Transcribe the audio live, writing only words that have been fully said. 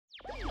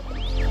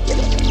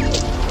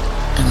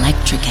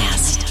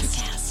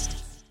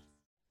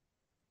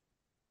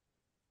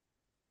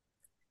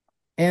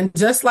And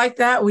just like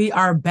that, we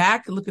are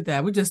back. Look at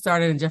that. We just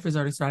started and Jeffrey's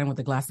already starting with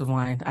a glass of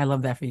wine. I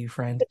love that for you,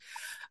 friend.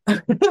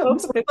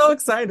 So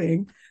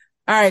exciting.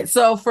 All right.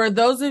 So for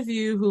those of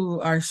you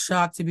who are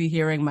shocked to be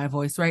hearing my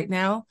voice right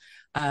now,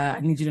 I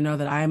need you to know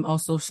that I am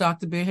also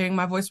shocked to be hearing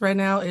my voice right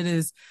now. It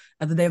is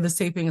the day of this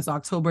taping is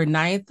October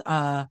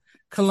 9th,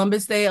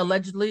 Columbus Day.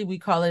 Allegedly, we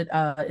call it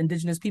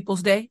Indigenous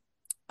Peoples Day,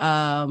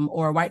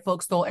 or White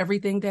Folks Stole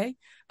Everything Day.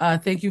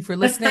 Thank you for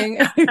listening.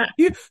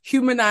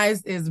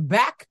 Humanized is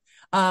back.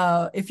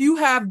 If you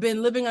have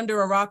been living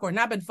under a rock or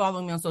not been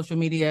following me on social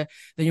media,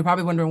 then you're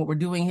probably wondering what we're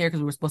doing here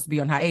because we were supposed to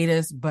be on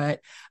hiatus.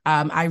 But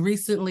I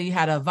recently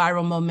had a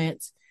viral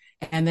moment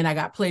and then I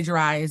got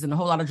plagiarized and a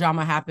whole lot of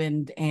drama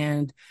happened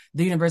and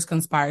the universe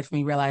conspired for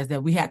me to realize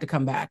that we had to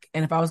come back.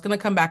 And if I was going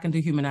to come back and do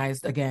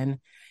Humanized again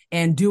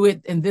and do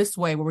it in this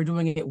way where we're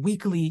doing it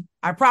weekly,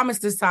 I promise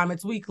this time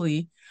it's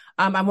weekly.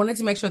 I wanted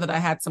to make sure that I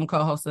had some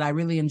co-hosts that I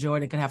really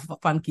enjoyed and could have a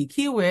fun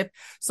kiki with.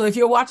 So if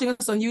you're watching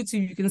us on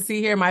YouTube, you can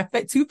see here my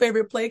two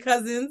favorite play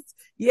cousins.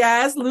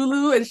 Yes,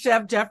 Lulu and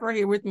Chef Jeff are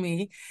here with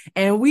me.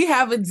 And we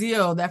have a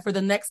deal that for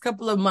the next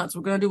couple of months,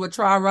 we're going to do a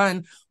trial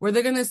run where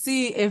they're going to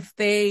see if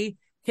they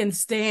can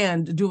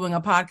stand doing a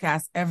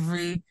podcast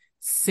every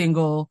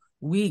single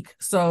week.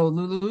 So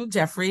Lulu,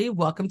 Jeffrey,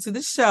 welcome to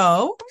the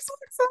show. I'm so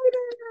excited.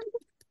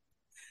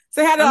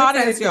 Say hi to the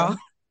audience, y'all.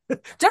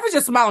 Jeffrey's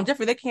just smiling.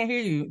 Jeffrey, they can't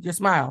hear you. Your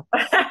smile.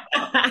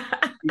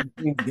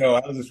 Yo,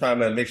 I was just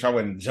trying to make sure I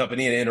wasn't jumping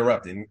in and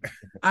interrupting.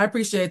 I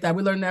appreciate that.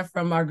 We learned that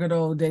from our good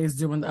old days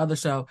doing the other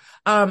show.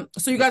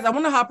 So you guys, I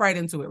want to hop right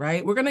into it,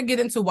 right? We're going to get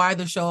into why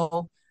the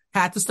show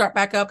had to start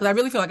back up because I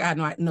really feel like I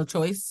had no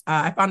choice.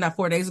 I found out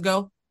 4 days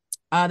ago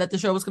that the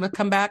show was going to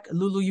come back.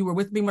 Lulu, you were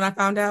with me when I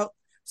found out.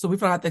 So we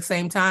found out at the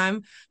same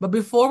time. But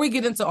before we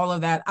get into all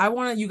of that, I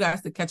want you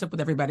guys to catch up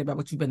with everybody about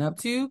what you've been up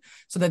to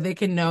so that they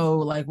can know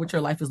like what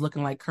your life is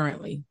looking like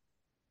currently.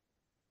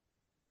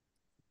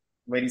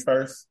 Ladies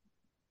first.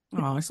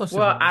 Oh, it's so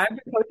well, I've been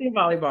coaching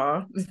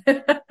volleyball.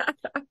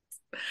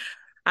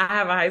 I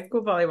have a high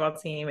school volleyball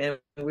team, and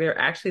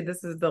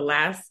this is the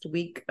last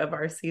week of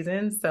our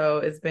season. So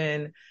it's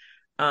been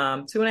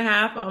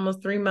 2.5,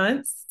 almost 3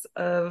 months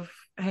of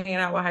hanging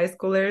out with high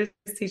schoolers,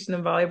 teaching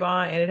them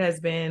volleyball, and it has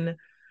been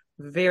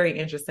very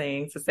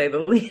interesting to say the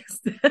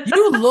least.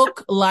 You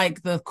look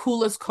like the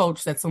coolest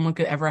coach that someone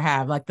could ever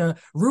have. Like the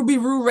ruby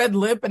roo red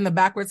lip and the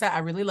backwards hat. I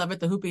really love it.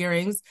 The hoop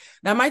earrings.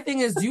 Now, my thing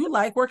is, do you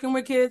like working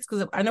with kids?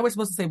 Because I know we're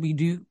supposed to say we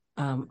do.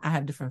 I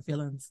have different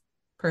feelings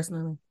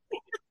personally.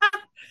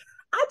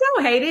 I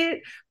don't hate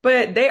it,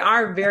 but they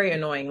are very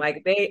annoying.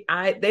 Like they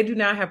do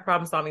not have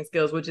problem solving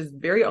skills, which is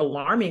very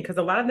alarming because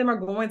a lot of them are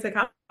going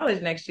to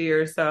college next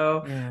year.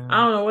 So yeah. I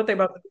don't know what they're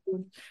about to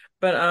do,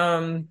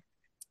 but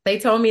they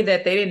told me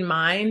that they didn't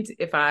mind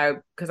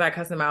because I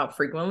cuss them out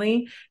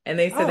frequently. And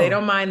they said they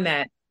don't mind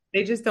that.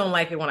 They just don't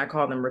like it when I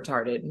call them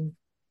retarded.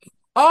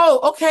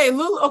 Oh, okay.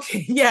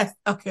 Okay. Yes.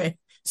 Okay.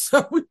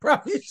 So we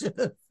probably should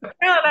have.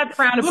 Well, that's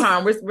frowned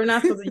upon. We're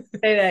not supposed to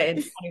say that in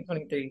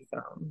 2023. So.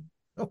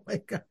 Oh my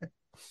God.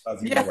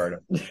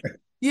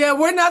 Yeah,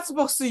 we're not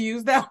supposed to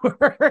use that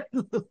word.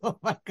 Oh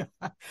my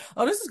God.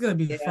 Oh, this is going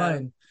to be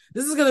fun.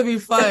 This is going to be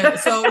fun.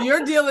 So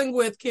you're dealing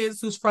with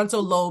kids whose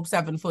frontal lobes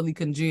haven't fully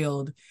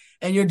congealed,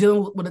 and you're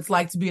dealing with what it's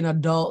like to be an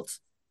adult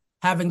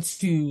having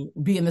to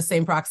be in the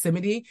same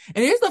proximity.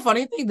 And here's the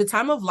funny thing. The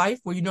time of life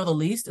where you know the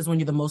least is when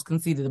you're the most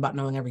conceited about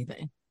knowing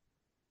everything.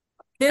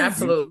 Kids,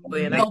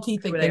 absolutely. And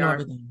think they know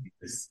everything.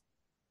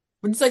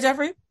 What'd you say,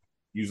 Jeffrey?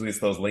 Usually it's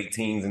those late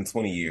teens and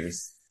 20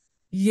 years.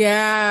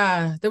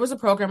 Yeah, there was a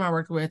program I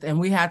worked with and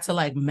we had to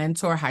like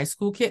mentor high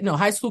school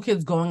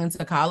kids going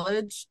into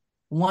college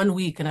 1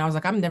 week. And I was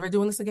like, I'm never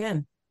doing this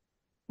again.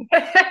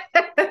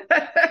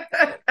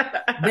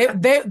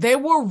 they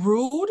were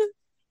rude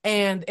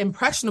and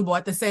impressionable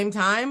at the same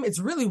time. It's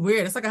really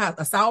weird. It's like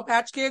a Sour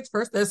Patch Kids.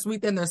 First they're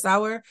sweet, then they're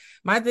sour.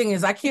 My thing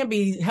is I can't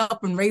be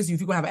helping raise you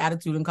if you're going to have an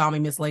attitude and call me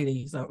Miss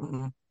Lady.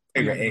 So I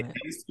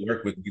used to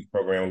work with the youth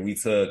program. We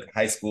took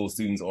high school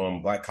students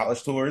on Black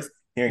college tours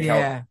here in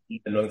California,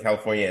 Northern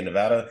California and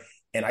Nevada.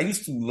 And I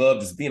used to love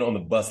just being on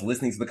the bus,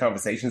 listening to the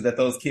conversations that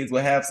those kids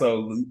would have.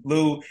 So,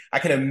 Lou, I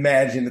can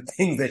imagine the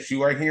things that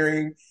you are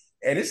hearing.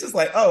 And it's just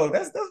like, oh,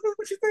 that's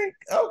what you think?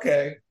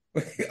 Okay.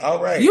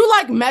 All right. You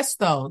like mess,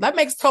 though. That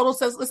makes total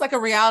sense. It's like a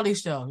reality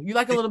show. You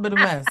like a little bit of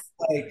mess.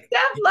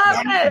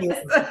 Love mess.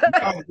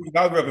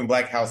 Y'all grew up in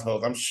Black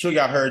households. I'm sure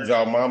y'all heard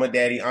y'all mama,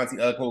 daddy, auntie,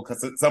 uncle,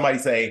 because somebody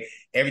say,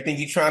 everything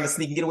you trying to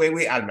sneak and get away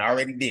with, I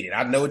already did it.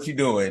 I know what you're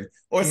doing.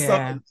 Or something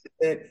like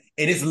that.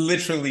 And it's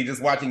literally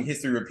just watching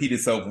history repeat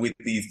itself with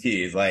these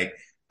kids. Like,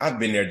 I've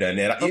been there, done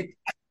that. I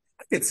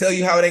could tell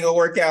you how it ain't gonna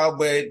work out,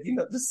 but,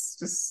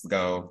 just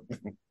go.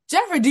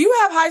 Jeffrey, do you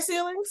have high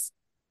ceilings?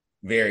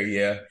 Very,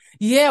 yeah.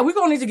 Yeah, we're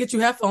going to need to get you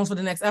headphones for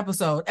the next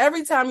episode.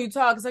 Every time you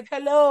talk, it's like,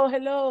 hello,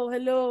 hello,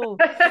 hello.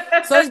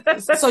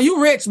 So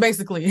you rich,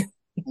 basically.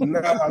 No,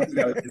 it's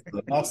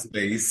the loft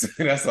space.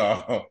 That's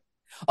all.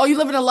 Oh, you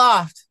live in a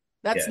loft?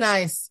 That's Yes.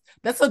 nice.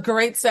 That's a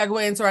great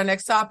segue into our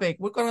next topic.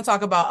 We're going to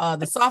talk about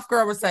the soft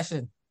girl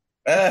recession.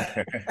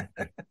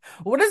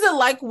 What is it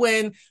like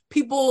when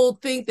people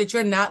think that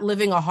you're not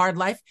living a hard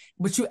life,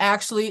 but you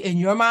actually, in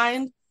your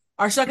mind,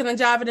 are shucking and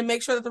jiving to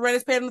make sure that the rent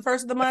is paid on the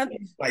first of the month?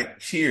 Like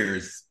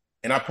Cheers.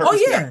 And I Oh,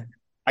 purposely yeah.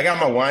 I got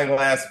my wine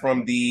glass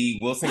from the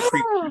Wilson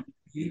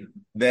Creek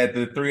that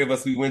the three of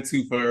us we went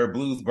to for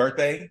Blue's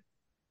birthday.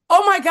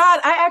 Oh, my God.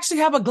 I actually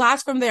have a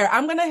glass from there.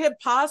 I'm going to hit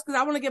pause because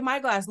I want to get my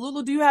glass.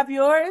 Lulu, do you have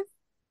yours?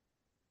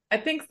 I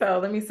think so.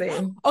 Let me see.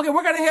 Okay,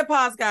 we're going to hit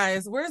pause,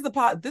 guys. Where's the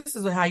pause? This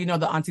is how you know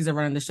the aunties are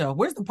running the show.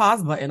 Where's the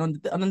pause button on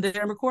the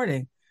damn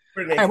recording?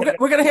 All right,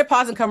 we're going to hit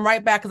pause and come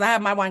right back because I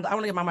have my wine. I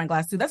want to get my wine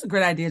glass too. That's a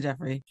great idea,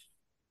 Jeffrey.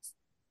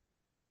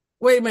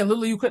 Wait a minute,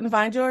 Lulu, you couldn't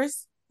find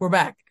yours? We're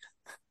back.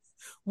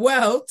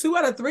 Well, 2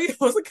 out of 3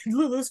 was look at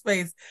Lulu's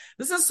face.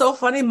 This is so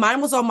funny.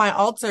 Mine was on my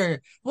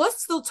altar. Well,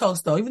 let's still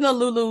toast though. Even though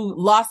Lulu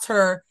lost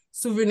her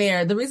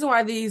souvenir, the reason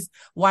why these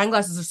wine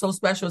glasses are so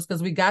special is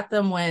because we got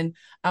them when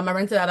I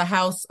rented out a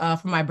house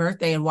for my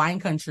birthday in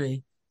wine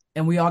country,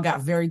 and we all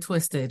got very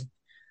twisted.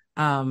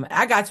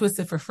 I got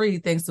twisted for free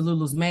thanks to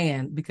Lulu's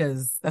man,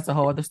 because that's a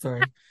whole other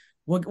story.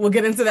 We'll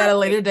get into that at a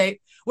later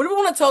date. What do we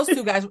want to toast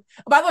to, guys?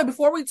 By the way,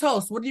 before we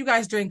toast, what are you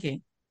guys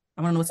drinking?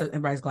 I want to know what's in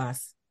everybody's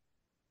glass.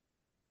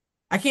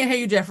 I can't hear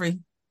you, Jeffrey.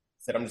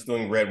 Said I'm just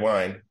doing red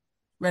wine.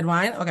 Red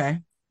wine? Okay.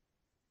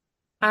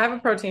 I have a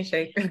protein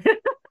shake.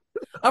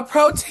 A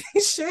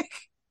protein shake.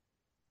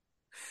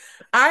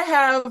 I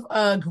have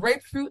a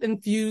grapefruit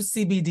infused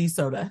CBD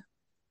soda.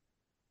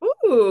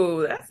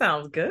 Ooh, that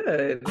sounds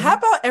good. How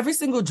about every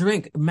single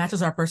drink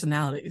matches our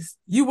personalities?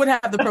 You would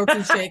have the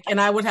protein shake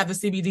and I would have the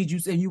CBD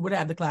juice and you would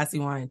have the classy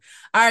wine.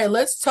 All right,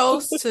 let's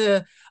toast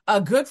to a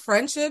good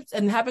friendships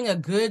and having a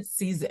good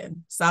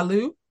season.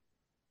 Salud.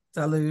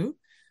 Salud.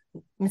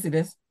 Let me see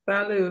this.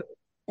 Salud.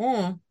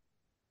 Oh,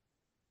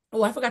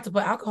 I forgot to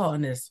put alcohol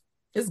in this.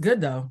 It's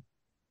good though.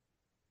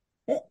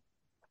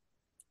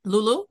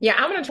 Lulu? Yeah,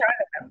 I'm gonna try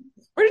that.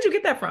 Where did you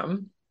get that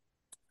from?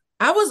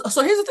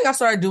 So here's the thing I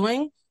started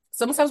doing.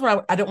 Sometimes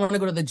when I don't want to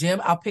go to the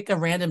gym, I'll pick a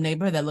random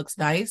neighborhood that looks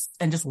nice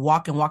and just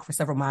walk for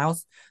several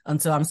miles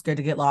until I'm scared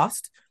to get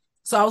lost.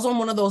 So I was on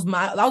one of those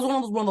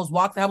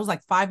walks. I was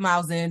like 5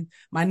 miles in.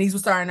 My knees were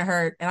starting to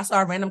hurt, and I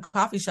saw a random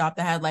coffee shop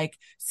that had like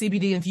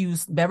CBD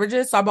infused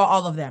beverages. So I bought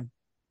all of them.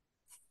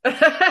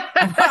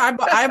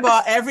 I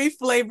bought every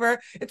flavor.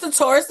 It's a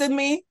tourist in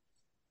me.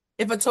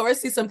 If a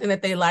tourist sees something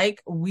that they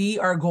like, we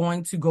are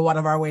going to go out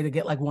of our way to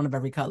get like one of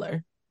every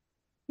color.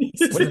 What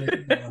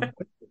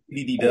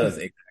CBD does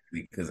exactly?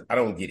 Because I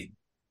don't get it.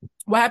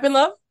 What happened,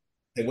 love?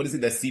 And what is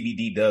it that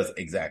CBD does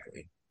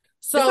exactly?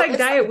 So it's like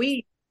diet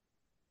weed.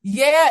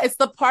 Yeah, it's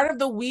the part of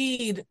the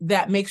weed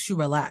that makes you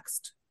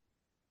relaxed.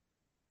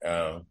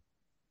 Oh.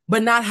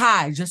 But not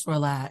high, just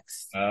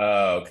relaxed.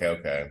 Oh,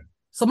 okay.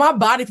 So my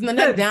body from the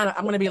neck down,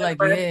 I'm going to be like,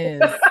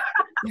 yes.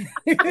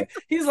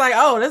 He's like,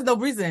 oh, there's no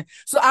reason.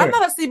 So I'm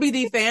not a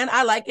CBD fan.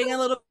 I like getting a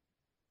little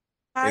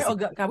high. Oh,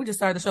 God, we just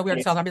started the show. We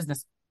already talked our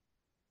business.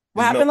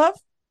 What happened, love?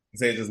 You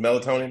say it's just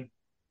melatonin?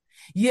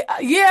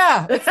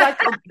 Yeah. It's like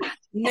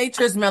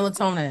nature's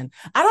melatonin.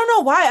 I don't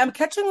know why. I'm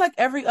catching like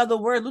every other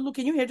word. Lulu,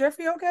 can you hear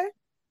Jeffrey okay?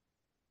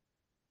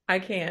 I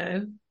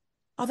can.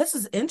 Oh, this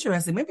is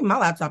interesting. Maybe my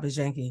laptop is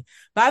janky.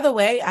 By the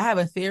way, I have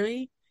a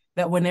theory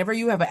that whenever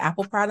you have an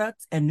Apple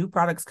product and new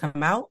products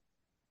come out,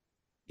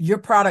 your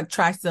product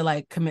tries to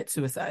like commit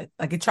suicide.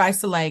 Like it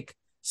tries to like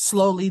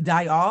slowly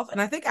die off.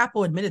 And I think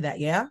Apple admitted that.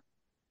 Yeah.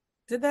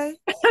 Did they?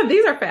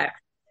 These are facts.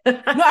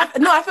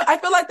 I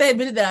feel like they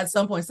admitted that at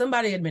some point.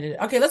 Somebody admitted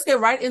it. Okay, let's get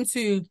right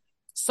into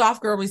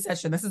soft girl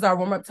recession. This is our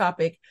warm-up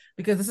topic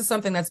because this is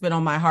something that's been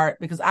on my heart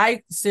because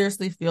I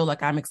seriously feel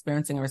like I'm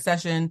experiencing a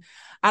recession.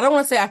 I don't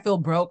want to say I feel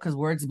broke because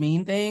words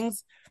mean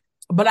things,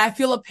 but I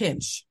feel a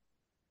pinch,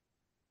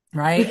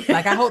 right?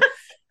 Like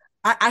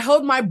I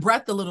hold my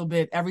breath a little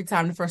bit every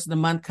time the first of the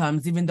month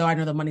comes, even though I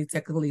know the money's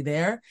technically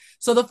there.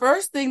 So the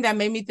first thing that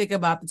made me think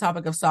about the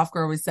topic of soft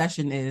girl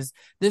recession is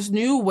this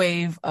new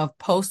wave of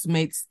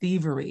Postmates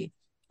thievery.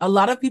 A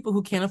lot of people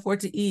who can't afford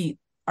to eat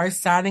are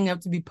signing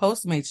up to be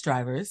Postmates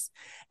drivers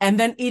and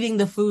then eating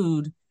the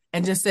food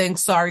and just saying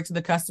sorry to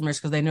the customers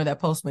because they know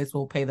that Postmates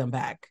will pay them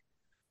back.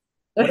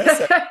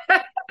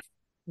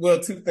 Well,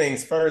 2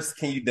 things. First,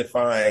 can you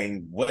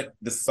define what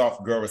the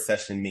soft girl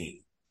recession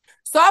means?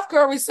 Soft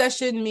girl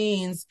recession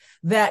means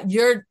that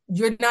you're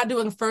not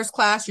doing first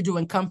class, you're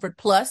doing comfort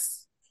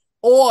plus,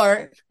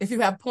 or if you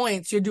have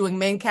points, you're doing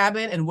main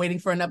cabin and waiting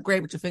for an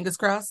upgrade with your fingers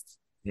crossed.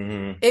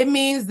 Mm-hmm. It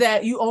means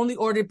that you only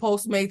order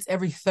Postmates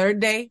every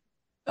 3rd day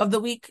of the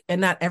week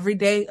and not every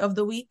day of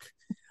the week.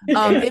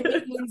 It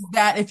means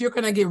that if you're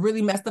going to get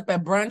really messed up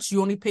at brunch,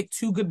 you only pick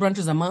 2 good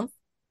brunches a month.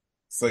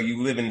 So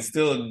you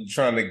still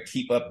trying to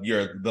keep up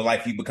the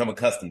life you become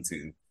accustomed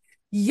to.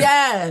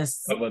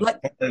 Yes. But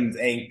like,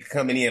 ain't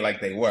coming in like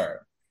they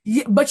were.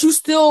 Yeah, but you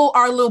still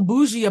are a little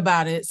bougie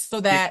about it,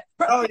 so that.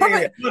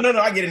 Yeah. No,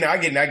 I get it now. I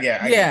get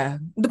it. Yeah,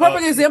 the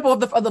perfect example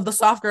of the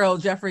soft girl,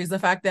 Jeffrey, is the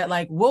fact that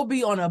like we'll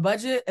be on a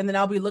budget, and then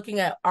I'll be looking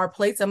at our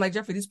plates. I'm like,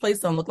 Jeffrey, these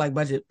plates don't look like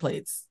budget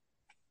plates.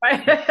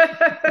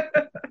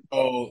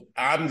 Oh,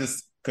 I'm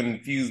just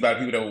confused by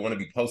people that want to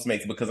be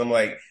Postmates because I'm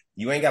like,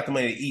 you ain't got the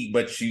money to eat,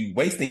 but you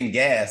wasting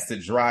gas to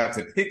drive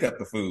to pick up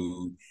the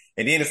food.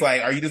 And then it's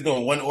like, are you just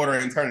doing one order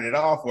and turning it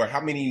off? Or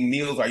how many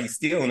meals are you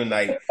stealing a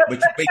night? But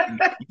you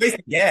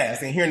wasting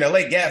gas. And here in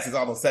LA, gas is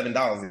almost $7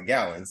 a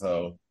gallon.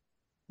 So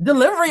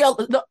delivery,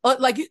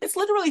 like it's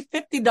literally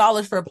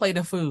 $50 for a plate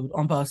of food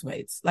on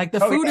Postmates. Like the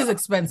food is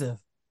expensive.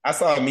 I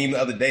saw a meme the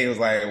other day. It was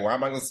like, why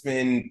am I going to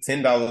spend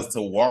 $10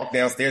 to walk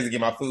downstairs and get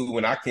my food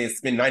when I can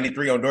spend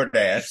 $93 on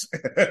DoorDash?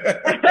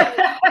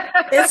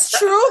 It's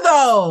true,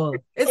 though.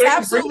 It's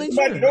absolutely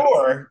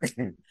true.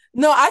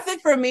 No, I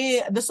think for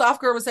me, the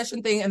soft girl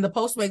recession thing and the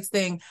Postmates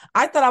thing,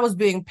 I thought I was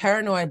being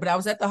paranoid, but I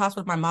was at the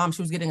hospital with my mom.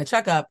 She was getting a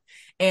checkup,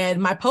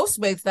 and my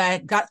Postmates that I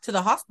got to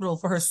the hospital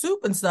for her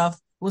soup and stuff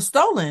was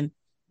stolen.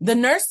 The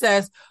nurse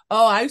says,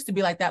 "Oh, I used to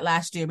be like that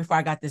last year before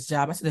I got this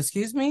job." I said,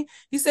 "Excuse me?"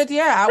 He said,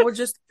 "Yeah, I would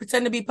just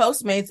pretend to be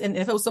Postmates, and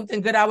if it was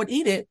something good, I would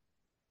eat it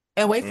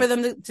and wait for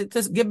them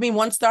to give me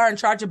 1 star and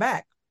charge it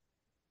back."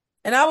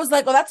 And I was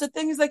like, "Oh, that's the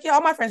thing." He's like, "Yeah,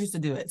 all my friends used to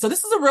do it." So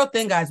this is a real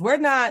thing, guys. We're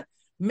not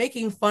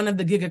making fun of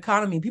the gig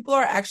economy. People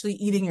are actually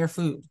eating your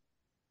food.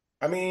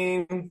 I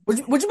mean,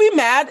 would you be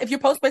mad if your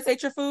Postmates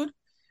ate your food?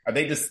 Are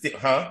they just,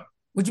 huh?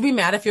 Would you be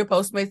mad if your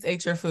Postmates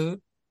ate your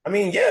food? I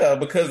mean, yeah,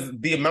 because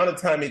the amount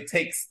of time it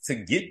takes to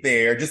get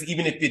there, just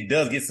even if it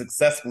does get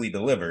successfully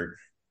delivered,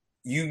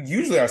 you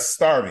usually are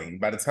starving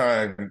by the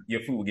time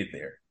your food will get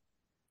there.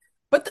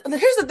 But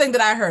here's the thing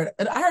that I heard.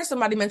 I heard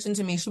somebody mention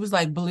to me, she was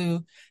like,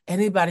 "Blue,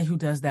 anybody who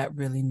does that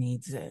really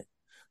needs it.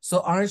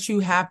 So aren't you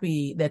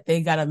happy that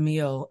they got a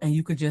meal and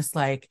you could just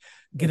like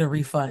get a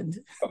refund?"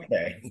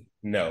 Okay.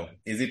 No.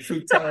 Is it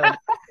truth time?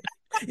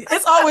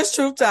 It's always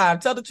truth time.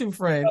 Tell the truth,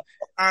 friend.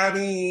 I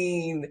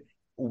mean,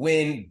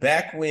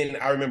 back when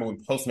I remember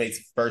when Postmates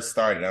first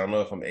started, I don't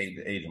know if I'm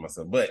aging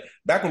myself, but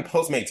back when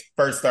Postmates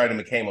first started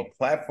and became a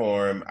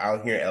platform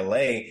out here in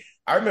LA,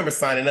 I remember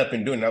signing up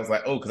and doing it. I was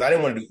like, oh, because I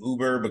didn't want to do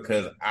Uber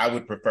because I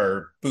would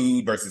prefer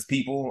food versus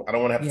people. I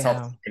don't want to have to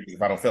talk to people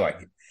if I don't feel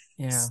like it.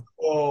 Yeah.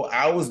 So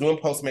I was doing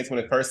Postmates when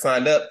it first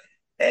signed up.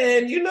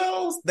 And,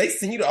 they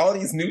send you to all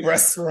these new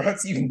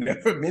restaurants you've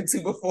never been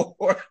to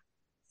before.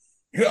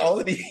 All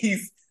of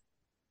these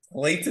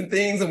plates and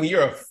things. And when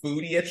you're a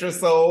foodie at your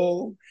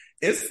soul,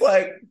 it's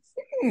like,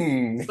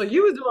 So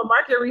you was doing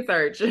market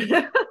research.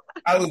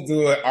 I was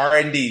doing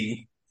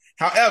R&D.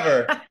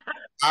 However,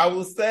 I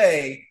will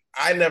say,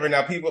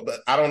 but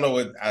I don't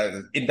know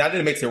that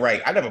didn't make it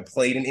right. I never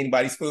played in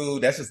anybody's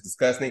food. That's just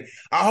disgusting.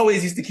 I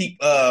always used to keep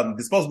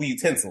disposable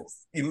utensils.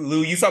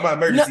 Lou, you saw my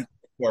emergency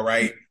before,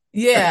 right?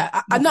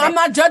 Yeah. I'm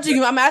not judging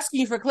you. I'm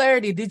asking you for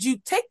clarity. Did you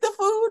take the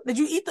food? Did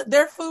you eat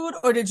their food,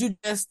 or did you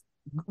just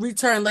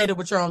return later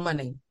with your own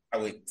money? I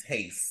would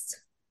taste.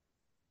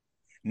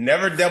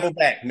 Never double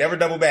back. Never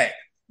double back.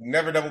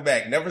 Never double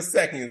back. Never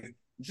seconds.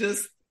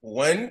 Just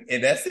one,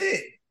 and that's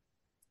it.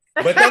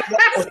 But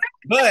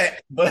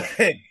that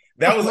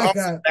was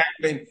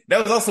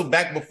also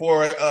back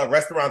before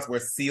restaurants were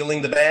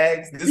sealing the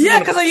bags. Yeah,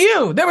 because of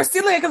you. They were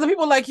stealing it because of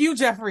people like you,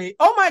 Jeffrey.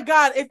 Oh my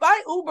God. If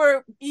I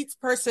Uber Eats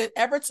person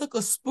ever took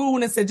a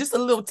spoon and said just a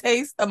little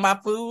taste of my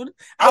food,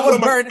 I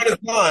would burn it.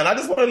 I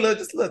just want a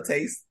little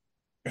taste.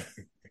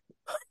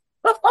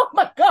 Oh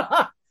my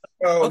God.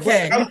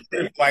 Okay.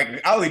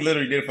 I only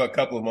literally did it for a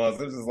couple of months.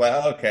 It was just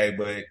like, okay,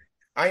 but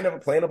I ain't never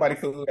playing nobody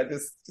food.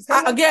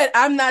 Again,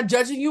 I'm not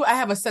judging you. I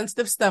have a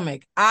sensitive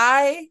stomach.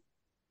 I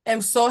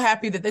am so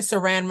happy that they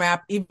saran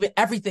wrap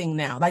everything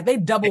now. Like they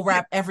double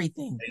wrap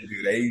everything.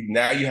 They do.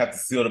 Now you have to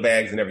seal the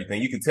bags and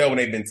everything. You can tell when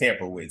they've been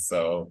tampered with.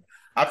 So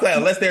I feel like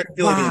unless they're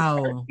stealing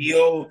the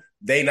meal,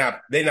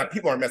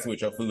 people aren't messing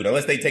with your food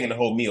unless they're taking the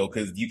whole meal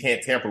because you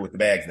can't tamper with the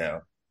bags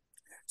now.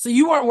 So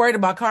you weren't worried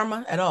about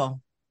karma at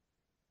all?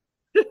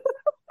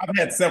 I've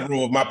had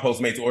several of my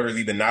Postmates orders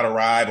either not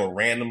arrive or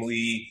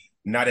randomly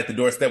not at the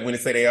doorstep when they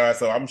say they are.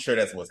 So I'm sure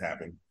that's what's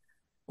happened.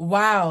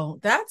 Wow,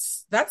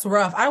 that's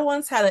rough. I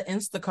once had an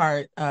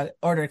Instacart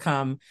order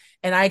come,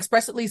 and I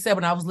expressly said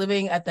when I was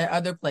living at the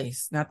other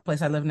place, not the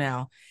place I live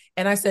now,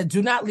 and I said,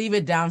 "Do not leave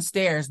it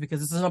downstairs because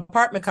this is an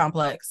apartment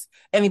complex.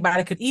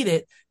 Anybody could eat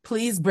it.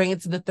 Please bring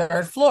it to the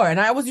 3rd floor." And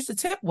I always used to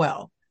tip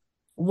well.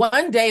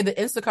 One day, the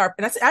Instacart,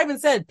 and I even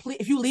said, "Please,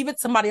 if you leave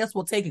it, somebody else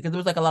will take it," because there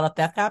was like a lot of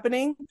theft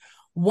happening.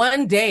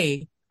 One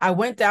day, I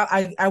went down.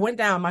 I went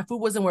down. My food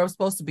wasn't where it was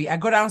supposed to be. I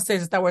go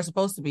downstairs. It's not where it's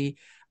supposed to be.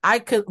 I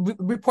could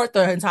report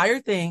the entire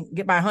thing,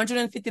 get my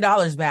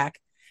 $150 back,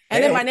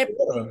 and then my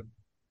neighbor.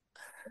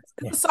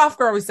 Soft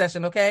girl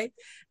recession, okay?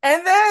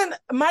 And then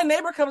my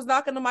neighbor comes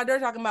knocking on my door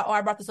talking about, "Oh,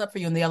 I brought this up for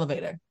you in the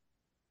elevator."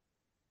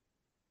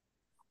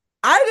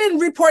 I didn't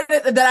report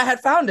it that I had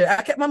found it.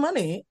 I kept my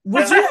money.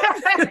 Would you?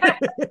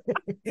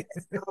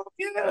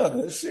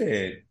 Yeah,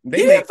 shit.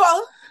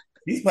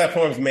 These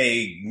platforms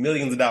made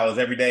millions of dollars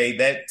every day.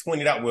 That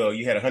 $20, well,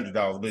 you had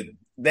 $100, but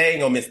they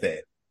ain't gonna miss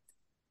that.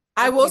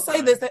 I will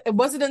say this, that it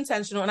wasn't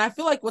intentional. And I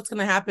feel like what's going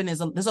to happen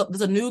is there's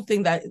a new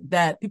thing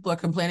that people are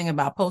complaining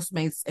about,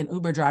 Postmates and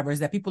Uber drivers,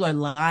 that people are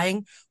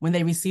lying when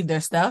they receive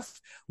their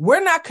stuff.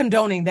 We're not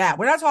condoning that.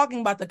 We're not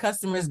talking about the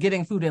customers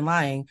getting food and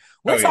lying.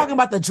 We're talking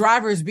about the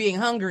drivers being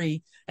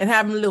hungry and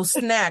having a little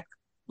snack.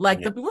 Like,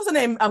 what's the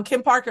name?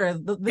 Kim Parker,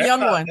 the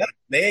young one.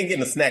 They ain't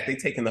getting a snack. They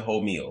taking the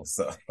whole meal.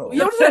 So you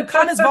know what?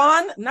 Connis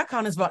Vaughn? Not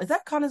Connis Vaughn. Is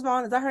that Connis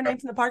Vaughn? Is that her name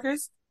from the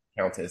Parkers?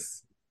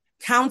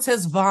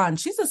 Countess Vaughn.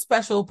 She's a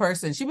special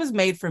person. She was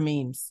made for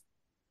memes.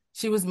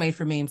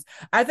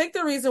 I think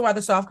the reason why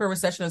the software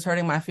recession is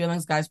hurting my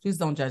feelings, guys, please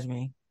don't judge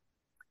me.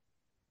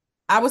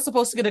 I was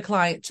supposed to get a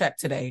client check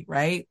today,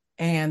 right?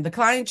 And the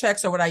client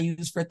checks are what I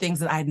use for things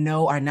that I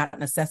know are not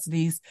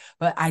necessities,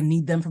 but I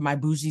need them for my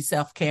bougie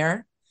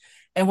self-care.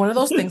 And one of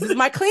those things is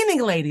my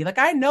cleaning lady. Like,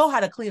 I know how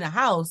to clean a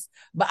house,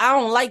 but I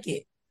don't like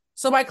it.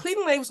 So my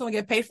cleaning lady was going to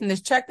get paid from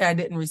this check that I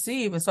didn't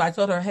receive. And so I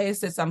told her, hey,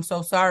 sis, I'm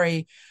so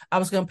sorry. I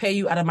was going to pay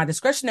you out of my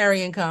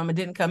discretionary income. It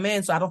didn't come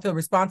in, so I don't feel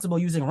responsible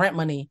using rent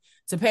money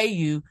to pay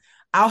you.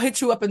 I'll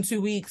hit you up in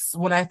 2 weeks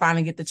when I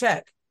finally get the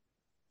check.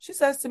 She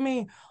says to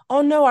me,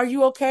 oh, no, are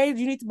you okay? Do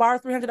you need to borrow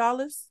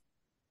 $300?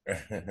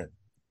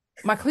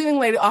 My cleaning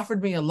lady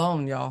offered me a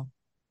loan, y'all.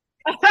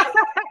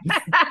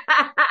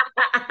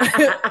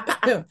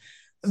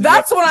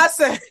 That's what I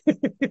said.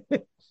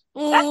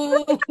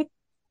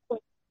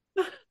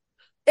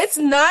 It's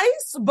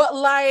nice, but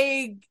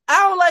like, I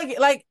don't like it.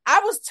 Like, I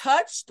was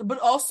touched, but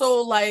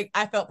also like,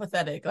 I felt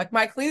pathetic. Like,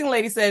 my cleaning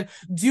lady said,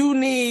 do you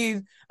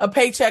need a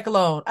paycheck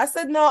loan? I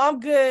said, no,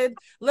 I'm good.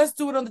 Let's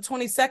do it on the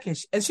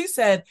 22nd. And she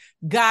said,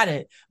 got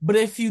it. But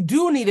if you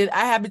do need it,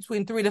 I have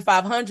between $300 to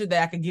 $500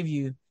 that I could give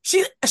you.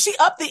 She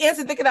upped the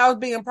ante thinking I was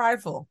being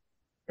prideful.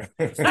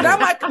 So now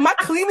my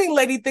cleaning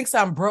lady thinks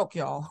I'm broke,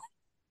 y'all.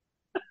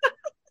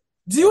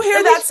 Do you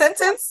hear that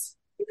sentence?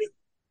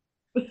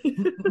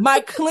 My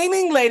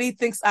cleaning lady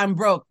thinks I'm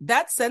broke.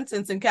 That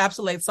sentence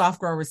encapsulates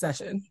software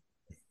recession.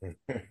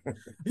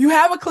 You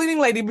have a cleaning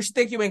lady, but she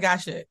think you ain't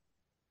got shit.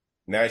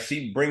 Now, is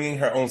she bringing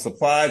her own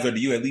supplies, or do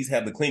you at least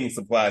have the cleaning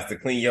supplies to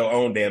clean your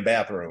own damn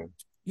bathroom?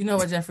 You know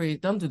what, Jeffrey?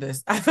 Don't do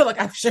this. I feel like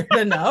I've shared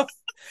enough.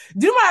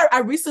 Do you know what I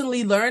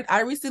recently learned?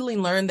 I recently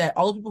learned that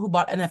all the people who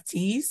bought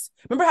NFTs,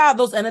 remember how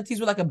those NFTs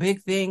were like a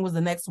big thing, was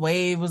the next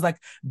wave, was like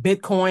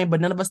Bitcoin,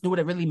 but none of us knew what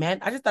it really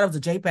meant. I just thought it was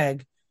a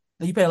JPEG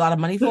that you pay a lot of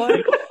money for.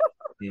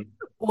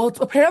 Well,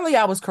 apparently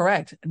I was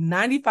correct.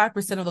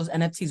 95% of those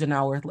NFTs are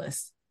now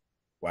worthless.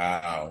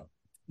 Wow.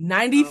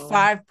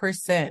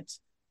 95%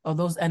 of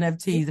those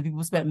NFTs that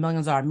people spent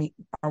millions on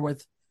are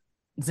worth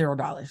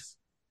 $0.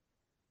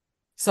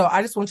 So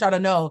I just want y'all to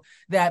know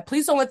that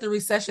please don't let the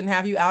recession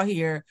have you out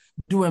here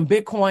doing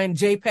Bitcoin,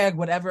 JPEG,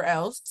 whatever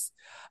else.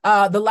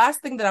 The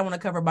last thing that I want to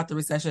cover about the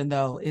recession,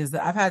 though, is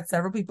that I've had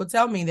several people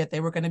tell me that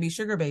they were going to be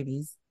sugar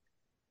babies.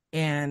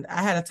 And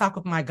I had a talk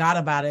with my God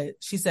about it.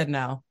 She said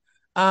no.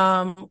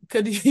 Have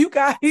you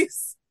guys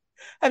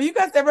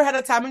ever had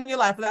a time in your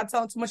life, without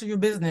telling too much of your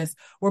business,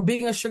 where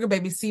being a sugar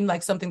baby seemed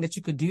like something that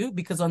you could do?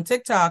 Because on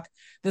TikTok,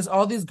 there's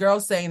all these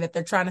girls saying that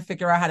they're trying to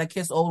figure out how to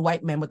kiss old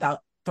white men without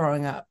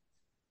throwing up.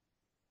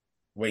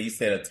 Wait, you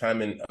said a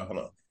time in,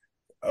 hold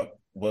on.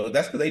 Well,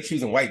 that's because they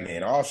choosing white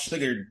men. All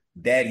sugar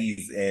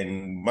daddies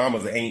and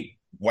mamas ain't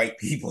white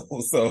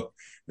people, so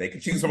they can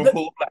choose from a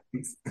pool of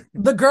blacks.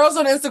 The girls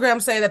on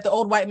Instagram say that the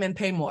old white men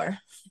pay more.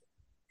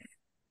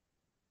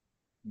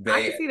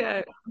 I can see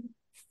that.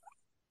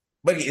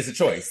 But it's a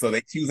choice, so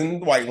they choosing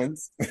the white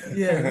ones.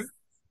 Yes.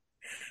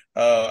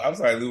 I'm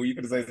sorry, Lou, were you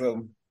going to say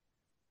something?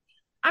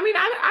 I mean,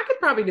 I could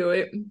probably do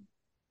it.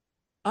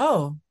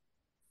 Oh,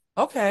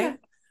 okay. Yeah.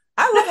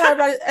 I love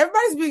how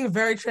everybody's being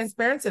very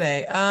transparent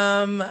today.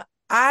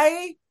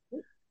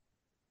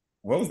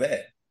 What was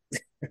that?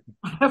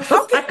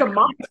 Like a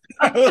mom.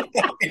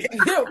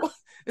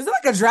 Is it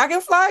like a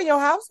dragonfly in your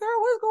house, girl?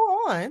 What's going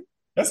on?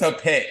 That's her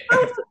pet.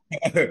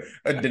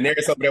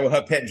 Daenerys over there with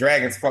her pet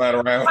dragons flying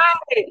around. Right.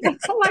 I'm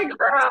like,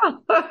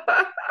 girl.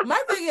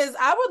 My thing is,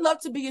 I would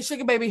love to be a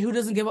sugar baby who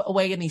doesn't give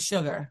away any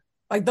sugar.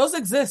 Like, those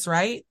exist,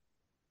 right?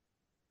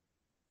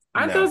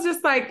 Aren't those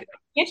just like,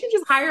 can't you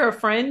just hire a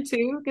friend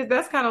too? Because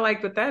that's kind of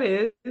like what that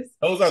is.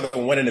 Those are the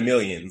one in a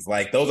millions.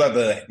 Like, those are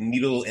the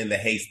needle in the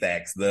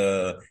haystacks,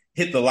 the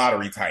hit the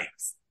lottery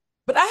types.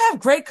 But I have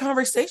great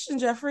conversation,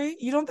 Jeffrey.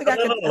 You don't think I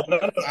could?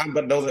 No.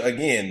 But those are,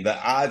 again, the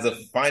odds of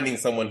finding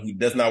someone who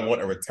does not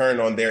want a return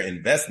on their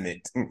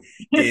investment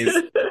is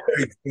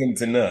very slim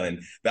to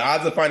none. The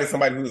odds of finding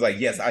somebody who's like,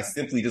 yes, I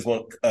simply just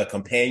want a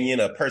companion,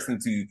 a person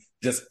to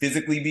just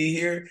physically be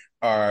here,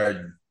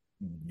 are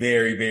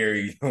very,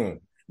 very.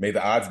 May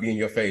the odds be in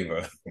your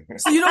favor.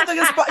 So you don't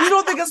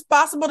think it's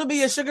possible to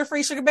be a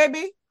sugar-free sugar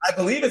baby? I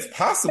believe it's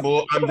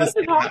possible. I'm just.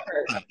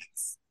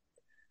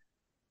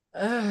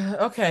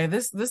 Okay,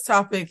 this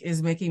topic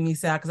is making me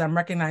sad because I'm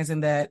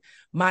recognizing that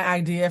my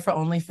idea for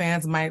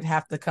OnlyFans might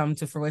have to come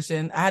to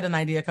fruition. I had an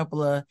idea a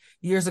couple of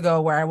years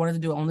ago where I wanted to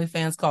do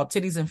OnlyFans called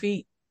Titties and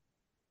Feet.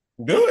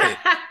 Do it.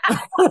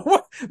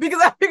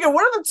 Because I figured,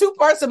 what are the two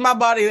parts of my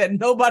body that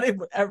nobody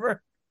would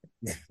ever...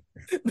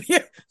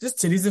 just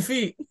titties and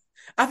feet.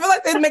 I feel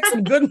like they make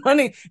some good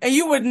money and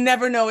you would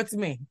never know it's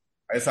me.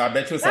 So I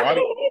bet you it's an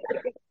audience.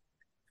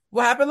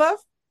 What happened, love?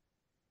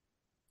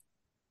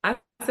 I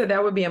said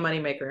that would be a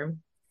moneymaker.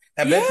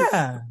 I bet you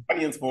an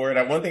audience for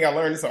it. One thing I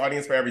learned is an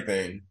audience for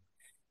everything.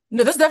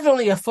 No, there's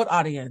definitely a foot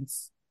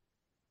audience.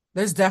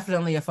 There's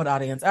definitely a foot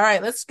audience. All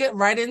right, let's get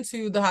right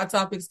into the hot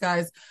topics,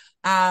 guys.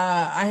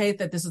 I hate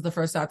that this is the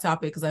first hot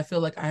topic because I feel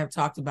like I have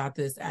talked about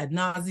this ad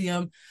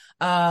nauseum.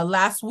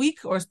 Last week,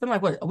 or it's been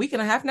like a week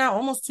and a half now,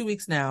 almost 2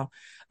 weeks now.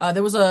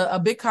 There was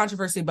a big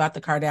controversy about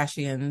the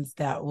Kardashians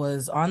that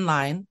was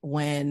online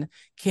when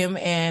Kim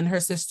and her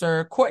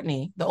sister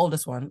Kourtney, the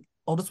oldest one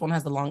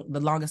has the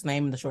longest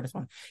name and the shortest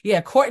one.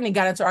 Yeah, Kourtney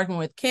got into argument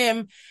with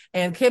Kim,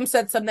 and Kim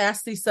said some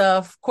nasty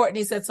stuff.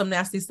 Kourtney said some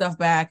nasty stuff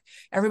back.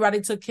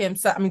 Everybody took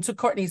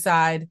Kourtney's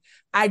side.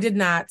 I did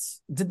not.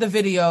 Did the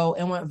video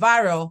and went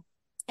viral.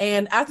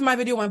 And after my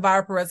video went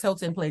viral, Perez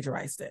Hilton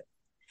plagiarized it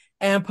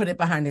and put it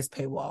behind his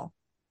paywall.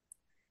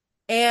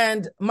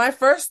 And my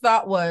first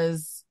thought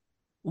was,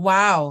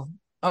 wow,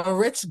 a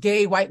rich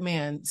gay white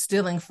man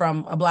stealing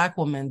from a Black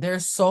woman.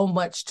 There's so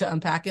much to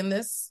unpack in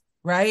this,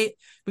 right?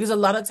 Because a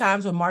lot of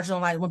times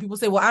when people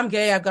say, well, I'm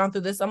gay, I've gone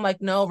through this, I'm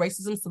like, no,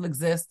 racism still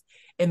exists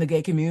in the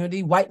gay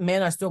community. White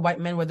men are still white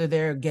men, whether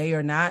they're gay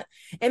or not.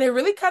 And it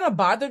really kind of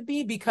bothered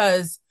me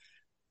because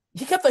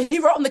he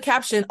wrote in the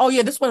caption, oh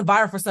yeah, this went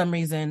viral for some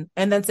reason,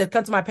 and then said,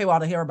 come to my paywall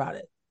to hear about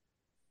it.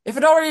 If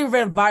it already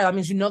went viral, that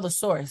means you know the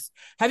source.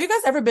 Have you guys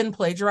ever been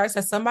plagiarized?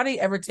 Has somebody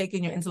ever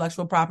taken your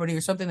intellectual property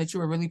or something that you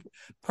were really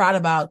proud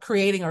about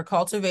creating or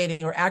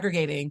cultivating or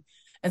aggregating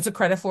and took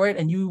credit for it,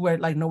 and you were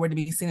like nowhere to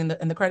be seen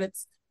in the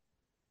credits?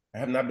 I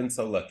have not been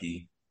so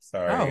lucky.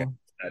 Sorry,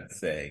 I'd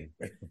say.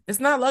 It's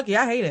not lucky.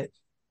 I hate it.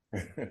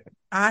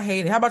 I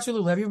hate it. How about you,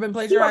 Lulu? Have you ever been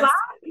plagiarized?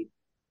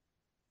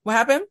 What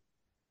happened?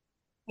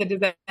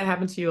 Does that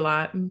happen to you a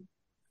lot?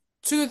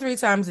 2 or 3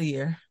 times a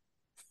year.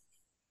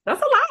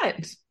 That's a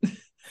lot.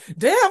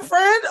 Damn,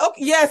 friend.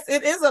 Okay, yes,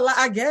 it is a lot,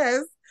 I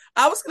guess.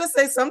 I was going to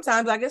say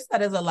sometimes, I guess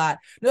that is a lot.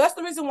 No, that's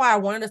the reason why I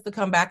wanted us to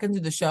come back into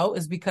the show,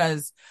 is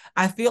because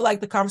I feel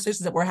like the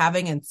conversations that we're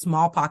having in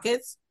small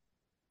pockets,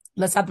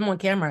 let's have them on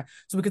camera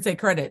so we could take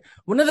credit.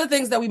 One of the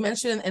things that we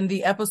mentioned in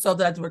the episode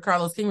that I did with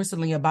Carlos King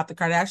recently about the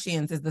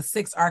Kardashians is the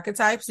 6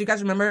 archetypes. You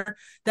guys remember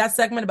that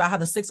segment about how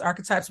the 6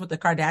 archetypes what the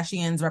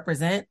Kardashians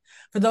represent?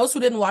 For those who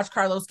didn't watch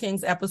Carlos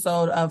King's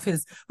episode of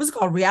his, what's it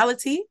called?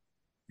 Reality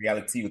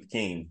with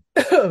King.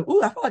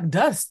 Ooh, I feel like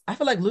dust. I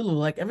feel like Lulu.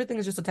 Like everything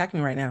is just attacking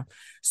me right now.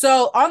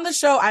 So on the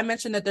show, I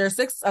mentioned that there are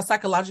 6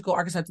 psychological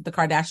archetypes that the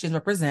Kardashians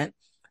represent.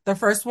 The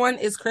first one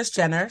is Kris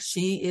Jenner.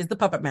 She is the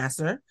puppet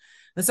master.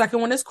 The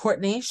second one is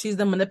Kourtney. She's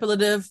the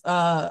manipulative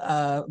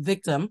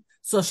victim.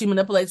 So she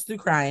manipulates through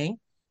crying.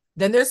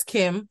 Then there's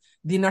Kim,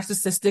 the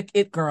narcissistic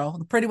it girl,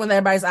 the pretty one that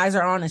everybody's eyes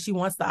are on and she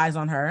wants the eyes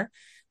on her.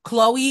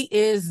 Khloé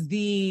is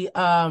the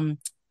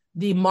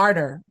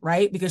martyr,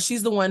 right? Because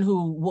she's the one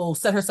who will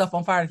set herself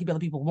on fire to keep other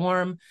people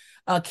warm.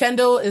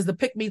 Kendall is the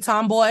pick-me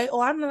tomboy.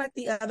 Oh, I'm not like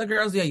the other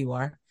girls. Yeah, you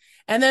are.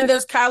 And then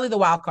there's Kylie, the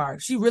wild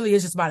card. She really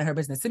is just minding her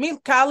business. To me,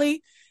 Kylie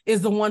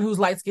is the one who's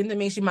light-skinned to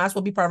me. She might as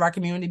well be part of our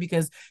community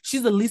because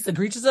she's the least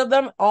egregious of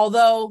them,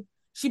 although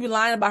she be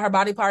lying about her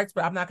body parts,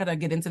 but I'm not going to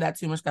get into that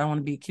too much because I don't want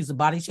to be accused of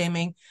body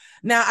shaming.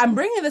 Now, I'm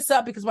bringing this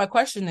up because my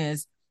question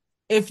is,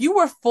 if you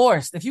were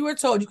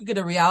told you could get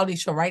a reality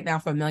show right now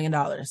for $1 million,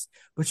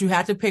 but you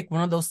had to pick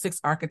one of those 6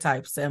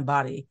 archetypes to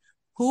embody,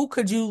 who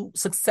could you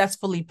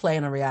successfully play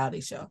in a reality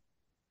show?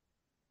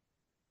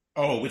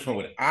 Oh, which one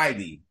would I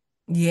be?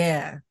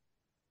 Yeah.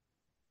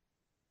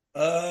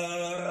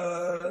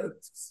 The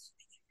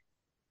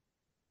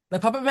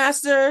puppet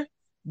master,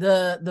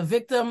 the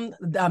victim,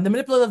 the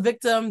manipulative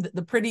victim,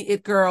 the pretty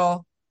it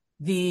girl,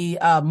 the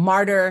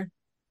martyr,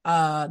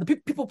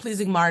 the people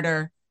pleasing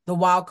martyr, the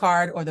wild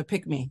card, or the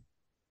pick me.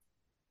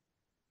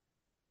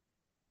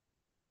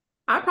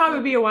 I'd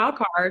probably be a wild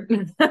card.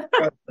 We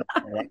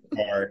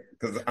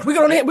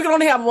can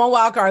only have one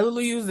wild card.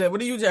 Lulu, use it. What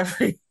do you,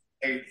 Jeffrey?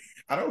 Hey,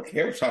 I don't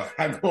care what y'all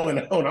got going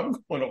on. I'm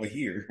going over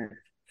here.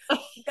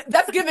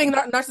 That's giving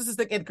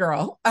narcissistic it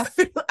girl. I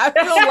feel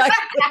like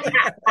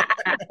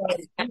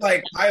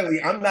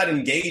Kylie, I'm not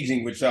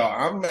engaging with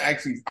y'all.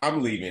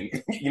 I'm leaving.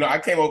 I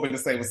came over to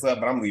say what's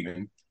up, but I'm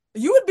leaving.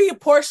 You would be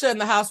Portia in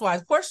the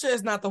Housewives. Portia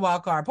is not the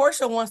wild card.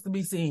 Portia wants to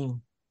be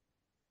seen.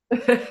 I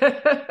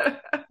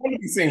want to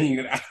be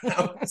seen.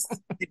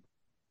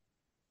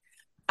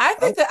 I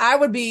think that I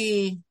would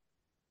be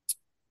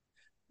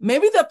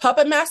maybe the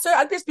puppet master.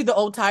 I'd just be the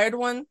old tired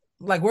one.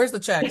 Like, where's the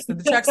checks? Did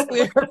the checks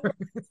clear?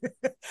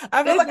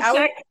 I feel like I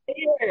would.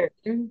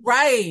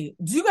 Right.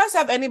 Do you guys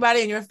have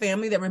anybody in your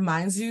family that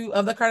reminds you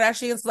of the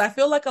Kardashians? Because I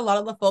feel like a lot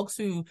of the folks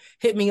who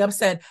hit me up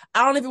said,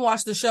 I don't even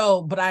watch the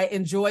show, but I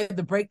enjoy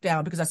the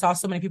breakdown because I saw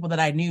so many people that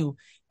I knew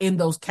in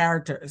those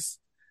characters.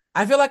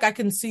 I feel like I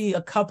can see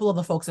a couple of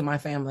the folks in my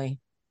family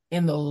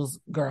in those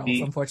girls,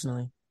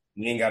 unfortunately.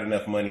 We ain't got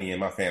enough money in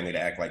my family to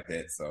act like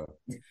that, so.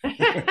 No,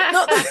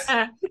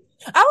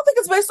 I don't think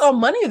it's based on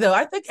money, though.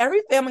 I think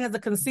every family has a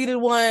conceited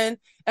one.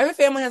 Every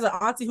family has an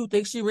auntie who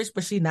thinks she's rich,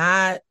 but she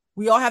not.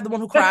 We all have the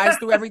one who cries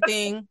through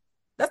everything.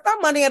 That's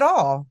not money at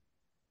all.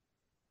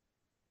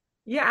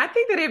 Yeah, I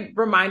think that it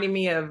reminded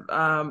me of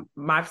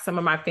some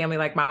of my family,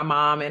 like my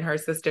mom and her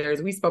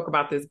sisters. We spoke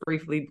about this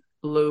briefly,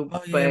 Blue,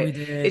 Oh yeah, we but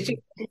it's did.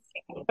 just,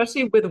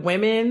 especially with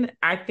women,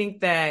 I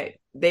think that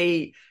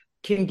they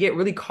can get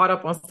really caught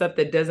up on stuff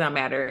that does not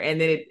matter. And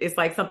then it's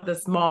like something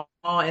small,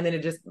 and then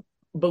it just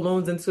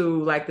balloons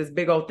into like this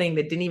big old thing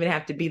that didn't even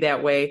have to be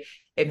that way.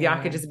 If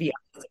y'all could just be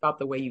honest about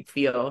the way you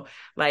feel.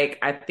 Like,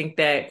 I think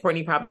that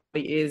Courtney probably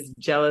is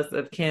jealous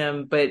of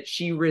Kim, but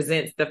she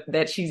resents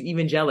that she's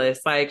even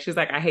jealous. Like, she's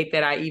like, I hate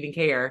that I even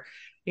care,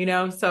 you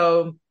know?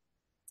 So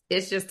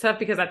it's just tough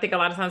because I think a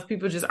lot of times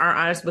people just aren't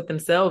honest with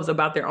themselves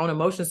about their own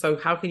emotions. So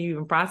how can you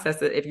even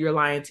process it if you're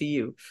lying to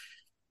you?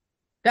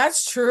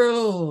 That's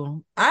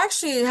true. I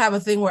actually have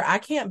a thing where I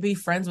can't be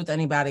friends with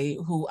anybody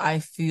who I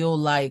feel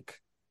like,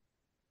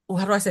 well,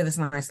 how do I say this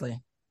nicely?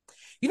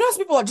 You know, some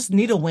people just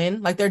need a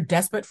win, like they're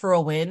desperate for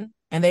a win,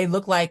 and they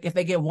look like if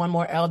they get one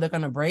more L, they're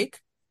gonna break.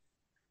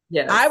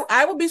 Yes.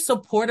 I will be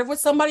supportive with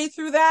somebody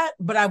through that,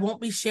 but I won't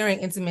be sharing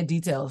intimate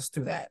details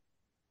through that.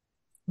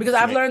 Because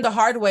I've learned the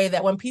hard way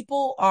that when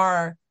people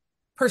are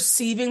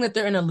perceiving that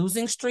they're in a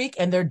losing streak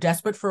and they're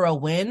desperate for a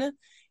win,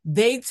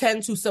 they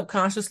tend to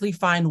subconsciously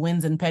find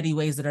wins in petty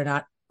ways that are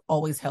not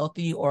always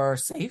healthy or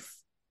safe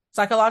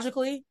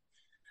psychologically.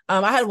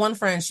 I had one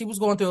friend, she was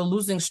going through a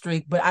losing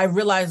streak, but I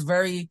realized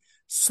very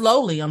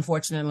slowly,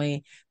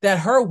 unfortunately, that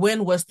her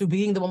win was through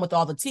being the one with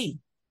all the tea.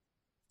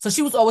 So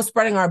she was always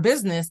spreading our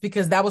business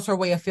because that was her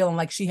way of feeling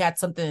like she had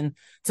something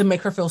to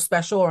make her feel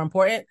special or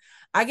important.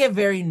 I get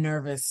very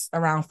nervous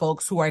around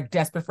folks who are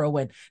desperate for a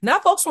win.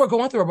 Not folks who are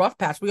going through a rough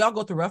patch. We all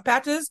go through rough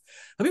patches.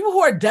 But people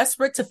who are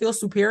desperate to feel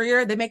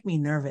superior, they make me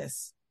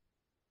nervous.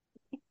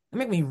 They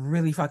make me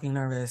really fucking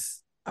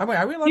nervous. Are we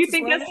allowed Do you to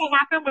think swear? that's what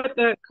happened with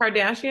the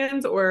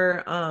Kardashians,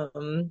 or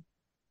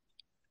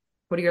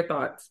what are your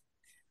thoughts?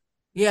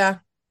 Yeah.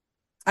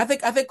 I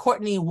think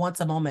Courtney wants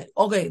a moment.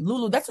 Okay,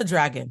 Lulu, that's a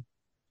dragon.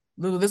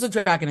 Lulu, there's a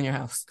dragon in your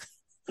house.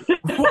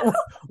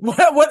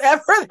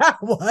 Whatever that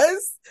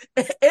was,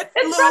 it It's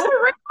from flew. the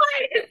ring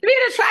light. It's being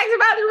attracted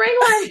by the ring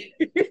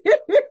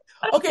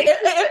light. Okay,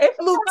 it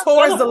flew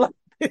towards the light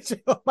picture.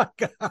 Oh my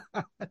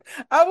God.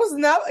 I was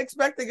not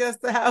expecting us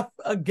to have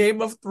a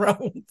Game of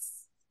Thrones.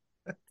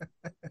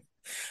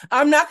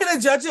 I'm not going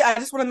to judge it. I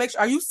just want to make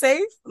sure. Are you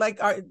safe? Like,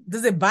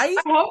 does it bite?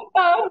 I hope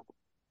so.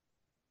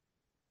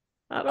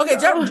 Okay,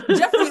 Jeffrey,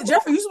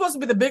 you're supposed to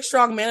be the big,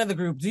 strong man of the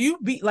group. Do you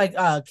beat like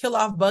kill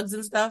off bugs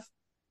and stuff?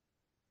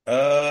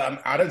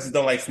 I just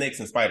don't like snakes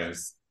and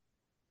spiders.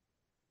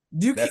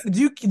 Do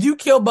you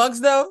kill bugs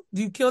though?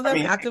 Do you kill them I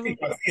mean, actively?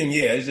 if I see them,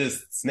 yeah, it's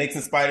just snakes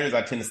and spiders.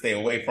 I tend to stay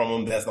away from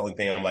them. That's the only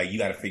thing I'm like, you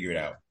got to figure it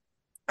out.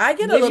 I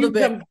get a Maybe little you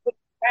bit.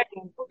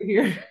 come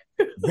here.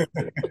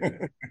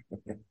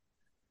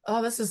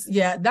 Oh,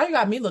 yeah. Now you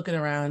got me looking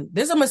around.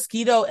 There's a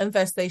mosquito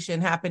infestation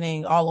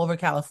happening all over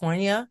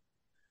California.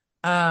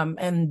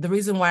 And the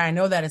reason why I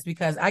know that is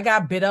because I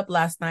got bit up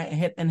last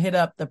night and hit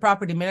up the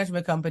property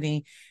management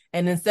company.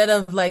 And instead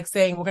of like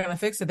saying we're gonna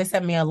fix it, they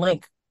sent me a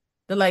link.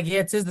 They're like, yeah,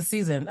 it is the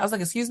season. I was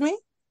like, excuse me?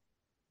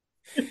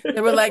 They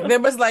was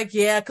like,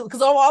 yeah,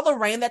 because all the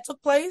rain that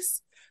took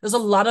place, there's a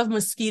lot of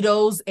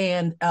mosquitoes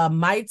and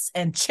mites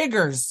and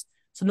chiggers.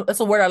 So that's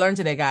a word I learned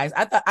today, guys.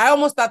 I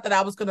almost thought that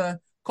I was gonna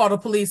call the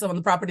police on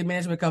the property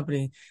management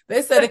company.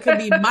 They said it could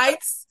be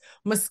mites,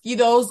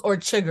 mosquitoes, or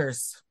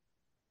chiggers.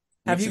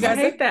 Have you guys?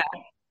 I hate that.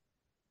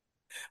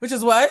 Which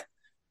is what?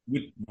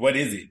 What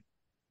is it?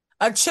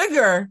 A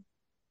chigger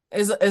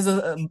is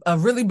a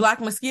really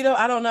black mosquito.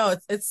 I don't know.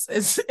 It's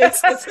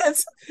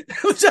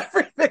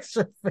Jeffrey, fix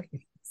your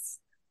face.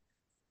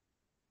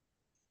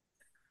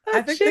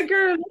 I think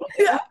chigger.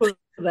 Yeah.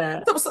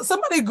 That.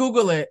 Somebody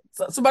Google it.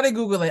 Somebody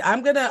Google it.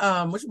 I'm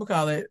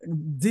gonna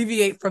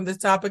deviate from this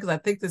topic because I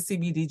think the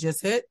CBD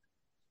just hit.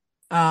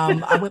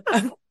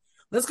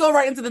 Let's go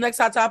right into the next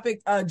hot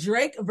topic.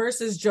 Drake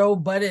versus Joe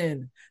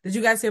Budden. Did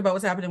you guys hear about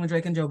what's happening with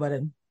Drake and Joe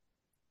Budden?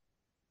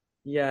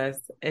 Yes.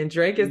 And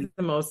Drake is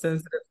the most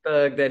sensitive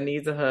thug that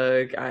needs a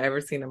hug I ever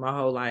seen in my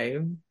whole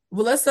life.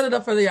 Well, let's set it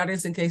up for the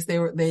audience in case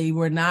they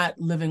were not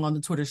living on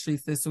the Twitter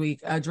streets this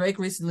week. Drake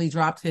recently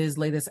dropped his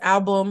latest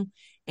album.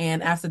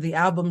 And after the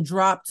album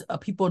dropped,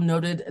 people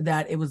noted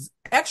that it was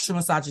extra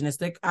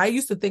misogynistic. I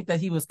used to think that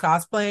he was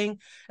cosplaying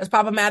as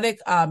problematic.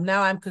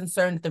 Now I'm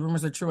concerned that the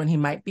rumors are true and he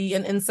might be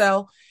an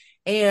incel.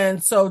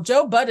 And so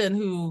Joe Budden,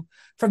 who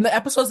from the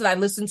episodes that I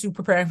listened to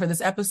preparing for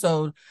this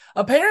episode,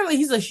 apparently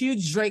he's a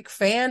huge Drake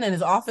fan and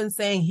is often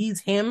saying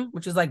he's him,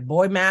 which is like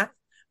boy math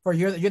for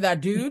you're that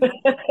dude.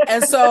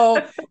 And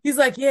so he's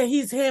like, yeah,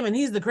 he's him and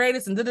he's the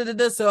greatest and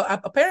da-da-da-da. So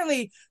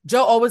apparently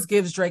Joe always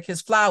gives Drake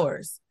his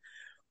flowers.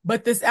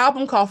 But this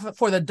album called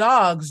for the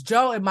Dogs,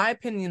 Joe, in my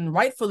opinion,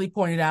 rightfully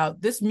pointed out,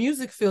 this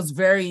music feels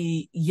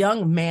very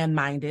young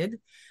man-minded.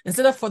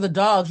 Instead of for the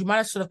dogs, you might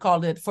have should have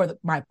called it for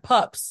my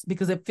pups,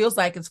 because it feels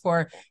like it's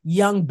for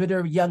young,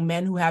 bitter young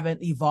men who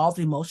haven't evolved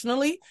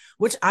emotionally,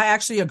 which I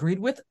actually agreed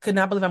with. Could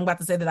not believe I'm about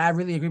to say that I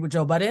really agreed with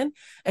Joe Budden.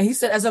 And he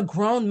said, as a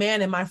grown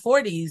man in my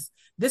 40s,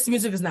 this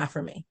music is not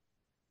for me.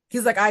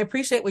 He's like, I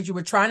appreciate what you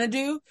were trying to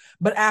do,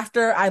 but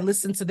after I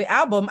listened to the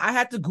album, I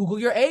had to Google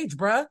your age,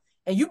 bruh.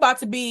 And you about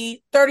to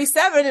be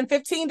 37 in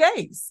 15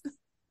 days.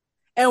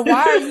 And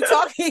why are you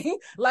talking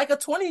like a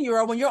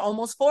 20-year-old when you're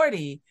almost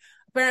 40?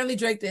 Apparently,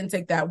 Drake didn't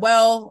take that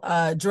well.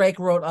 Drake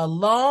wrote a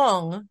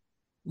long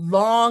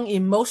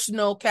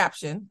emotional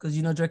caption, because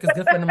you know Drake is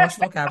good for an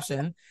emotional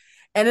caption.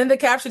 And in the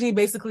caption, he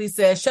basically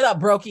says, "Shut up,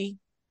 brokey.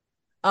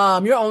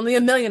 You're only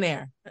a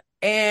millionaire."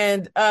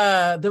 And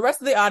the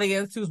rest of the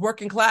audience, who's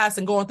working class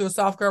and going through a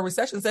soft girl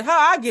recession, said, "How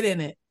I get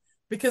in it?"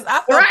 Because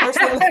I felt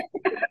personally,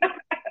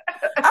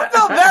 I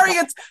felt very.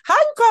 How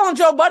you calling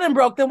Joe Budden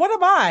broke? Then what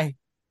am I?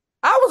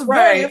 I was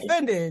very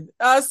offended.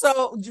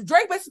 So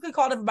Drake basically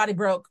called everybody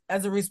broke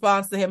as a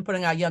response to him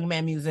putting out Young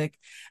Man music,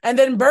 and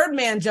then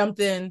Birdman jumped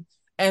in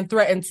and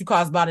threatened to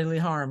cause bodily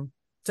harm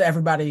to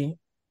everybody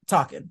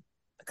talking.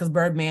 Because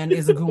Birdman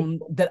is a goon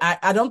that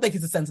I don't think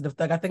he's a sensitive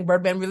thug. I think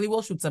Birdman really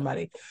will shoot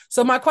somebody.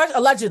 So my question,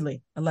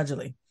 allegedly.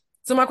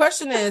 So my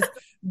question is,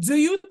 do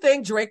you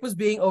think Drake was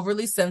being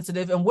overly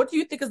sensitive? And what do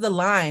you think is the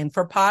line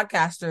for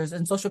podcasters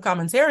and social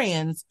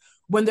commentarians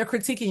when they're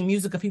critiquing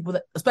music of people,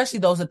 that, especially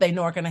those that they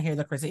know are going to hear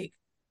the critique?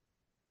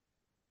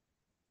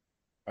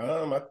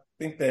 I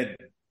think that,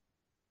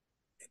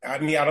 I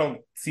don't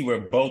see where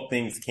both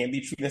things can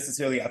be true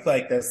necessarily. I feel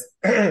like that's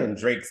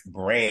Drake's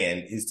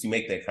brand is to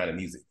make that kind of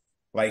music.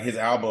 Like his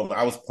album,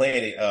 I was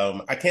playing it.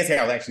 I can't say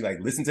I was actually like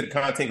listen to the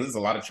content because there's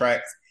a lot of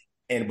tracks,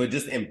 but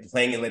just in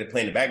playing it, let it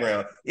play in the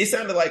background, it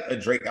sounded like a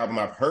Drake album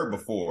I've heard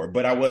before.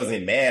 But I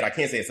wasn't mad. I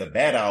can't say it's a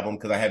bad album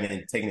because I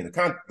haven't taken in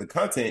the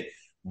content.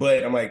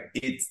 But I'm like,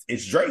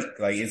 it's Drake.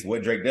 Like it's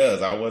what Drake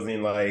does. I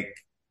wasn't like,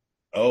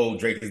 oh,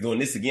 Drake is doing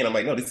this again. I'm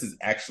like, no, this is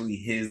actually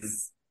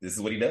his. This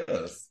is what he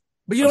does.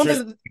 But you don't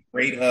think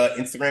great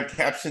Instagram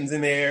captions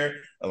in there,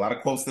 a lot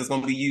of quotes that's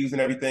going to be used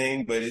and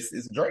everything, but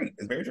it's Drake.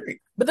 It's very Drake.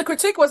 But the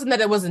critique wasn't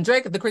that it wasn't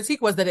Drake. The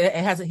critique was that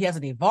he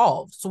hasn't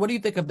evolved. So what do you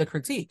think of the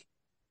critique?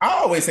 I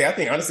always say, I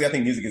think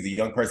music is a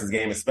young person's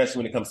game, especially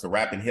when it comes to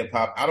rap and hip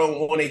hop. I don't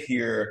want to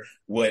hear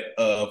what,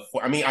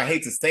 I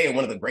hate to say it,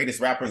 one of the greatest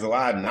rappers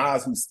alive,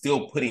 Nas, who's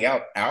still putting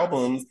out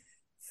albums.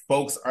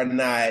 Folks are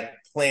not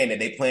playing that.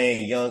 They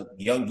playing young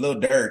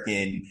Lil Durk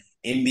and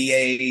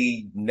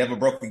NBA Never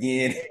Broke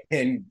Again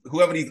and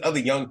whoever these other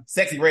young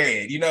Sexy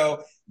Red,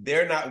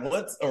 they're not,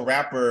 once a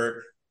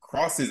rapper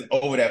crosses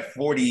over that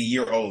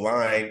 40-year-old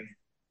line,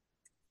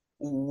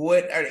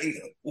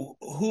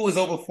 who is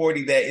over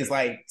 40 that is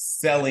like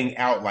selling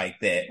out like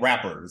that?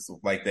 Rappers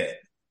like that.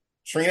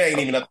 Trina ain't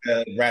even up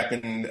there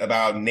rapping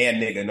about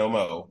nan nigga no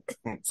more.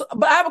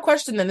 But I have a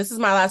question then. This is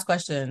my last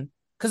question.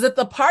 Because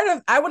the part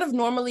of, I would have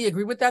normally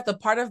agreed with that. The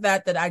part of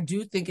that I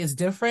do think is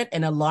different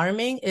and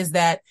alarming is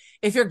that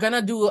if you're going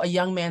to do a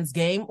young man's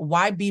game,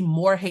 why be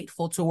more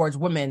hateful towards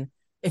women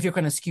if you're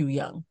going to skew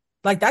young?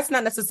 Like, that's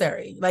not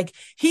necessary. Like,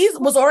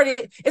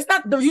 it's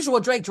not the usual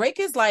Drake. Drake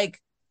is like,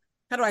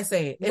 how do I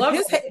say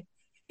it?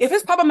 If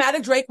his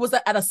problematic Drake was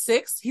at a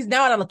 6, he's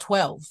now at a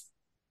 12.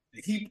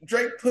 He's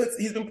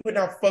been putting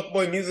out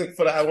fuckboy music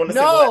for I want to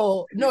say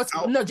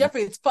no,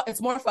 Jeffrey,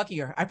 it's more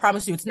fuckier. I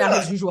promise you, it's not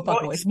his usual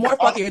fuckboy. It's more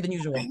fuckier than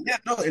usual. Yeah,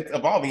 no, it's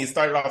evolving. It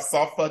started off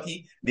soft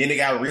fucky, then it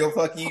got real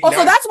fucky. Oh,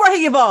 so that's where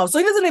he evolves. So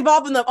he doesn't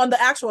evolve on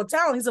the actual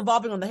talent. He's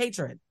evolving on the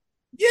hatred.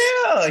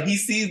 Yeah, he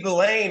sees the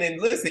lane, and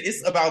listen,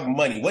 it's about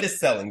money. What is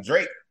selling?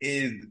 Drake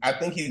I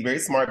think he's very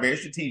smart, very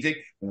strategic.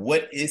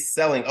 What is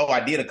selling? Oh, I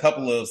did a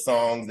couple of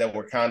songs that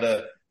were kind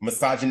of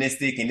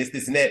misogynistic and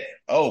this and that.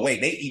 Oh,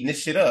 wait, they eating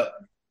this shit up.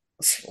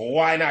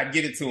 Why not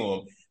give it to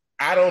him?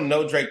 I don't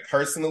know Drake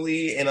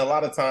personally, and a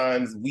lot of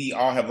times we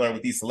all have learned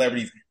with these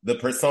celebrities, the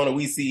persona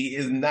we see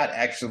is not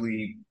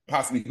actually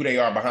possibly who they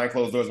are behind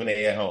closed doors when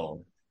they're at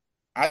home.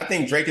 I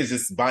think Drake is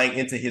just buying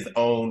into his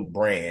own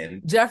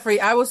brand. Jeffrey,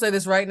 I will say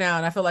this right now,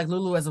 and I feel like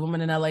Lulu as a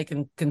woman in LA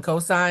can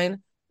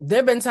co-sign. There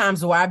have been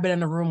times where I've been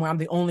in a room where I'm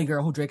the only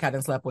girl who Drake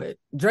hadn't slept with.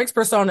 Drake's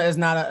persona is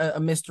not a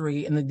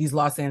mystery in these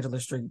Los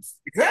Angeles streets.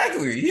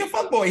 Exactly. He's a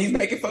fuckboy. He's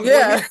making fuckboy.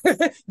 Yeah.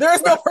 There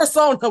is no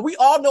persona. We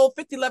all know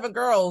 5011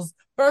 girls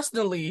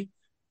personally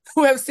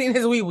who have seen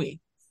his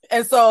wee-wee.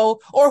 And so,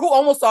 or who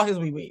almost saw his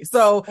wee-wee.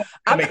 So,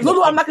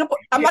 Lulu, I'm not going to...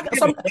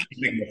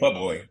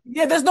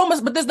 Yeah, there's no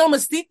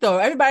mystique though.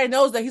 Everybody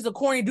knows that he's a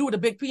corny dude with a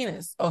big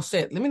penis. Oh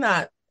shit, let me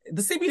not...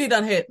 The CBD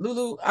done hit.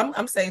 Lulu,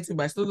 I'm saying too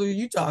much. Lulu,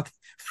 you talk.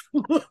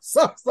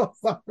 so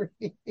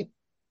sorry.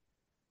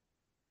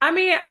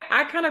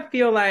 I kind of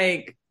feel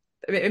like,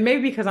 maybe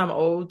because I'm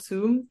old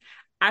too,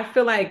 I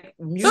feel like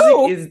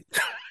music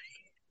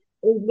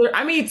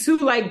is too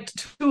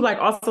like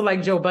also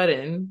like Joe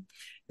Budden.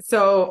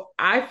 So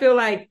I feel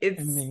like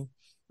it's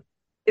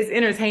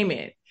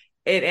entertainment.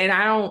 And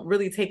I don't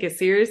really take it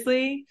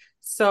seriously.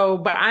 So,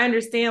 but I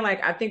understand,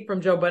 like, I think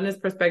from Joe Budden's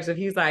perspective,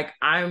 he's like,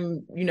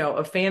 I'm,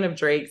 a fan of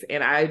Drake's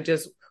and I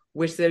just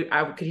wish that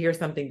I could hear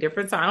something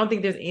different. So I don't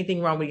think there's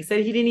anything wrong with he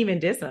said. He didn't even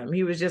diss him.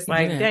 He was just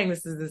like, dang,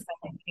 this is the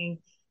same thing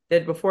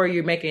that before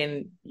you're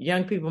making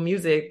young people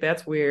music,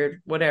 that's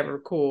weird, whatever,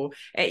 cool.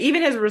 And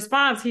even his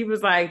response, he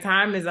was like,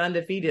 time is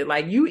undefeated.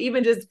 Like, you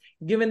even just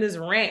giving this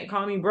rant,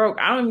 calling me broke,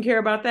 I don't even care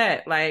about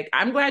that. Like,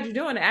 I'm glad you're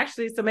doing it,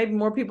 actually, so maybe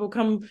more people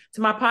come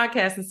to my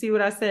podcast and see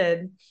what I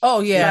said.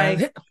 Oh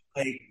yeah.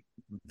 Like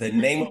the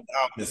name of the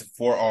album is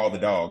For All the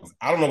Dogs.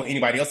 I don't know what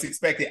anybody else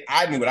expected.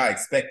 I knew what I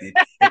expected.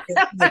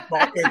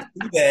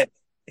 That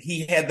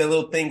he had the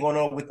little thing going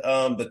on with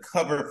the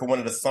cover for one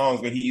of the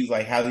songs where he used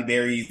like Halle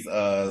Berry's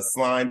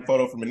slime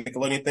photo from a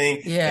Nickelodeon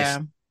thing. Yeah.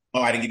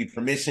 I didn't give you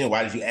permission.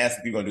 Why did you ask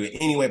if you're going to do it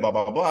anyway? Blah,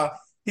 blah, blah, blah.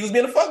 He was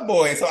being a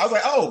fuckboy. So I was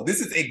like, oh,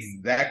 this is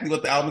exactly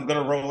what the album is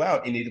going to roll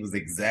out. And it was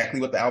exactly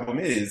what the album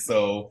is.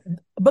 So,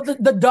 but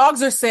the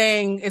dogs are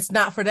saying it's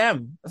not for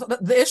them. So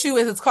the issue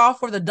is it's called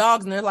For the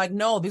Dogs. And they're like,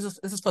 no, this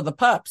is for the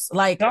pups.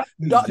 Like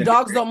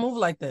dogs don't move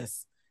like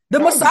this. The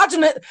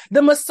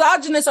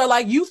misogynists are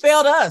like, you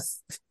failed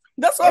us.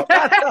 That's what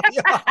I'm telling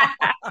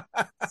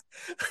y'all.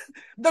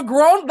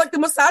 The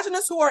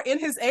misogynists who are in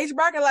his age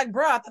bracket, like,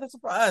 bro, I thought this was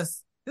for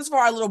us. This is for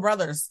our little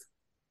brothers.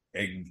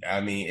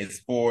 I mean, it's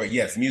for,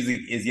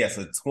 music is,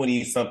 a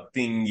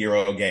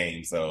 20-something-year-old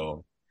game.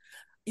 So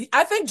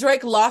I think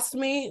Drake lost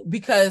me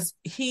because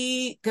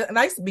and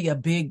I used to be a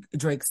big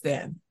Drake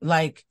stan.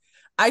 Like,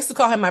 I used to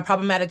call him my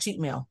problematic cheat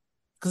meal.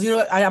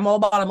 Because, I'm all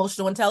about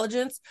emotional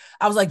intelligence.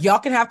 I was like, y'all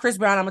can have Chris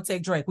Brown, I'm going to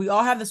take Drake. We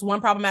all have this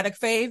one problematic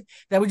fave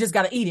that we just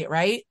got to eat it,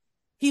 right?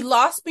 He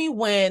lost me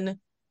when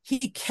he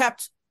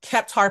kept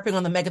harping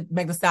on the Meg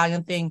Thee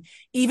Stallion thing,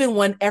 even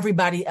when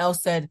everybody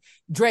else said,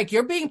 Drake,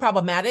 you're being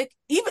problematic.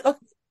 Even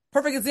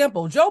perfect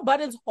example, Joe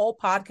Budden's whole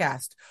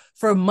podcast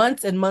for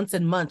months and months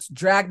and months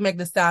dragged Meg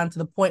Thee Stallion to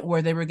the point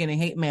where they were getting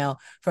hate mail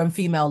from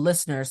female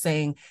listeners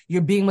saying,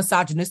 you're being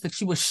misogynistic.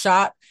 She was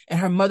shot and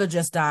her mother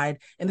just died.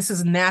 And this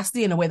is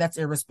nasty in a way that's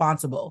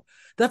irresponsible.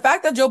 The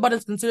fact that Joe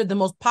Budden's considered the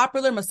most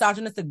popular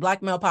misogynistic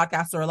black male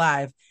podcaster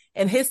alive,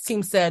 and his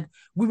team said,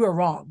 we were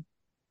wrong.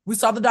 We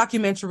saw the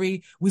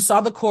documentary. We saw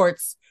the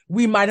courts.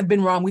 We might have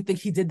been wrong. We think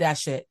he did that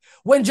shit.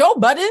 When Joe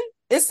Budden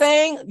is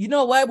saying, you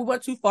know what, we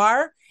went too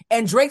far,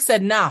 and Drake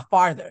said, nah,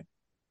 farther.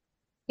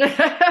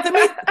 To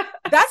me,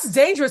 that's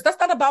dangerous. That's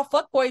not about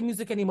fuckboy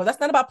music anymore. That's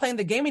not about playing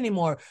the game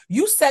anymore.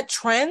 You set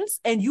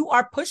trends and you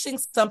are pushing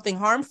something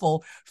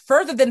harmful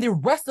further than the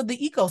rest of the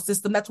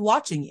ecosystem that's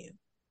watching you.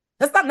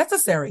 That's not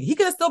necessary. He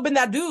could have still been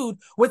that dude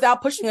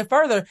without pushing it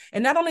further.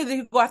 And not only did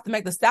he go after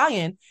Meg Thee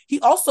Stallion,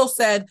 he also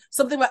said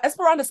something about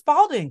Esperanza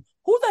Spalding.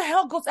 Who the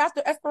hell goes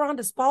after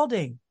Esperanza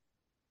Spalding?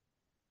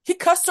 He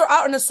cussed her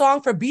out in a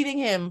song for beating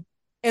him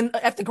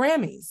at the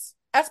Grammys.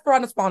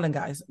 Esperanza Spalding,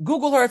 guys.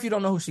 Google her if you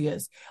don't know who she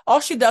is. All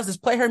she does is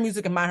play her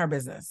music and mind her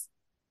business.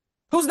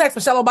 Who's next?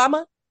 Michelle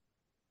Obama?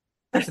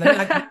 Actually,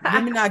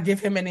 let me not give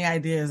him any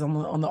ideas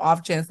on the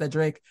off chance that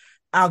Drake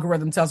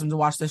algorithm tells him to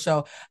watch the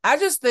show. I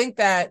just think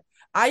that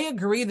I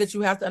agree that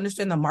you have to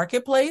understand the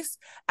marketplace.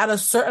 At a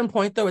certain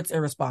point, though, it's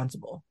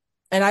irresponsible.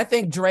 And I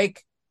think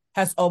Drake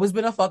has always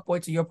been a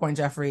fuckboy, to your point,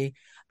 Jeffrey.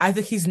 I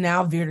think he's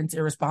now veered into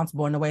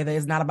irresponsible in a way that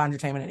is not about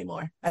entertainment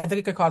anymore. I think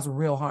it could cause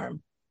real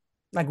harm.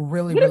 Like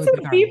really, really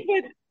big harm. Beef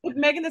with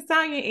Megan Thee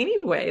Stallion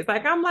anyways?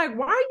 Like, I'm like,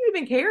 why do you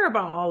even care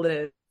about all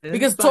this?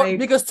 Because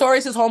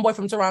Tory's his homeboy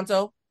from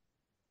Toronto.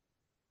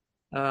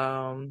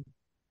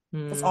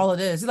 That's all it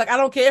is. He's like, I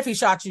don't care if he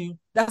shot you.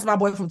 That's my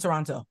boy from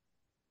Toronto.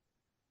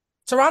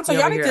 Toronto,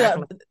 y'all need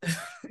to.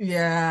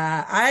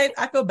 Yeah,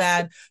 I feel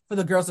bad for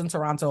the girls in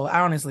Toronto. I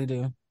honestly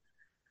do.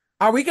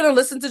 Are we gonna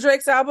listen to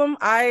Drake's album?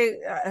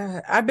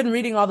 I've been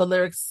reading all the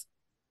lyrics.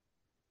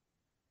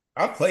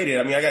 I've played it.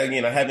 I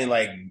mean, I haven't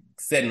like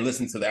sat and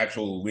listened to the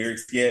actual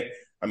lyrics yet.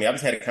 I mean, I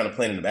just had it kind of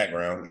playing in the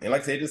background. And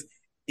like I said, just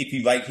if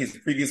you like his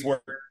previous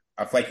work,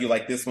 I feel like you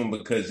like this one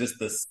because just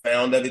the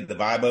sound of it, the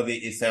vibe of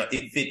it,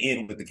 it fit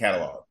in with the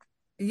catalog.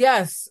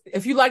 Yes,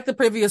 if you like the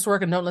previous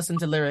work and don't listen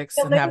to lyrics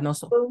and have no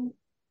soul.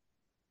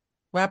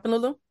 What happened,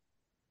 Lulu?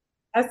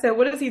 I said,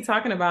 what is he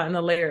talking about in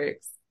the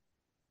lyrics?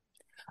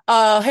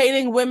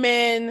 Hating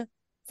women,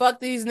 fuck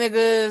these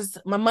niggas,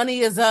 my money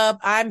is up,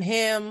 I'm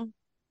him,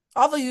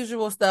 all the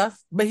usual stuff.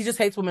 But he just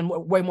hates women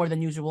way more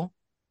than usual,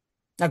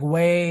 like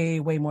way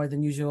more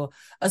than usual.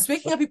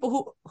 Speaking of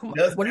people who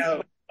does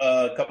have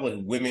a couple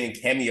of women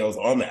cameos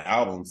on the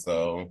album.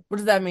 So what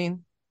does that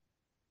mean?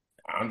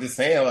 I'm just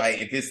saying,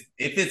 like, if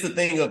it's a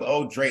thing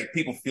of Drake,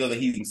 people feel that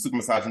he's super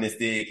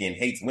misogynistic and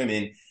hates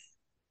women.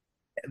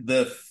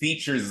 The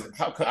features,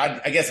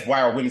 I guess,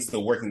 why are women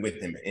still working with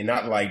him and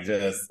not like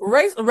just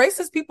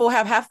racist people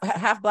have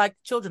half black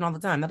children all the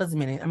time? That doesn't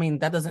mean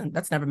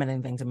that's never meant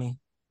anything to me.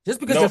 Just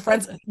because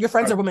your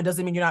friends are women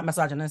doesn't mean you're not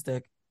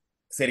misogynistic.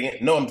 Say it again.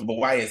 No, but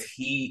why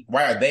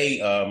are they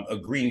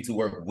agreeing to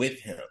work with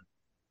him?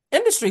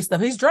 Industry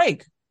stuff. He's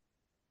Drake.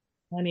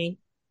 Money.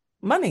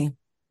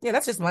 Yeah,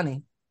 that's just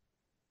money.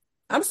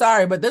 I'm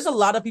sorry, but there's a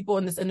lot of people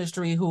in this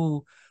industry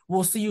who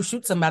will see you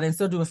shoot somebody and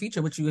still do a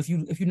feature with you if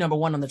you number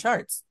one on the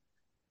charts.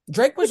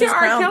 Drake was just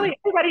R. Kelly.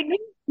 Everybody knew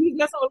he was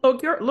messing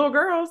with little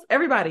girls.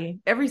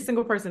 Every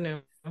single person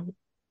knew.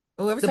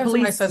 Oh, every time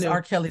somebody says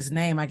R. Kelly's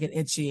name, I get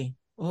itchy.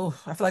 Oh,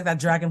 I feel like that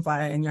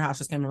dragonfly in your house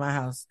just came to my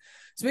house.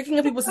 Speaking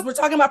of people, since we're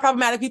talking about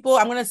problematic people,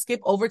 I'm going to skip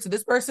over to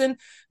this person,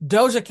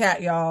 Doja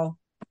Cat, y'all.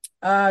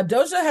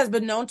 Doja has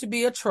been known to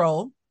be a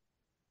troll.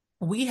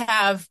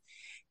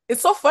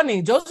 It's so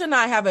funny. Doja and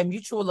I have a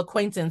mutual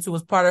acquaintance who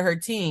was part of her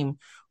team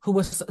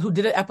who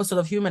did an episode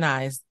of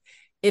Humanized.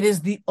 It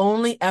is the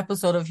only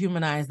episode of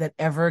Humanized that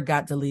ever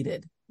got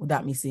deleted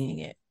without me seeing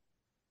it.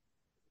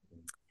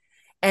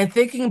 And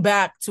thinking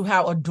back to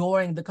how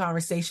adoring the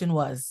conversation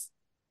was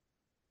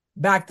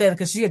back then,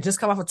 because she had just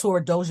come off a tour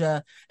with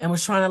Doja and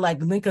was trying to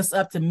like link us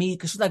up to meet,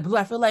 because she's like, Blue,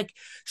 I feel like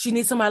she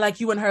needs somebody like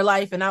you in her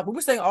life. And we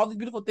were saying all these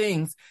beautiful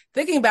things.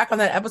 Thinking back on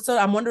that episode,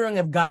 I'm wondering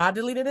if God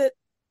deleted it.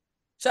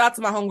 Shout out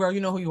to my homegirl.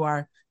 You know who you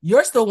are.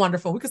 You're still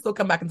wonderful. We can still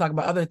come back and talk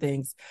about other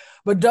things.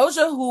 But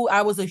Doja, who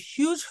I was a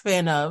huge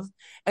fan of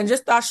and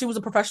just thought she was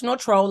a professional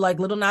troll like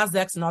Lil Nas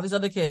X and all these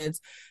other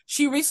kids,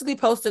 she recently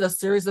posted a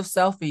series of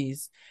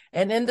selfies.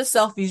 And in the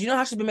selfies, you know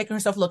how she's been making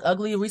herself look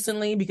ugly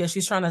recently because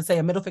she's trying to say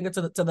a middle finger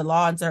to the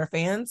law and to her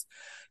fans?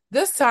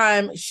 This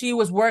time, she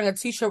was wearing a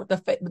t-shirt with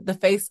the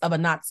face of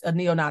a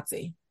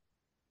neo-Nazi.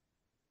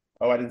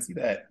 Oh, I didn't see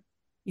that.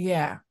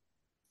 Yeah.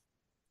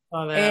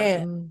 Oh, that.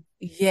 And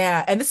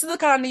yeah, and this is the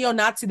kind of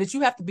neo-Nazi that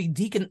you have to be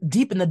deep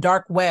in the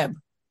dark web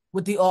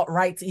with the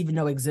alt-right to even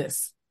know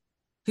exists.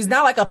 He's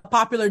not like a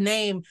popular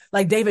name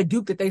like David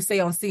Duke that they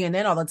say on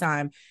CNN all the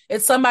time.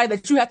 It's somebody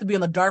that you have to be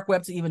on the dark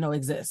web to even know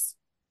exists.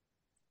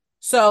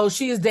 So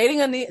she's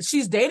dating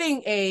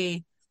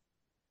a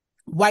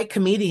white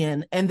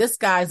comedian, and this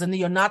guy's a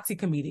neo-Nazi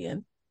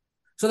comedian.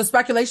 So the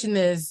speculation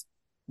is,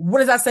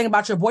 what is that saying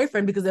about your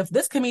boyfriend? Because if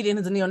this comedian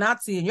is a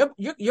neo-Nazi and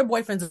your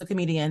boyfriend's a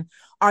comedian,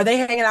 are they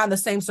hanging out in the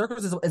same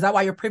circles? Is that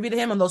why you're privy to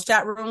him in those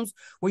chat rooms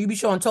where you be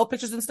showing toe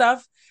pictures and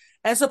stuff?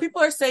 And so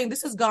people are saying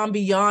this has gone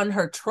beyond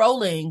her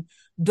trolling.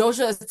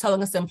 Doja is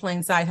telling us in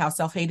plain sight how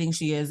self-hating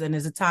she is, and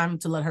is it time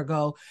to let her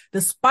go,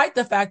 despite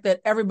the fact that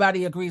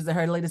everybody agrees that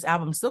her latest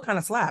album still kind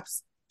of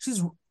slaps.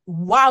 She's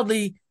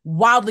wildly,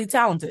 wildly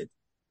talented.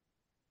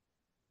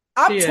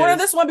 I'm torn on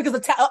this one because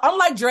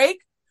unlike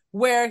Drake,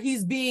 where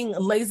he's being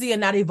lazy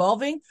and not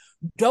evolving,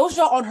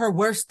 Doja on her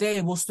worst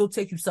day will still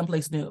take you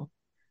someplace new.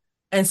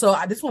 And so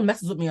this one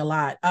messes with me a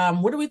lot.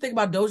 What do we think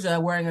about Doja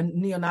wearing a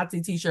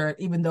neo-Nazi t-shirt,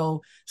 even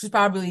though she's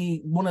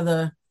probably one of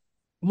the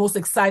most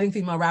exciting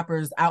female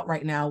rappers out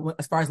right now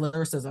as far as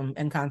lyricism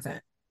and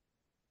content,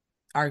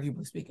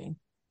 arguably speaking?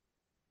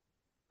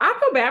 I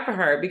feel bad for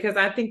her because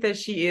I think that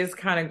she is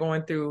kind of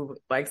going through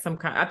like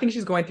I think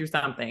she's going through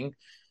something.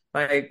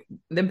 Like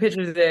them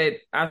pictures that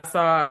I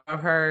saw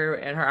of her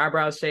and her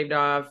eyebrows shaved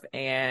off,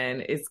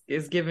 and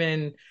it's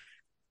given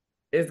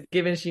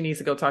she needs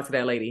to go talk to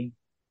that lady.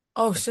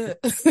 Oh shit.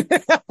 Go talk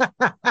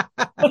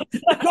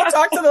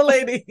to the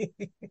lady.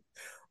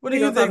 What do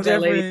you think,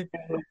 Jeffrey?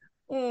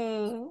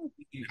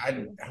 I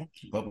don't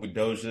keep up with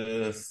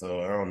Doja,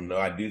 so I don't know.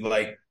 I do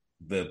like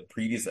the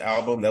previous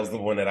album. That was the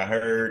one that I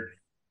heard.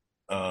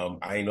 I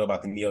didn't know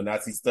about the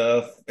neo-Nazi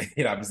stuff.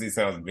 It obviously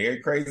sounds very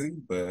crazy,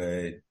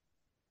 but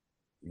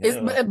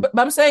but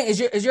I'm saying, is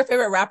your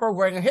favorite rapper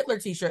wearing a Hitler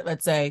t-shirt,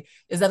 let's say,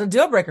 is that a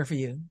deal breaker for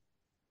you?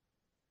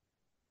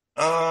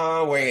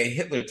 Wearing a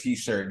Hitler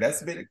t-shirt,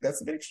 that's a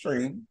bit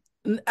extreme.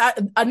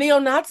 A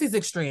neo-Nazi's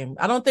extreme.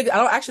 I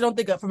actually don't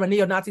think from a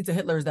neo-Nazi to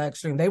Hitler is that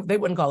extreme. They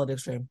wouldn't call it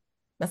extreme.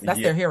 That's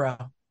their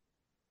hero.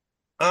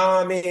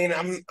 I mean,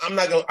 I'm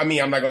not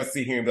gonna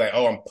sit here and be like,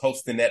 oh, I'm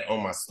posting that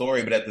on my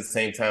story, but at the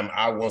same time,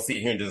 I won't sit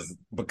here and just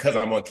because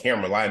I'm on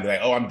camera lie and be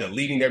like, oh, I'm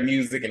deleting their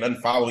music and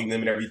unfollowing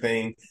them and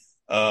everything.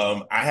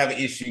 I have an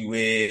issue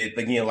with,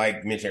 again,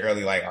 like mentioned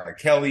earlier, like R.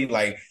 Kelly,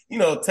 like,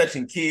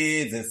 touching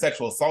kids and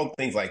sexual assault,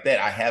 things like that.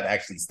 I have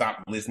actually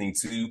stopped listening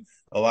to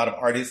a lot of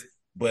artists,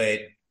 but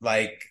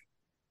like,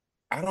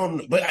 I don't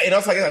know. But it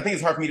also, I think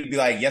it's hard for me to be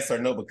like yes or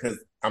no because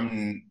I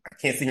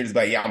can't sit here and just be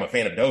like, yeah, I'm a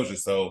fan of Doja,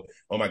 so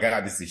oh my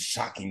God, this is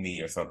shocking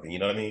me or something. You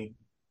know what I mean?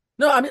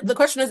 No, I mean the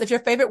question is, if your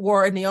favorite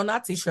wore a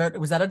neo-Nazi shirt,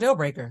 was that a deal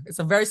breaker? It's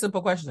a very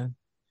simple question.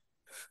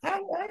 I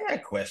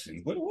got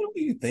questions. What were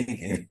you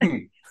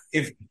thinking?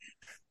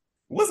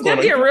 What's going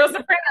on? You're real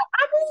surprised.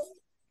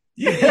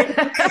 You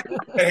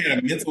had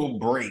a mental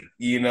break,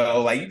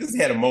 like you just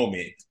had a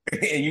moment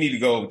and you need to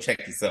go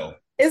check yourself.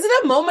 Is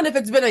it a moment if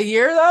it's been a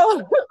year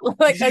though?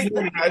 Like she's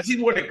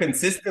worn it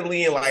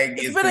consistently and like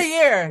it's been a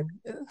year.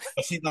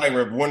 She's like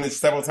worn it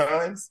several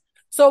times.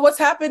 So what's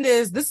happened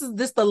is this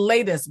the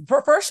latest.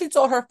 First, she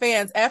told her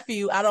fans, "F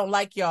you, I don't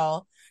like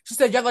y'all." She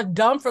said, y'all are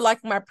dumb for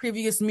liking my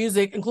previous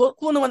music, including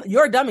the one,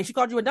 you're a dummy. She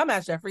called you a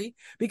dumbass, Jeffrey,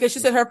 because she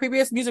said her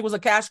previous music was a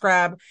cash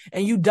grab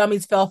and you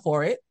dummies fell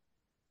for it.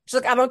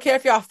 She's like, I don't care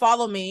if y'all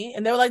follow me.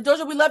 And they were like,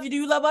 Doja, we love you. Do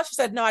you love us? She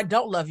said, no, I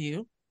don't love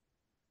you.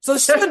 So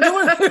she's been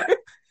doing it.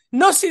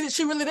 No, she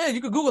really did.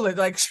 You could Google it.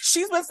 Like,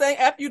 she's been saying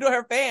F you to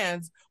her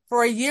fans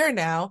for a year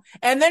now.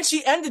 And then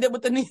she ended it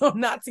with the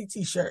neo-Nazi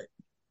t-shirt.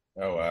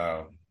 Oh,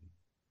 wow.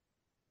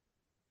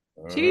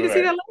 She need to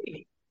see that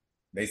lady.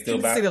 They still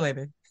back? See the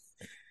lady.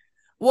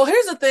 Well,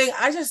 here's the thing.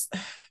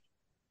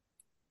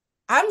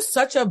 I'm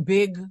such a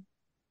big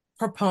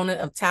proponent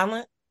of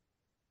talent.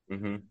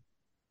 Mm-hmm.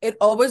 it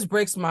always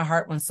breaks my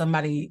heart when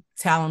somebody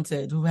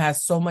talented who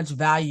has so much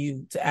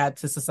value to add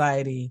to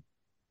society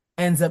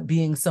ends up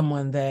being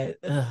someone that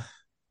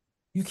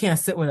you can't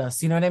sit with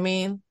us. You know what I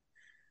mean?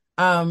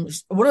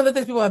 One of the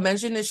things people have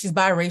mentioned is she's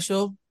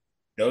biracial.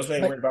 Doja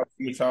ain't worried about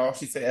y'all.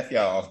 She said F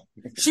y'all.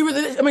 She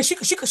really, I mean, she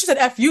said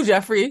F you,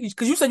 Jeffrey,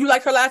 because you said you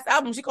liked her last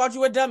album. She called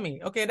you a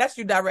dummy. Okay, that's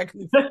you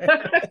directly.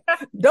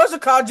 Doja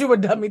called you a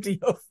dummy to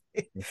your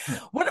face.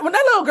 When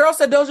that little girl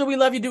said, Doja, we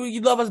love you, do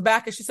you love us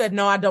back? And she said,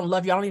 no, I don't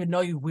love you. I don't even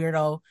know you,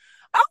 weirdo.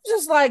 I was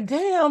just like,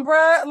 damn,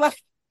 bruh.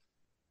 Like,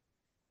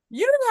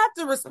 you didn't have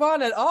to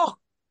respond at all.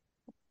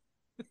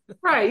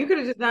 Right. You could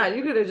have just not,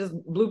 you could have just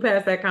blew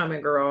past that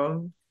comment,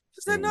 girl. She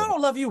said, no, I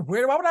don't love you,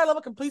 weirdo. Why would I love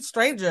a complete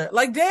stranger?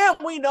 Like, damn,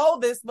 we know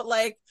this, but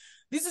like,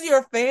 these are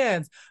your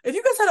fans. If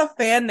you guys had a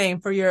fan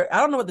name for your, I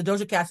don't know what the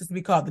Doja Cats used to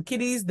be called, the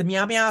kitties, the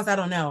meow meows, I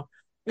don't know.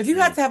 If you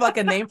had to have like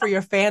a name for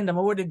your fandom,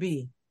 what would it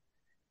be?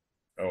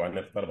 Oh, I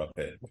never thought about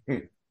that.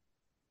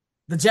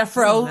 The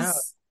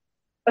Jeffros.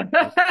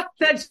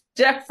 That's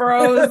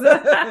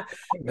Jeffros.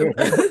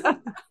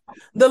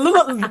 the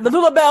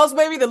Lula Bells,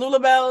 maybe the Lula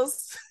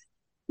Bells.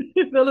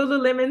 The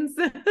Lululemons.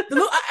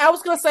 I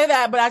was gonna say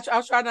that, but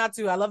I'll try not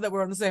to. I love that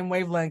we're on the same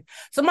wavelength.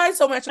 Somebody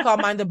told me I should call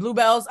mine the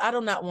Bluebells. I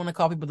do not want to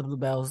call people the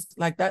Bluebells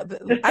like that.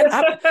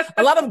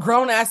 A lot of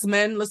grown ass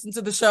men listen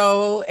to the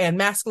show and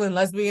masculine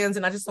lesbians,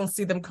 and I just don't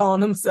see them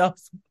calling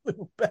themselves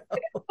Bluebells.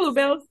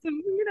 Bluebells,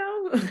 you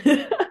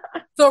know.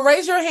 So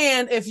raise your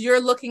hand if you're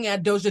looking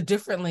at Doja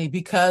differently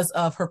because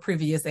of her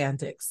previous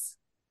antics.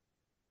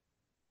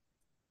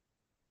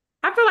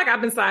 I feel like I've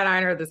been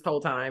side-eyeing her this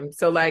whole time.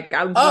 So like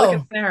I was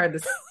looking at her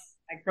this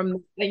like from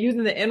like,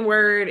 using the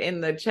N-word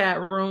in the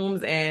chat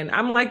rooms, and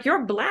I'm like,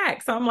 you're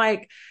Black. So I'm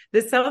like,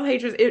 this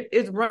self-hatred,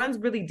 it runs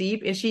really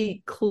deep, and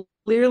she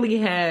clearly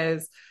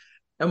has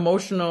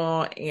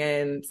emotional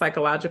and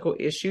psychological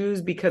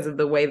issues because of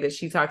the way that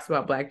she talks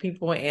about Black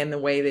people and the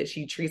way that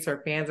she treats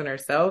her fans and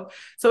herself.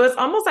 So it's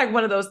almost like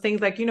one of those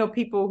things, like, you know,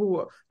 people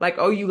who like,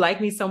 oh, you like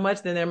me so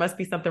much, then there must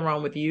be something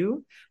wrong with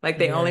you. Like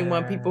they only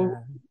want people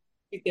who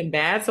treat them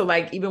bad. So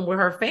like even with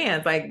her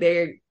fans, like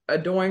they're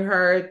adoring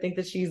her, think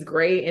that she's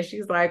great, and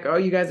she's like, oh,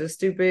 you guys are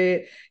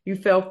stupid, you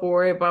fell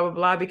for it, blah blah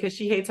blah, because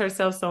she hates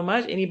herself so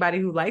much. Anybody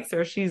who likes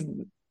her, she's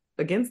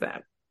against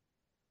that.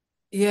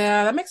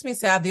 Yeah, that makes me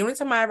sad. The only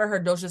time I ever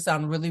heard Doja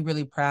sound really,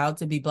 really proud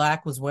to be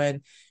Black was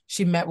when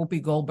she met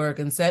Whoopi Goldberg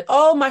and said,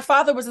 oh, my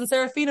father was in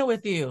Serafina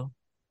with you.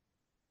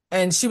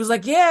 And she was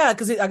like, yeah,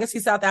 because I guess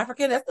he's South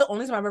African. That's the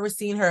only time I've ever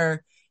seen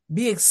her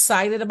be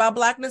excited about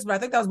Blackness, but I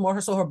think that was more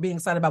her being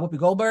excited about Whoopi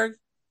Goldberg.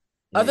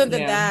 Other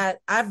than that,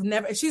 I've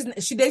never,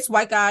 she dates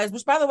white guys,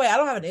 which by the way, I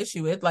don't have an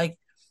issue with. Like,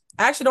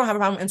 I actually don't have a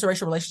problem with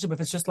interracial relationship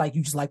if it's just like,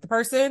 you just like the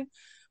person.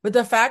 But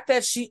the fact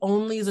that she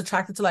only is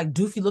attracted to like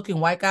doofy looking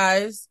white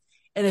guys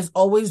and is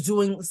always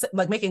doing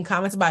like making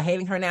comments about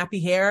hating her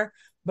nappy hair,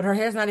 but her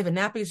hair's not even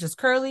nappy, it's just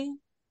curly.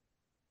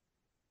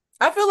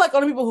 I feel like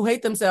only people who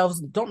hate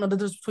themselves don't know the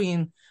difference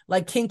between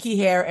like kinky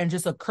hair and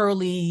just a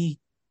curly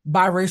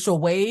biracial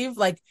wave.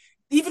 Like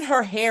even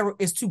her hair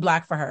is too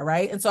Black for her,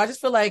 right? And so I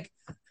just feel like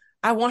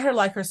I want her to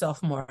like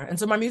herself more. And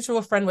so my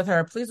mutual friend with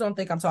her, please don't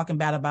think I'm talking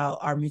bad about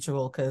our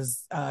mutual,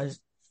 because I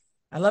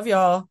love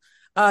y'all.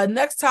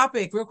 Next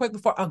topic, real quick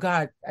before, oh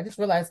God, I just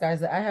realized,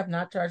 guys, that I have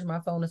not charged my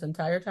phone this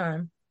entire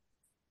time.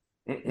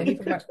 Can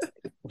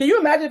you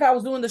imagine if I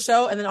was doing the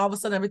show and then all of a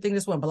sudden everything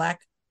just went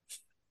black?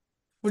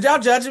 Would y'all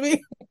judge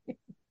me?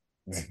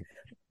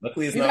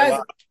 Luckily it's not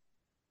live.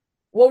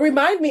 Well,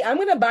 remind me, I'm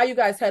going to buy you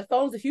guys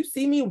headphones. If you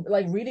see me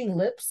like reading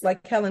lips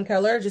like Helen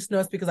Keller, just know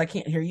it's because I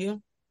can't hear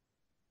you.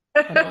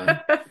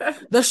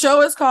 The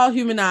show is called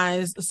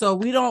Humanized, so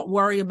we don't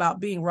worry about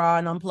being raw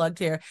and unplugged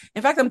here.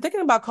 In fact, I'm thinking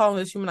about calling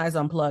this Humanized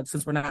Unplugged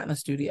since we're not in the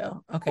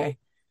studio. Okay.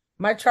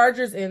 My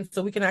charger's in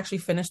so we can actually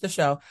finish the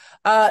show.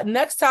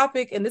 Next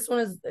topic, and this one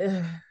is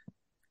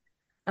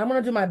I'm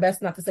gonna do my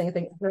best not to say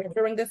anything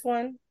during this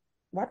one.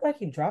 Why do I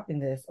keep dropping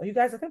this? Oh, you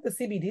guys, I think the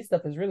CBD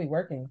stuff is really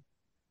working.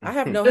 I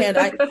have no hand.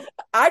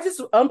 I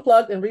just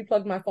unplugged and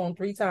replugged my phone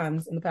 3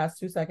 times in the past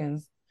 2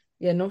 seconds.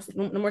 Yeah, no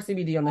more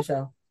CBD on the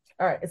show.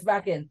 All right, it's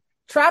back in.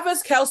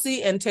 Travis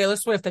Kelce and Taylor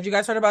Swift. Have you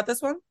guys heard about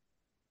this one?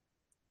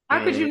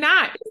 How could you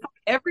not? It's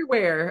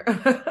everywhere.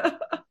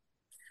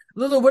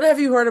 Lulu, what have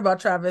you heard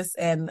about Travis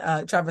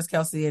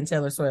Kelce and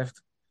Taylor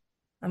Swift?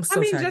 Just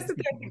to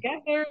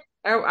get there,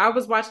 I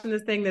was watching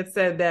this thing that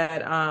said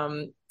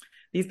that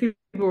these people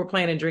were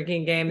playing a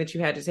drinking game that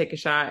you had to take a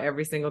shot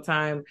every single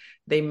time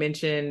they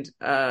mentioned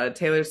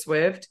Taylor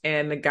Swift,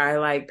 and the guy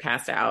like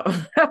passed out.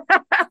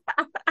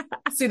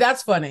 See,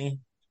 that's funny.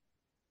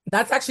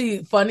 That's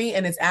actually funny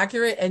and it's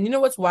accurate. And you know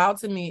what's wild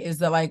to me is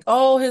that like,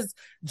 oh, his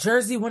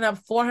jersey went up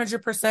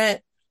 400%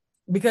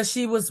 because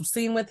she was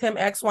seen with him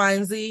X, Y,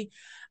 and Z.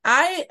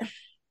 I'm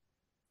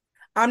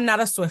not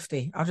a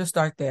Swiftie. I'll just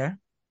start there.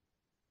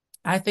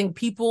 I think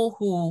people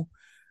who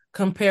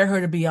compare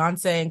her to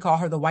Beyonce and call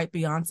her the white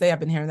Beyonce, I've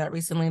been hearing that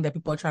recently, that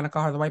people are trying to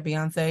call her the white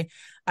Beyonce.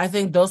 I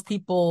think those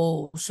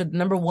people should,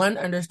 number one,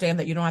 understand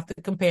that you don't have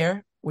to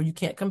compare where you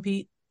can't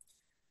compete.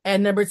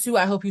 And number two,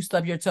 I hope you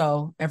stub your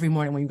toe every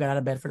morning when you get out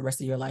of bed for the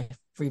rest of your life.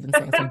 for even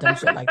saying some dumb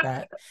shit like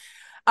that.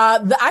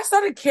 I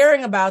started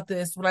caring about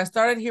this when I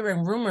started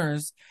hearing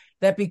rumors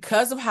that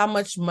because of how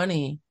much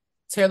money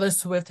Taylor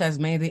Swift has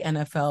made the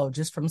NFL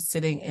just from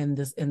sitting in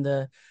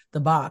the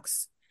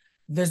box,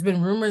 there's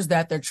been rumors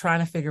that they're trying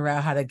to figure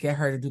out how to get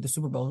her to do the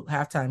Super Bowl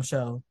halftime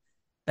show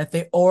that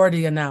they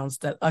already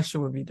announced that Usher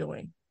would be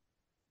doing.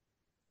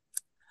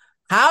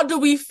 How do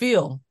we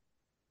feel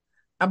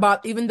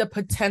about even the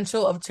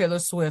potential of Taylor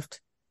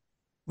Swift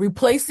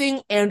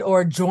replacing and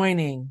or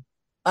joining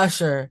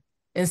Usher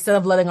instead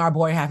of letting our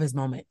boy have his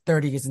moment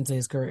 30 years into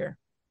his career?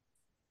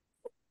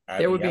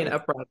 There would be an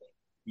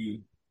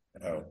uprising.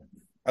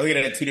 I look at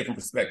it at two different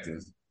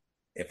perspectives.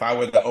 If I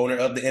were the owner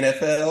of the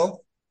NFL,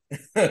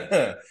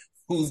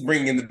 who's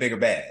bringing the bigger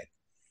bag?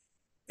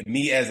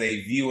 Me as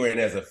a viewer and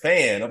as a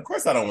fan, of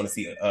course I don't want to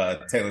see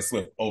Taylor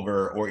Swift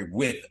over or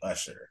with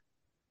Usher.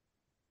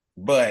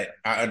 But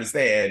I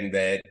understand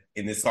that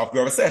in this soft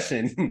girl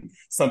recession,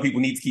 some people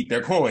need to keep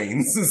their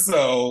coins.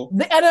 So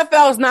the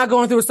NFL is not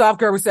going through a soft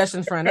girl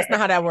recession, friend. That's not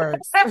how that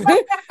works.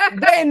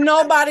 There ain't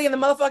nobody in the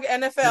motherfucking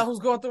NFL who's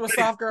going through a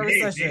soft girl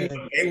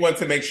recession. They want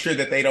to make sure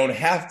that they don't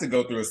have to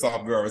go through a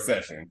soft girl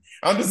recession.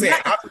 I'm just saying,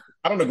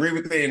 I don't agree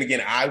with it. And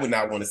again, I would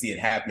not want to see it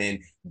happen.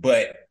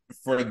 But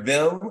for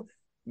them,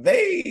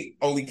 they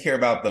only care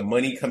about the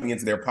money coming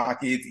into their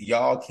pockets.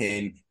 Y'all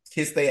can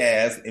kiss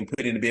their ass and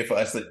put in a bid for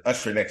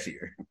Usher next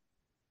year.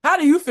 How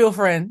do you feel,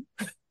 friend?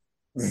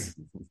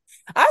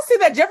 I see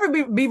that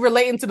Jeffrey be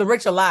relating to the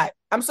rich a lot.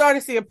 I'm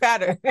starting to see a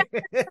pattern.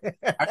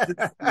 I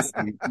just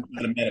to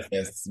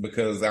manifest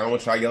because I don't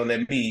want y'all yelling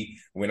at me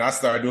when I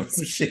start doing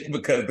some shit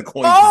because the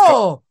coins.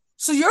 Oh,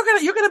 so you're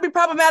gonna be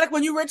problematic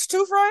when you rich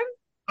too, friend?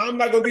 I'm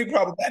not going to be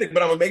problematic,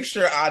 but I'm going to make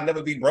sure I'll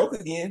never be broke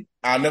again.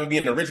 I'll never be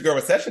in a rich girl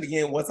recession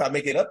again once I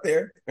make it up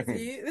there.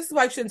 See, this is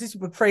why you shouldn't teach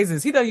people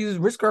phrases. He done used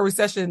rich girl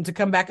recession to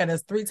come back at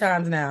us 3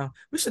 times now.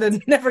 We should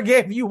have never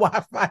gave you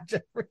Wi-Fi,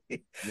 Jeffrey.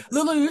 Yes.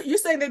 Lulu, you're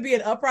saying there'd be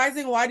an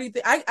uprising? Why do you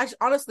think?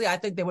 Honestly, I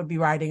think they would be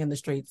rioting in the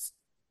streets.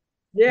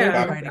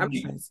 Yeah.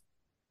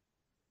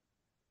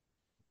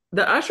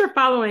 The Usher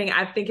following,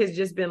 I think, has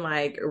just been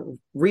like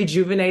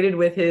rejuvenated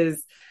with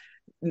his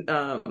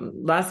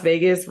Las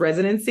Vegas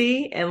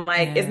residency, and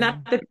like it's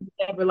not that people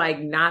ever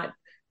like not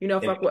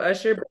fuck with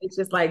Usher, but it's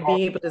just like being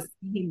able to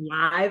see him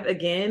live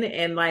again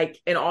and like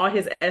in all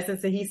his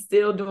essence, and he's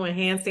still doing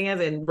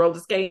handstands and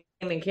roller skating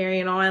and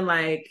carrying on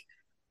like,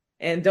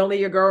 and Don't Let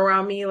Your Girl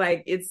Around Me,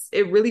 like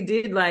it really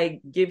did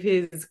like give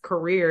his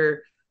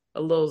career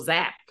a little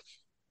zap.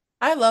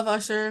 I love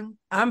Usher.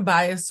 I'm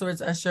biased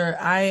towards Usher.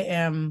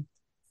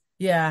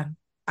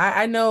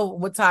 I know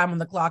what time on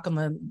the clock on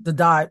the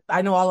dot.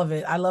 I know all of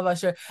it. I love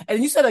Usher.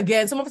 And you said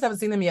again, some of us haven't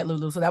seen him yet,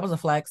 Lulu. So that was a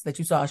flex that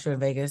you saw Usher in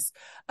Vegas.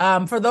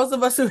 For those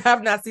of us who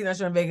have not seen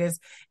Usher in Vegas,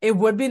 it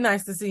would be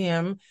nice to see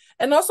him.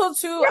 And also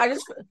too, I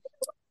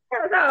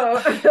don't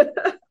know.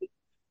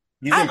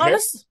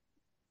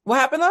 What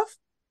happened, love?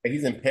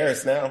 He's in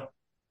Paris now.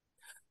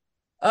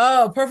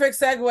 Oh, perfect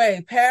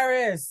segue.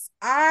 Paris.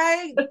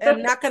 I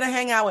am not going to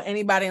hang out with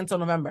anybody until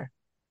November.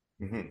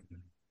 Mm-hmm.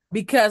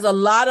 Because a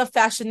lot of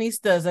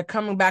fashionistas are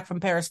coming back from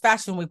Paris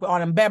Fashion Week on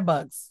them bed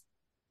bugs.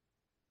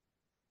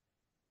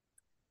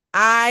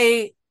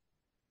 I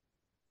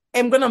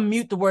am going to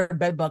mute the word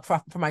bed bug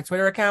for my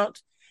Twitter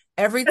account.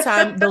 Every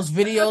time those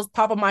videos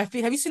pop on my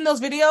feed. Have you seen those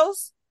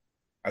videos?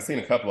 I've seen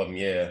a couple of them,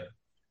 yeah.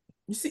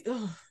 You see?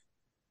 Ugh.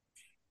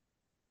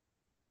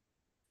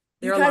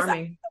 They're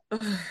alarming.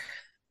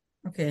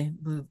 Okay,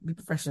 be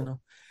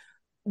professional.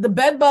 The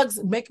bed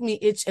bugs make me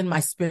itch in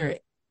my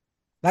spirit.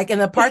 Like in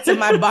the parts of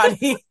my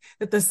body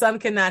that the sun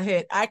cannot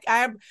hit. I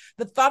have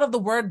the thought of the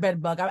word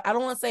bed bug. I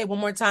don't want to say it one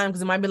more time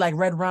because it might be like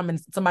red rum and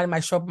somebody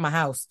might show up in my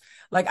house.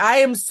 Like I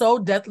am so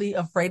deathly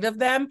afraid of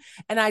them.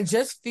 And I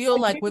just feel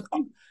like with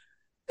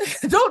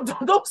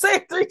don't say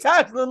it 3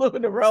 times Lulu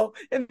in a row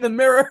in the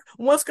mirror.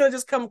 One's gonna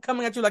just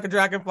coming at you like a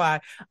dragonfly.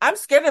 I'm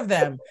scared of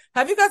them.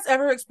 Have you guys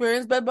ever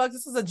experienced bed bugs?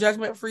 This is a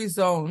judgment-free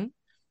zone.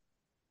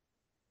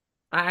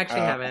 I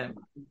actually haven't.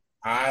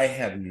 I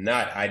have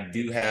not. I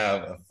do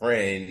have a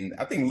friend.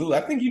 I think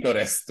you know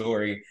that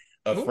story.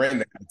 A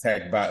friend that got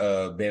attacked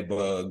by bed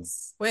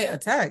bugs. Wait,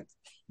 attacked?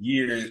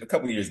 A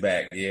couple years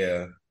back,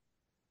 yeah.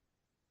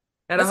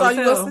 That's all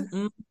you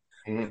listen?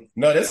 Mm-hmm.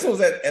 No, this was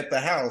at the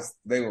house.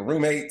 They were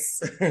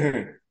roommates.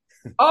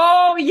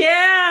 Oh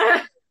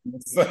yeah.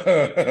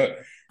 So,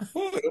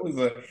 it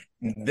was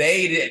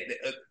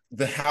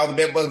how the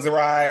bed bugs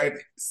arrived.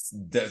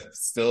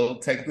 Still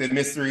technically a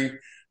mystery.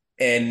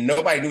 And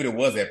nobody knew what it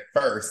was at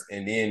first.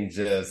 And then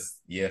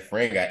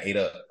friend got ate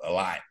up a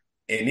lot.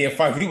 And then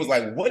finally he was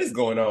like, what is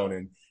going on?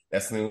 And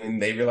that's when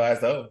they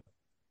realized,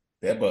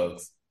 bed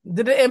bugs.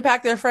 Did it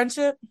impact their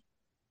friendship?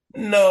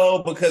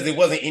 No, because it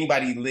wasn't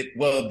anybody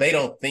well, they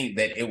don't think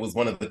that it was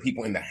one of the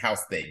people in the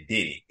house that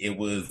did it. It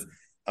was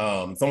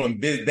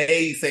someone,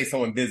 they say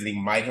someone visiting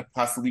might have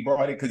possibly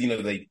brought it because,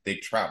 they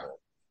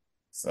travel.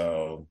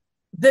 So...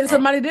 Then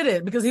somebody did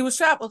it because he was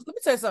trapped. Let me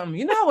tell you something.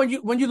 You know how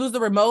when you lose the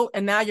remote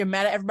and now you're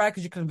mad at everybody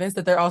because you're convinced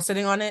that they're all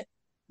sitting on it?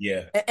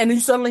 Yeah. And then you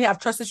suddenly have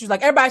trust issues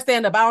like, everybody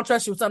stand up. I don't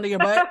trust you. It's under your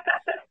butt.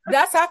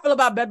 That's how I feel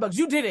about bed bugs.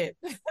 You did it.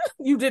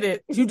 You did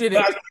it. You did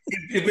it.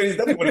 It's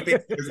nothing but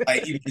it's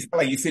like it's not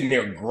like you're sitting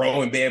there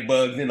growing bed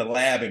bugs in the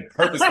lab and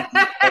purposely.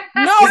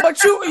 No,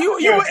 but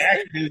you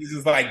actually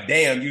just like,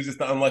 damn, you just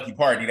the unlucky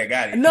party that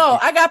got it. No,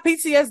 I got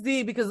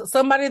PTSD because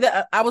somebody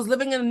that I was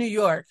living in New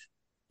York,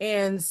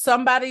 and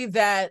somebody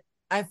that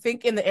I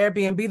think in the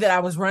Airbnb that I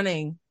was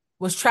running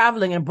was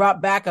traveling and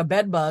brought back a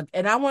bed bug,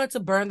 and I wanted to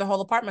burn the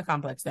whole apartment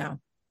complex down.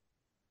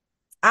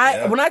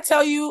 When I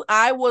tell you,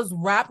 I was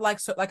wrapped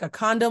like a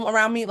condom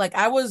around me. Like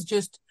I was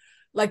just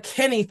like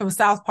Kenny from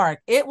South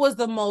Park. It was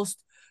the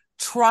most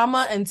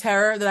trauma and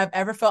terror that I've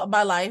ever felt in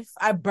my life.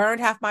 I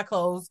burned half my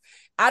clothes.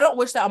 I don't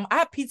wish that I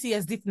have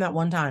PTSD from that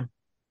one time.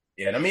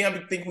 Yeah, and I mean, I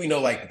think we know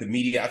like the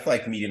media. I feel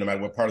like the media, no matter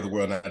what part of the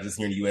world, not just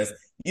here in the U.S.,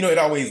 it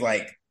always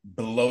like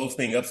blows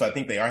things up. So I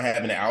think they are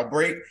having an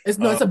outbreak. It's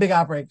a big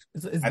outbreak.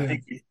 I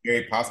think it's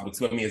very possible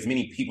too. I mean, as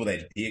many people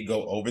that did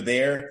go over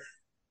there,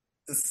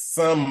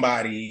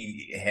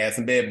 somebody had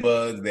some bed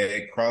bugs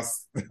that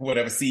crossed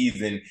whatever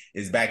season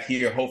is back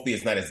here. Hopefully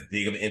it's not as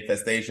big of an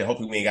infestation.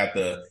 Hopefully we ain't got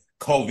the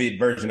COVID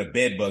version of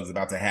bed bugs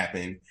about to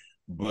happen,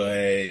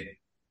 but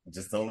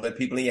just don't let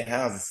people in your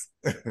houses.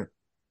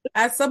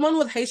 As someone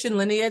with Haitian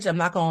lineage, I'm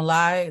not gonna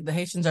lie, the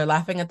Haitians are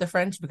laughing at the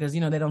French because they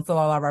don't throw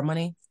all of our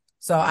money.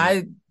 So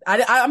I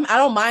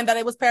don't mind that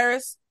it was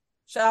Paris.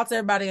 Shout out to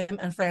everybody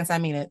in France. I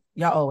mean it.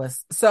 Y'all owe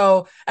us.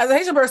 So as a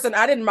Haitian person,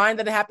 I didn't mind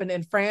that it happened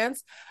in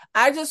France.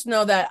 I just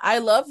know that I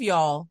love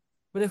y'all,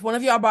 but if one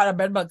of y'all brought a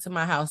bed bug to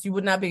my house, you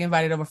would not be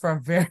invited over for a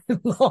very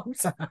long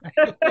time.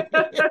 if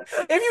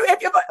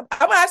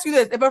I'm gonna ask you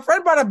this: if a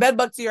friend brought a bed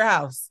bug to your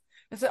house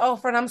and said, "Oh,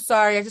 friend, I'm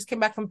sorry, I just came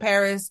back from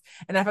Paris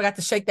and I forgot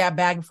to shake that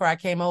bag before I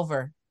came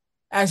over,"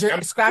 as you're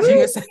scratching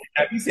yourself.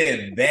 You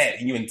said that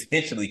and you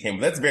intentionally came.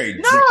 That's very no,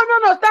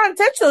 it's not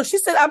intentional. She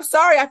said, "I'm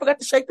sorry, I forgot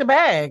to shake the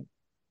bag."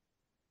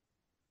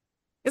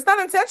 It's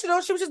not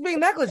intentional. She was just being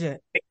negligent.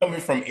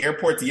 Coming from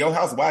airport to your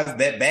house, why is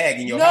that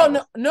bag in your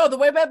house? No. The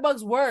way bed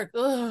bugs work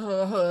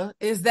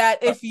is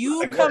that if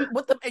you come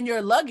with them in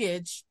your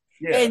luggage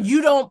and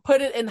you don't put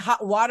it in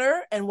hot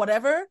water and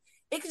whatever,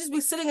 it could just be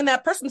sitting in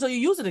that purse until you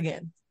use it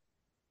again.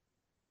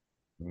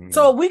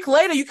 So a week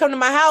later, you come to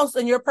my house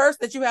and your purse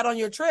that you had on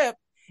your trip,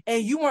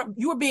 and you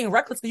were being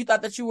reckless because you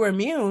thought that you were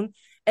immune.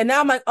 And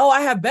now I'm like, oh,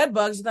 I have bed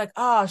bugs. You're like,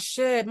 oh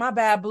shit, my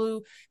bad,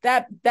 Blue.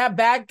 That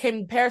bag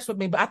came to Paris with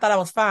me, but I thought I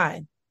was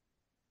fine.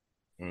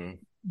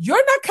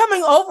 You're not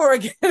coming over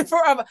again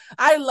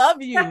I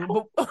love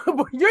you,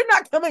 but you're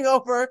not coming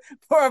over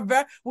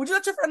would you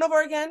let your friend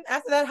over again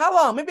after that? How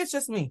long? Maybe it's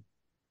just me.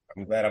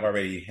 I'm glad I've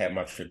already had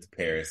my trip to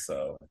Paris,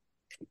 so.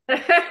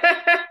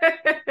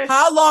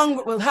 How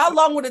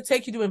long would it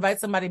take you to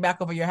invite somebody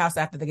back over your house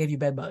after they gave you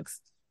bed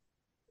bugs?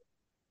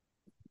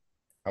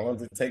 How long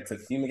does it take to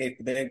fumigate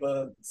the bed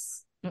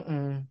bugs?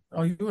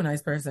 Oh, you're a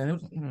nice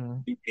person.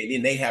 And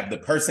then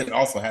the person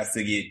also has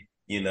to get,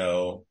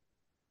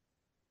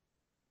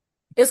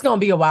 It's gonna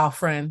be a while,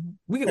 friend.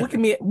 We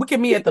can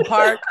meet at the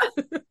park.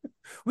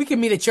 We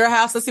can meet at your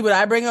house. Let's see what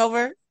I bring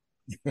over.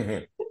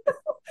 Can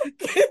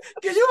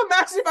you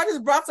imagine if I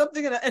just brought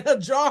something in a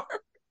jar,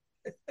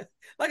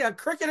 like a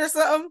cricket or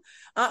something?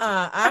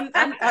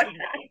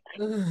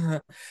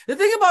 The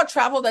thing about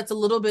travel that's a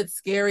little bit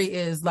scary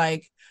is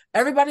like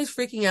everybody's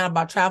freaking out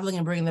about traveling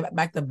and bringing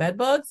back the bed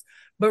bugs.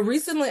 But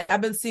recently, I've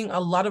been seeing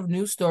a lot of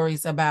news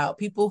stories about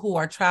people who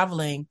are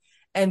traveling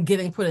and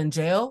getting put in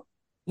jail.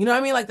 You know what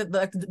I mean? Like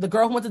the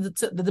girl who went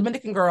to the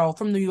Dominican girl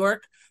from New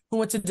York who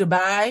went to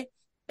Dubai,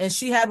 and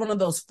she had one of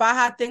those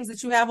faja things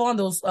that you have on,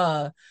 those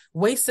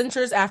waist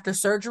cinchers after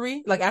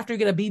surgery. Like after you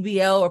get a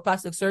BBL or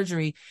plastic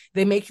surgery,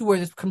 they make you wear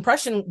this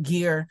compression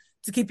gear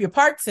to keep your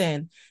parts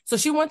in. So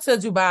she went to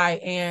Dubai,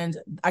 and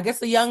I guess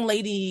the young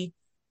lady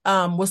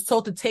was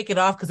told to take it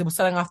off because it was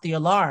setting off the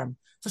alarm.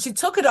 So she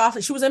took it off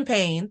and she was in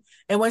pain.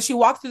 And when she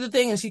walked through the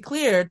thing and she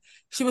cleared,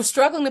 she was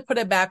struggling to put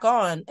it back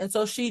on. And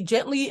so she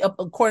gently,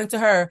 according to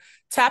her,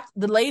 tapped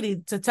the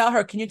lady to tell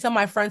her, "Can you tell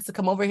my friends to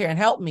come over here and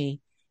help me?"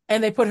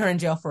 And they put her in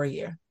jail for a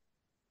year.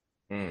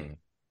 And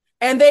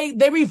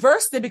they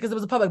reversed it because it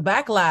was a public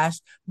backlash.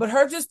 But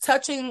her just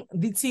touching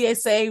the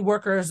TSA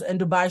workers in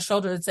Dubai's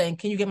shoulder and saying,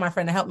 "Can you get my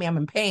friend to help me? I'm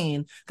in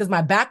pain because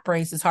my back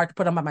brace is hard to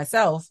put on by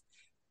myself."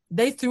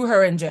 They threw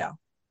her in jail.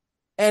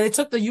 And it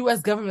took the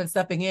U.S. government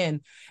stepping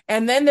in.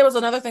 And then there was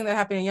another thing that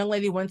happened. A young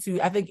lady went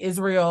to, I think,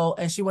 Israel,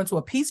 and she went to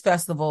a peace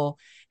festival.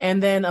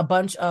 And then a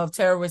bunch of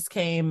terrorists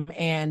came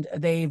and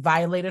they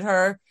violated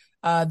her.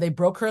 They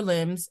broke her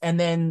limbs, and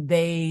then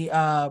they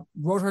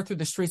rode her through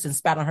the streets and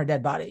spat on her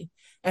dead body.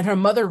 And her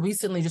mother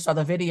recently just saw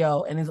the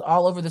video and is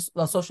all over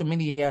the social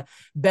media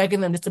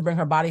begging them just to bring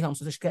her body home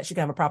so that she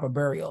can have a proper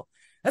burial.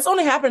 That's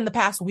only happened in the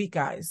past week,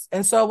 guys.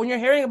 And so when you're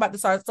hearing about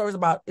the stories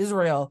about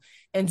Israel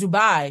and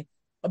Dubai,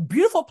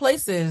 beautiful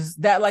places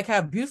that like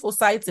have beautiful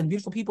sights and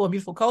beautiful people and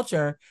beautiful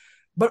culture,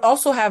 but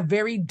also have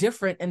very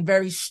different and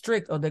very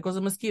strict, oh, there goes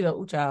a mosquito.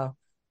 Ooh, child.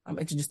 I'm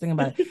actually just thinking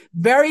about it.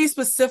 Very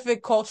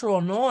specific cultural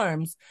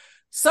norms.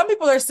 Some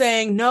people are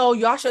saying, no,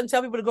 y'all shouldn't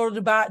tell people to go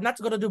to Dubai, not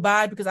to go to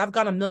Dubai because I've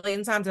gone a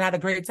million times and had a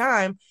great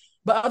time.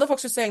 But other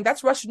folks are saying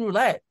that's Russian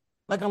roulette.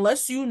 Like,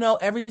 unless you know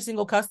every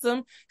single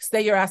custom,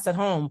 stay your ass at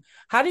home.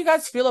 How do you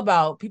guys feel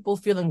about people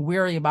feeling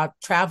weary about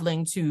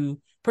traveling to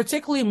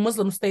particularly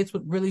Muslim states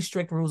with really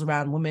strict rules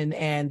around women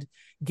and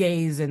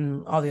gays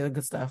and all the other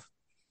good stuff?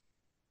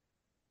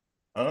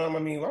 I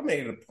mean, I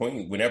made it a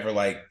point whenever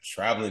like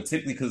traveling,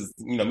 typically because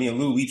me and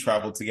Lou, we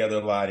travel together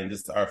a lot, and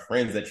just our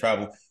friends that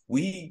travel,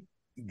 we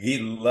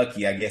get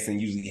lucky, I guess, and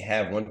usually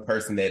have one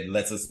person that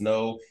lets us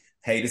know,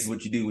 hey, this is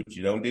what you do, what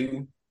you don't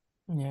do.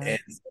 Yeah. And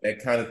so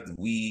that kind of,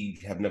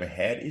 we have never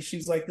had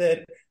issues like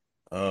that.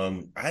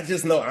 I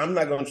just know I'm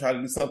not going to try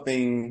to do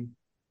something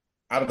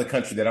out of the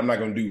country that I'm not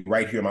going to do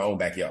right here in my own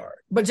backyard.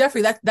 But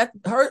Jeffrey, that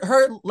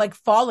her like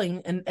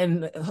falling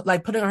and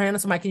like putting her hand on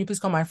somebody, can you please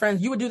call my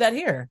friends? You would do that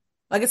here.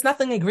 Like, it's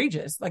nothing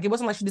egregious. Like, it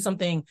wasn't like she did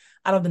something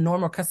out of the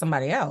norm or cut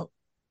somebody out.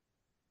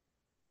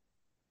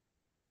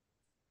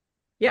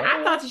 Yeah,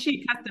 I thought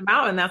she cussed him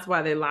out and that's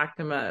why they locked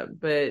him up,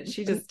 but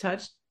she just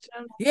touched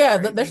him. Yeah,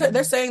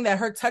 they're saying that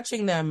her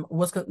touching them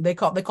was, they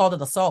called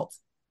it assault.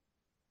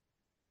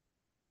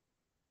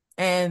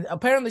 And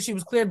apparently she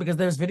was cleared because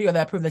there's video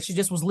that proved that she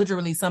just was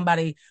literally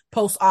somebody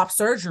post-op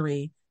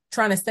surgery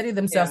trying to steady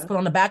themselves to put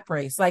on a back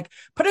brace. Like,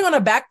 putting on a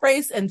back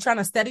brace and trying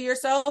to steady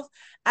yourself,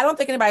 I don't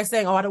think anybody's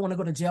saying, oh, I don't want to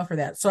go to jail for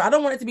that. So I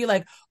don't want it to be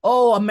like,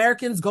 oh,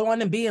 Americans go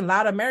on and being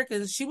loud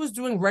Americans. She was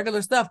doing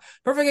regular stuff.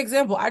 Perfect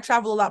example. I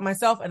travel a lot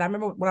myself. And I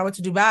remember when I went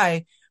to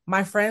Dubai,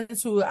 my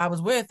friends who I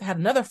was with had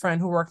another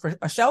friend who worked for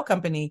a shell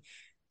company.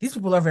 These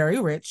people are very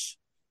rich.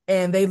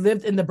 And they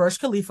lived in the Burj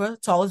Khalifa,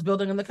 tallest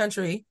building in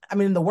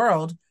the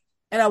world.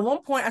 And at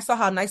one point, I saw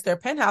how nice their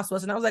penthouse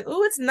was, and I was like,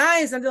 "Ooh, it's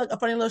nice." And I did like a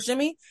funny little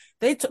shimmy.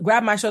 They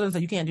grabbed my shoulder and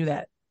said, "You can't do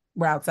that.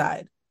 We're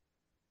outside."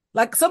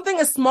 Like, something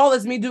as small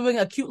as me doing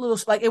a cute little,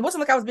 like, it wasn't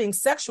like I was being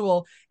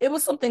sexual. It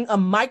was something, a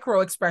micro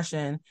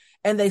expression,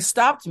 and they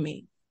stopped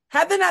me.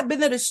 Had they not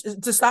been there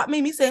to stop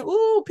me saying,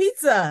 "Ooh,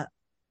 pizza,"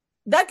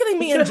 that getting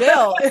me in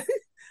jail.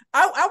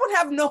 I would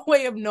have no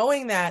way of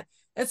knowing that.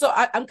 And so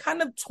I'm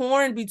kind of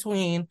torn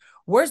between,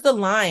 where's the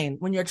line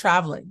when you're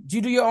traveling? Do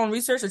you do your own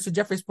research, or to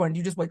Jeffrey's point, do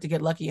you just wait to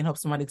get lucky and hope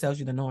somebody tells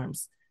you the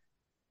norms?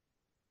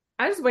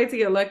 I just wait to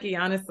get lucky,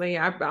 honestly.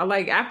 I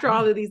like, after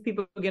all of these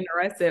people getting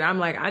arrested, I'm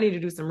like, I need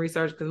to do some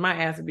research because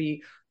my ass would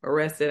be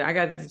arrested. I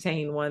got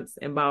detained once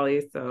in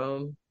Bali,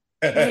 so.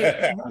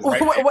 Wait,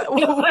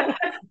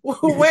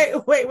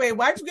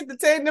 why'd you get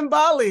detained in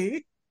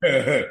Bali?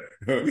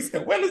 We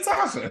said, where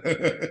Latasha?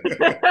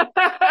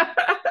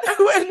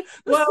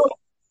 Well,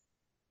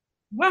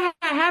 what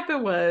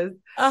happened was,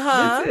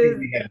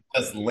 we had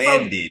just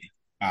landed in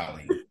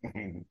Bali.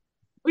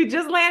 We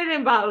just landed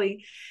in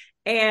Bali,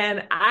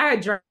 and I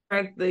had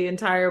drank the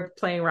entire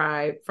plane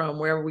ride from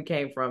wherever we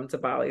came from to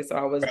Bali, so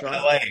I was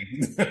drunk.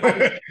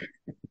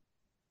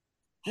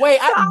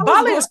 Wait,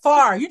 Bali is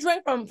far. You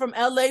drank from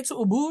LA to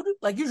Ubud?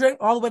 Like, you drank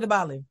all the way to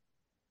Bali?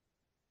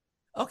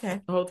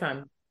 Okay. The whole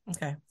time.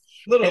 Okay.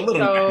 Little.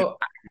 So,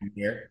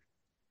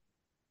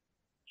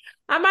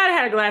 I might have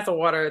had a glass of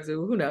water or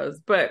two, who knows?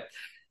 But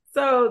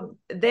so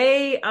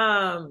they,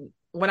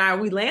 when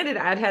we landed,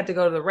 I'd had to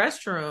go to the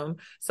restroom.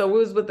 So we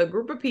was with a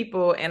group of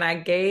people, and I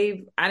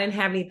didn't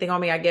have anything on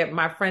me.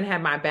 My friend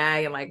had my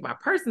bag and like my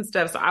purse and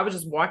stuff. So I was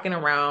just walking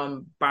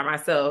around by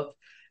myself,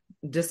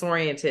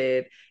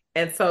 disoriented.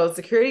 And so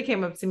security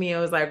came up to me and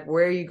was like,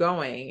 "Where are you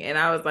going?" And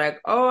I was like,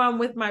 "Oh, I'm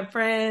with my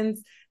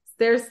friends.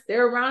 They're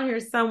around here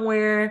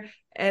somewhere."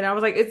 And I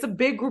was like, "It's a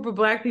big group of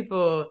Black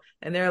people."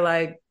 And they're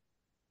like,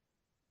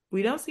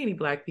 "We don't see any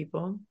Black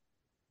people."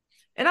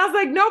 And I was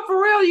like, "No,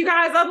 for real, you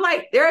guys." I'm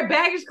like, "They're a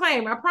baggage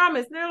claim, I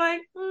promise." And they're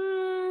like,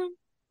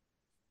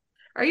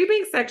 "Are you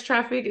being sex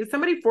trafficked? Is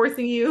somebody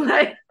forcing you?"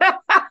 Like, so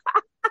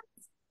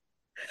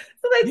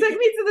they took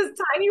me to this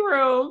tiny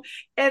room.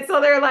 And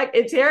so they're like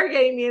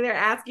interrogating me, and they're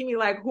asking me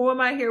like, "Who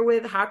am I here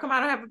with? How come I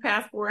don't have a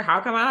passport?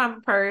 How come I don't have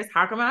a purse?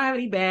 How come I don't have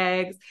any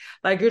bags?"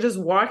 Like, you're just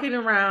walking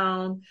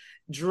around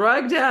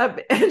drugged up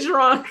and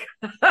drunk.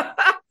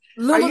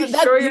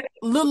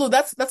 Lulu,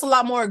 that's a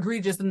lot more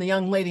egregious than the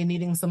young lady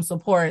needing some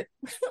support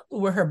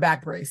with her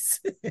back brace.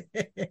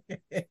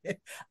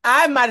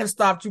 I might have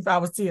stopped you if I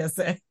was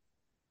TSA.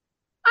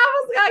 I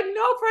was like,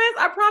 "No, friends,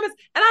 I promise."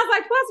 And I was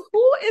like, plus,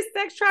 who is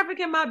sex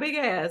trafficking my big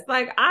ass?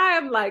 Like, I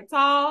am like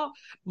tall,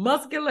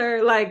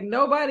 muscular, like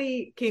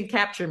nobody can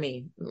capture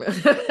me.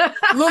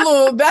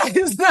 Lulu, that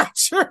is not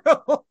true.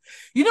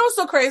 You know what's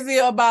so crazy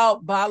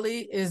about Bali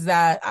is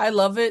that I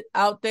love it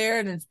out there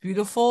and it's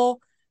beautiful.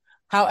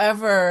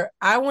 However,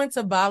 I went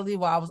to Bali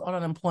while I was on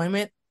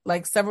unemployment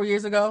like several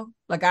years ago.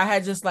 Like, I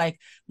had just like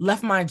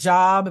left my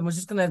job and was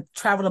just going to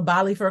travel to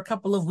Bali for a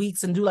couple of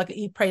weeks and do like an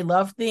eat, pray,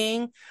 love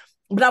thing.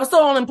 But I was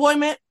still on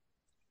unemployment.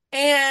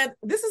 And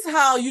this is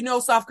how you know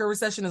soft girl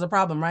recession is a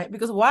problem, right?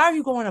 Because why are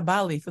you going to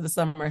Bali for the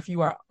summer if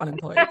you are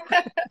unemployed?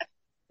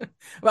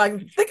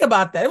 Like, think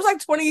about that. It was like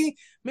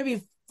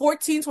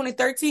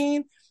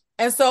 2013.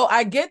 And so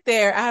I get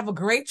there. I have a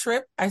great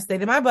trip. I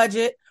stayed in my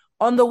budget.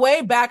 On the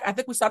way back, I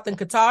think we stopped in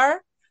Qatar.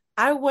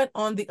 I went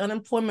on the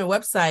unemployment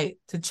website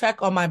to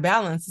check on my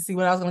balance to see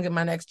when I was going to get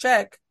my next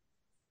check.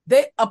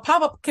 A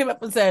pop-up came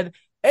up and said,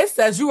 It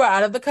says you are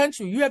out of the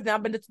country. You have now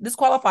been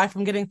disqualified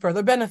from getting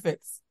further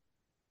benefits.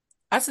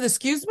 I said,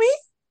 excuse me?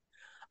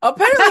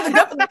 Apparently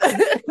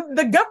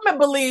the government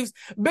believes,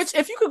 bitch,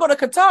 if you could go to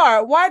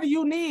Qatar, why do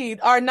you need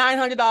our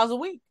 $900 a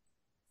week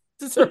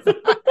to survive?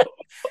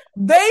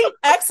 They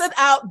exit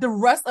out the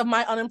rest of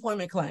my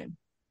unemployment claim.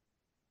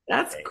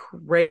 That's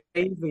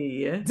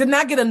crazy. Did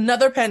not get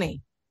another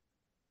penny.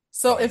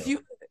 So if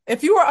you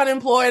are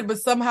unemployed but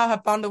somehow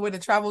have found a way to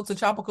travel to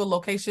tropical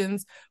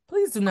locations,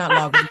 please do not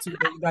log into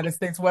the United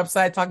States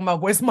website talking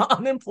about where's my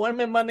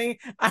unemployment money.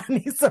 I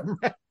need some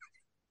rent.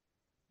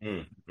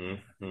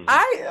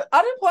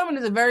 Unemployment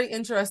is a very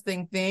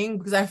interesting thing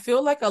because I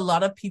feel like a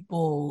lot of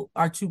people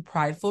are too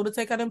prideful to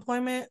take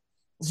unemployment.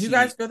 Do you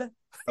guys feel that?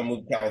 I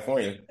moved to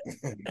California.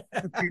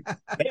 That's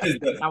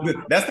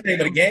the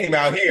name of the game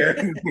out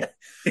here.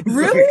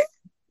 Really? Like,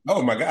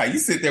 oh my God. You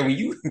sit there when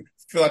you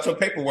fill out your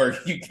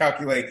paperwork, you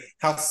calculate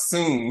how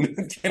soon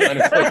can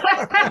unemployment.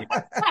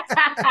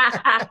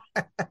 How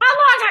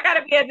long I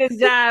gotta be at this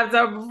job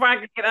before I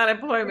can get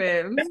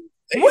unemployment?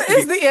 What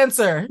is the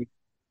answer?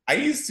 I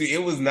used to.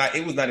 It was not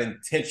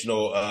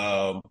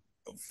intentional.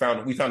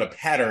 We found a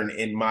pattern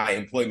in my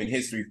employment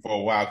history for a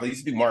while. I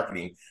used to do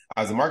marketing.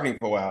 I was in marketing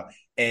for a while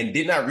and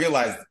did not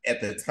realize at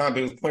the time, but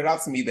it was pointed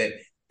out to me that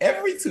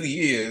every 2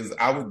 years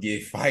I would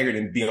get fired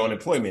and be on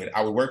unemployment.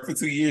 I would work for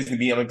 2 years and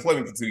be on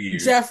unemployment for 2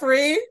 years.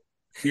 Jeffrey?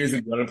 Years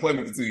and be on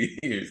unemployment for 2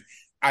 years.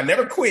 I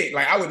never quit.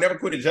 Like I would never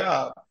quit a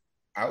job.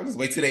 I would just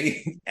wait till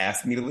they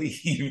asked me to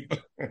leave.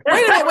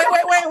 Wait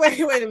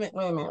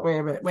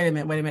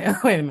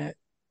a minute.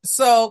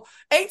 So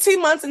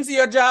 18 months into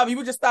your job, you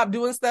would just stop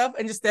doing stuff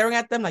and just staring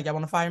at them like, y'all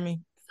want to fire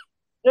me?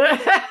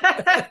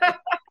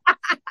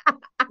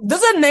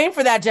 There's a name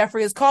for that,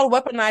 Jeffrey. It's called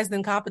weaponized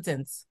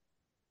incompetence.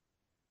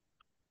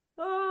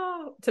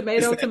 Oh,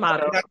 tomato. But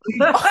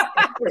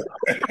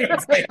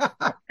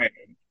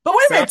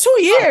wait a minute, 2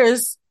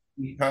 years?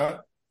 Huh?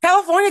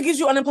 California gives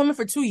you unemployment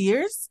for 2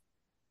 years?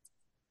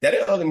 That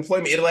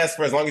unemployment, it'll last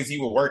for as long as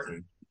you were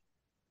working.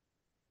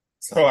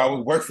 So I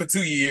would work for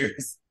 2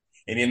 years.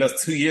 And then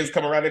those 2 years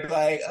come around and be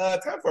like,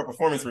 time for a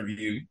performance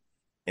review.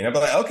 And I'll be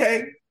like,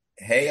 okay,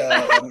 hey.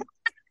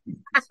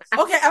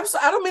 Okay,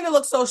 I don't mean to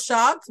look so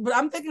shocked, but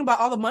I'm thinking about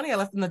all the money I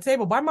left on the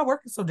table. Why am I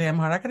working so damn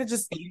hard? I could have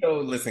just...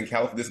 Listen,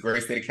 this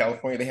great state of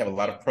California, they have a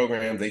lot of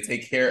programs. They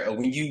take care of,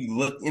 when you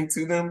look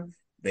into them,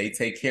 they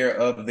take care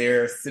of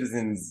their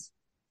citizens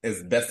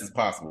as best as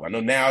possible. I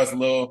know now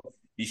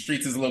these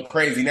streets is a little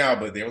crazy now,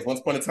 but there was once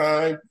upon a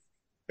time,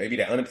 maybe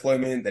that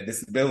unemployment, that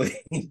disability.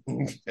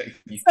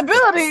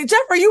 Disability?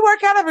 Jeffrey, you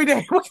work out every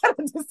day. What kind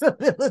of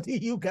disability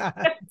you got?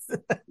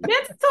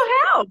 Mental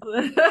health.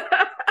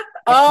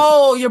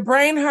 Oh, your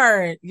brain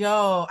hurt.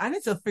 Yo, I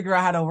need to figure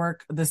out how to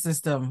work the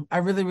system. I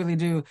really, really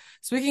do.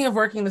 Speaking of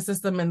working the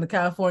system in the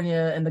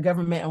California and the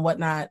government and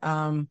whatnot,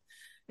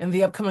 in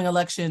the upcoming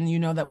election, you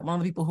know that one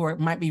of the people who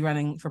might be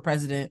running for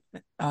president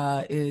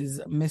is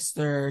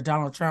Mr.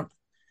 Donald Trump.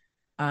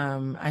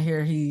 I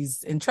hear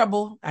he's in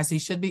trouble, as he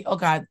should be. Oh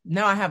God,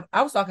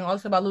 I was talking all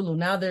this about Lulu.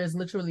 Now there's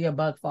literally a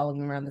bug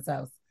following around this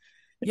house.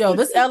 Yo,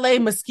 this LA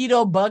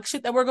mosquito bug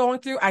shit that we're going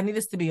through, I need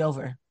this to be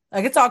over.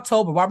 Like, it's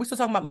October. Why are we still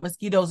talking about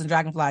mosquitoes and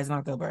dragonflies in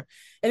October?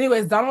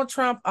 Anyways, Donald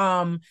Trump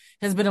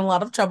has been in a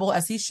lot of trouble,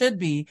 as he should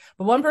be.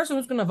 But one person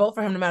who's going to vote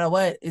for him no matter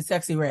what is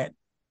Sexy Red.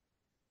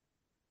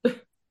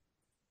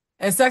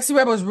 And Sexy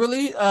Red was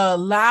really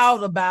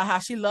loud about how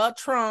she loved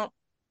Trump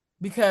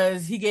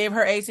because he gave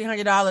her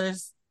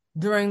 $1,800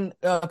 during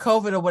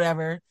COVID or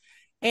whatever.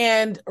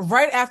 And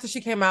right after she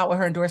came out with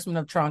her endorsement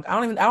of Trump,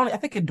 I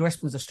think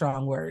endorsement is a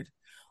strong word.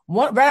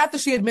 Right after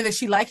she admitted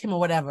she liked him or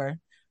whatever,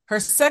 her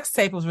sex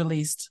tape was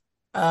released,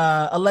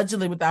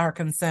 allegedly without her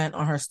consent,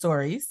 on her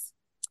stories.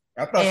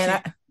 I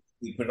thought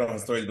she put it on her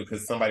stories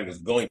because somebody was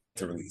going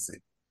to release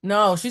it.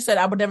 No, she said,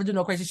 I would never do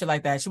no crazy shit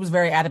like that. She was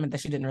very adamant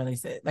that she didn't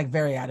release it. Like,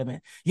 very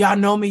adamant. Y'all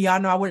know me. Y'all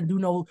know I wouldn't do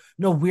no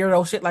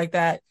weirdo shit like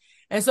that.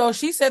 And so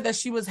she said that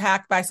she was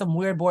hacked by some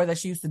weird boy that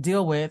she used to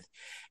deal with.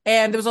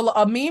 And there was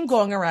a meme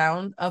going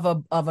around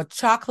of a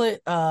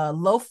chocolate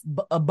loaf,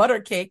 a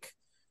butter cake.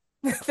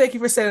 Thank you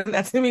for saying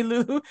that to me,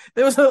 Lou.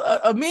 There was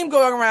a meme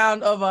going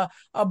around of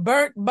a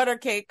burnt butter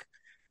cake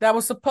that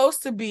was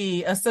supposed to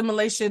be a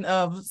simulation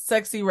of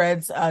Sexy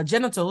Red's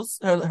genitals,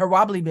 her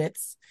wobbly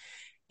bits.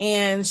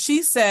 And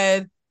she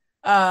said,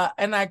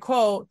 and I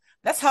quote,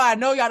 "That's how I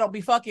know y'all don't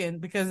be fucking,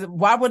 because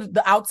why would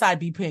the outside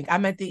be pink? I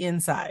meant the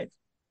inside."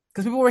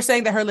 Because people were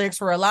saying that her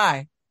lyrics were a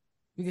lie.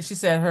 Because she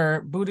said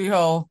her booty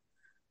hole,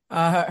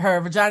 her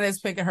vagina is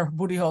pink and her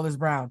booty hole is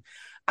brown.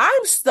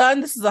 I'm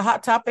stunned. This is a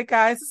hot topic,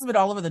 guys. This has been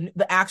all over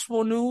the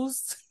actual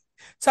news,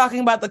 talking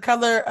about the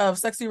color of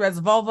Sexy Red's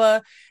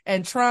vulva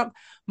and Trump.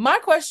 My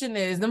question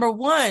is, number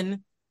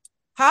one,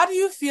 how do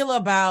you feel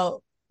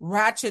about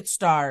ratchet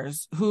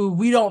stars who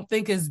we don't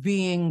think as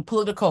being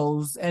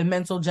politicos and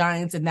mental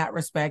giants in that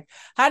respect?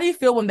 How do you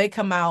feel when they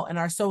come out and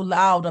are so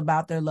loud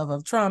about their love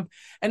of Trump?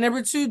 And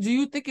number two, do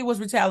you think it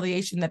was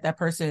retaliation that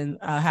person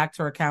hacked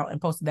her account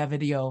and posted that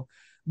video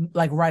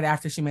like right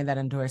after she made that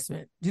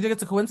endorsement? Do you think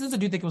it's a coincidence, or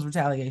do you think it was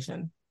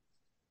retaliation?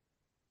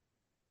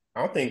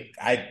 I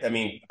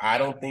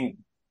don't think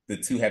the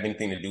two have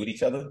anything to do with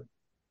each other.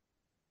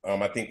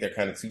 I think they're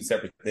kind of two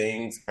separate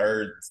things.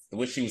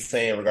 What she was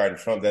saying regarding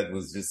Trump, that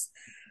was just,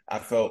 I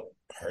felt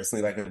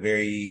personally like a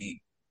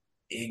very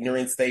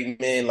ignorant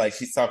statement. Like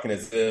she's talking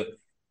as if,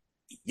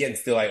 yet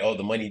still like, oh,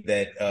 the money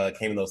that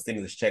came in those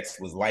stimulus checks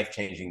was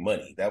life-changing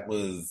money. That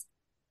was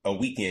a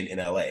weekend in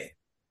LA.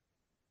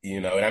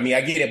 And I mean,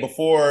 I get it.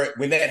 Before,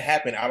 when that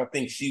happened, I don't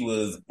think she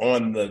was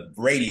on the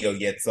radio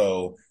yet.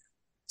 So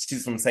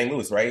she's from St.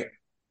 Louis, right?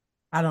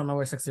 I don't know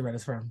where Sexy Red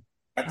is from.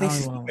 I think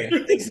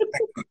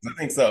I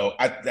think so.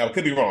 I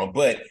could be wrong,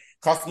 but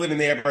cost of living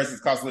there versus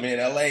cost of living in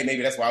LA,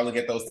 maybe that's why I look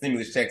at those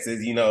stimulus checks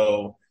as,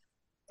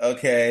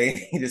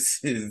 okay,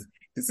 this is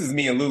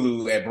me and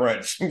Lulu at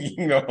brunch.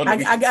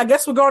 I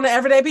guess we're going to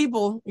everyday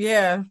people.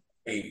 Yeah.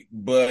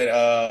 But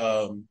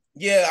I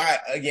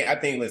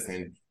think,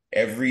 listen,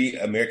 every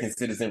American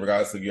citizen,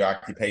 regardless of your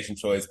occupation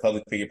choice,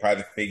 public figure,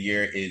 private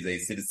figure, is a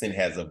citizen,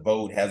 has a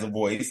vote, has a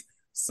voice.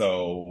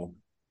 So,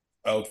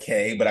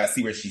 okay, but I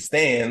see where she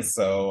stands,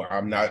 so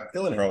I'm not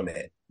feeling her on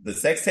that. The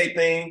sex tape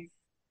thing,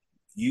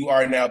 you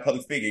are now a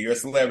public figure. You're a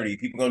celebrity.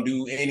 People gonna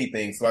do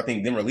anything. So I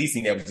think them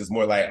releasing that was just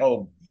more like,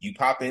 oh, you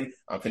popping,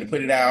 I'm finna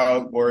put it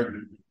out. Or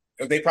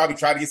they probably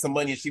tried to get some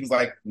money and she was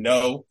like,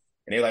 no.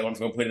 And they're like, I'm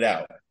just gonna put it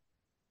out.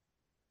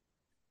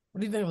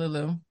 What do you think,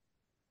 Lulu?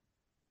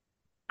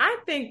 I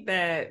think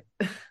that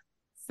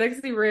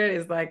Sexy Red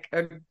is like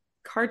a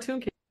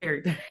cartoon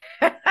character.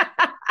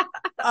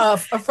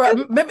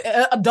 Maybe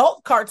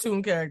adult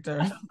cartoon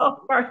character.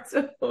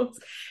 Cartoons.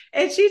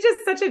 And she's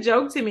just such a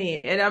joke to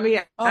me. And I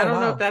mean, I don't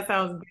know if that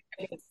sounds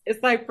good.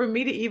 It's like, for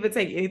me to even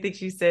take anything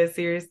she says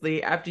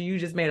seriously after you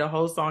just made a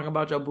whole song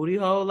about your booty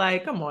hole,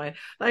 like, come on.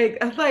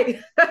 Like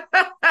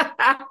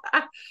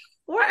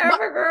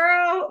whatever,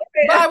 girl.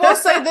 But I will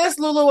say this,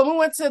 Lulu, when we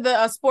went to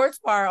the sports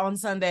bar on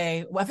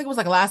Sunday, I think it was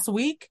like last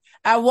week,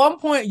 at one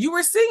point you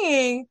were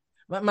singing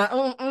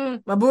my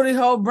booty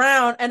hole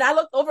brown, and I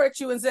looked over at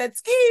you and said,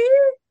 ski.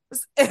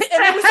 And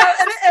then we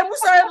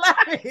started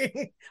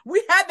laughing.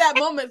 We had that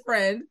moment,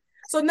 friend.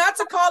 So not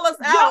to call us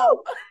out.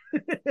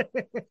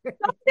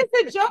 It's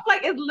a joke.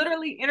 Like, it's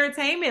literally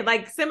entertainment.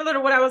 Like, similar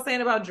to what I was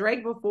saying about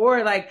Drake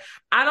before. Like,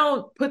 I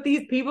don't put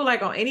these people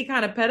like on any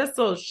kind of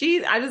pedestal.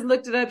 I just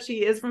looked it up.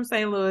 She is from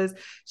St. Louis.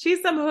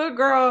 She's some hood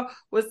girl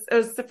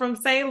from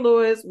St.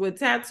 Louis with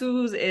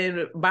tattoos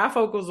and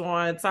bifocals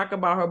on, talk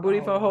about her booty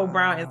for whole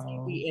brown and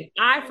TV. And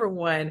I, for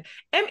one,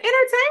 am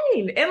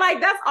entertained. And like,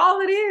 that's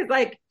all it is.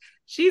 Like,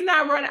 she's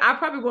not running. I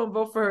probably won't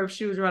vote for her if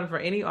she was running for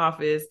any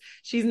office.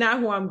 She's not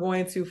who I'm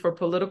going to for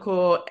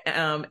political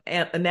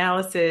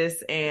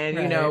analysis and,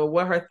 right,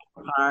 what her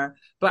thoughts are.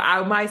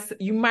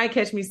 But you might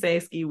catch me say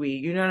ski wee.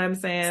 You know what I'm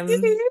saying?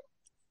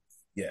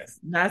 Yes.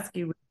 Not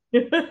ski wee.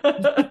 Yeah,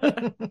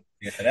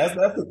 that's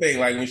the thing.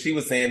 Like, when she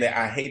was saying that,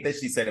 I hate that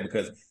she said it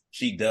because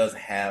she does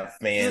have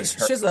fans.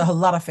 She has a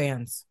lot of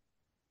fans.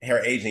 Her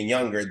age and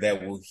younger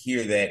that will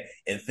hear that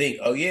and think,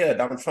 oh yeah,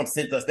 Donald Trump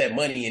sent us that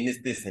money and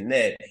this and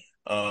that.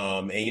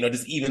 And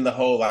just even the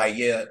whole, like,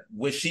 yeah,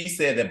 what she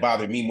said that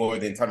bothered me more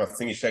than talking about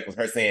singing check was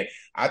her saying,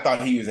 I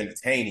thought he was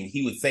entertaining.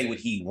 He would say what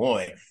he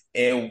wanted.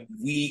 And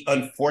we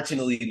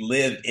unfortunately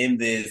live in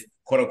this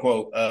quote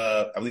unquote,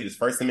 I believe it's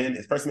First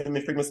Amendment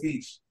freedom of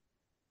speech.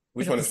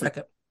 Which one is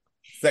second?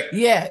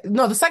 Yeah,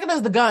 no, the second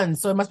is the gun,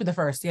 so it must be the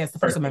first. Yeah, it's the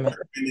First Amendment.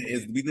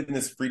 We live in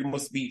this freedom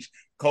of speech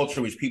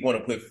culture, which people want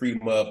to put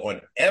freedom of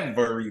on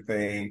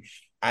everything.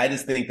 I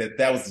just think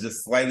that was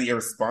just slightly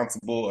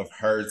irresponsible of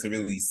her to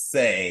really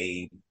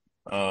say.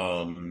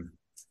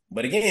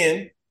 But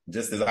again,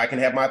 just as I can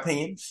have my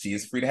opinion, she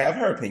is free to have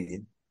her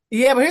opinion.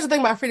 Yeah, but here's the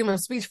thing about freedom of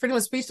speech. Freedom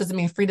of speech doesn't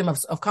mean freedom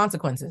of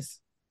consequences.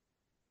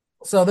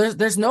 So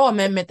there's no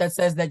amendment that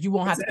says that you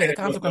won't have to pay the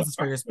consequences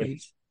for your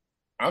speech.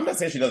 I'm not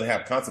saying she doesn't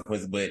have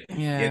consequences, but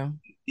yeah,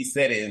 he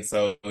said it, and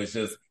so it's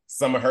just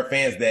some of her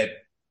fans that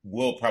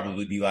will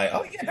probably be like,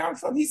 "Oh yeah, Donald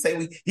Trump, he say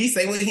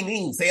what he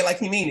means, say it like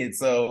he mean it."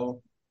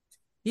 So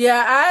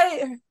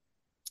yeah,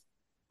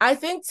 I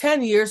think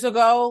 10 years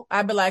ago,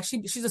 I'd be like,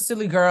 she's a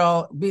silly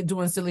girl, be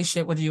doing silly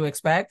shit. What do you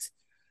expect?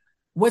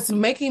 What's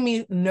making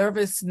me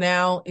nervous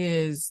now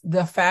is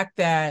the fact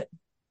that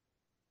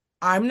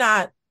I'm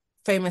not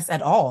famous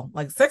at all.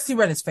 Like, Sexy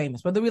Red is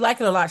famous, whether we like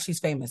it or not, she's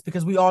famous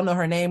because we all know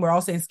her name. We're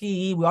all saying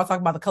ski. We all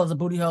talk about the colors of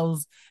booty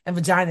holes and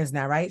vaginas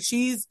now, right?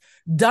 She's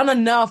done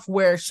enough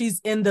where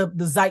she's in the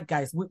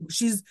zeitgeist.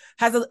 She's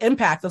has an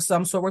impact of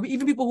some sort where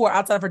even people who are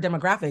outside of her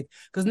demographic,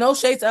 because no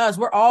shade to us,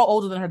 we're all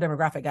older than her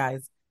demographic,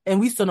 guys, and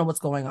we still know what's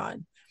going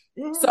on.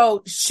 Mm-hmm.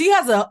 So she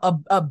has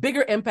a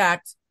bigger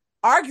impact,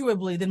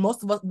 arguably,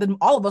 than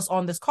all of us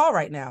on this call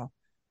right now.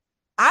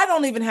 I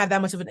don't even have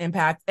that much of an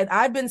impact. And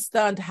I've been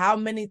stunned how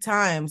many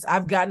times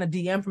I've gotten a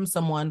DM from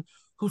someone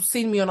who's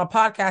seen me on a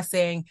podcast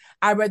saying,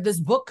 I read this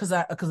book because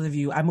of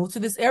you. I moved to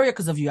this area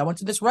because of you. I went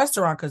to this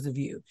restaurant because of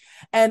you.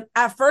 And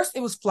at first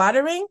it was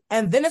flattering.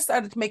 And then it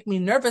started to make me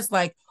nervous.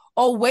 Like,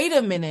 oh, wait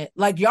a minute.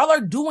 Like, y'all are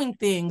doing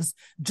things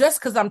just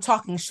because I'm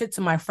talking shit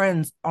to my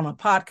friends on a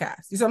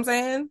podcast. You see what I'm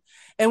saying?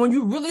 And when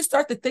you really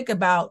start to think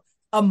about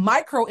a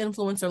micro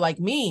influencer like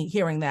me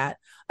hearing that,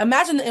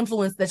 imagine the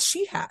influence that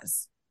she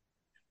has.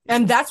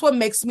 And that's what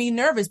makes me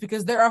nervous,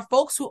 because there are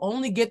folks who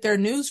only get their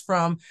news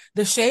from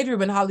the Shade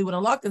Room and Hollywood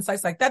Unlocked and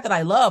sites like that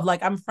I love.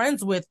 Like, I'm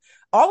friends with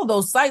all of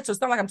those sites, so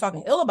it's not like I'm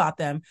talking ill about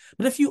them.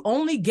 But if you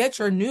only get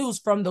your news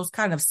from those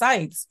kind of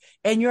sites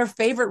and your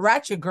favorite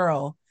ratchet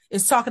girl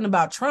is talking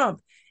about Trump,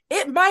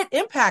 it might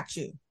impact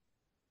you.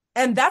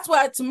 And that's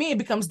why, to me, it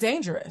becomes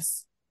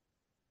dangerous.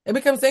 It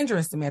becomes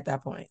dangerous to me at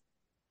that point.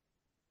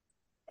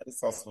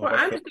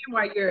 I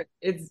understand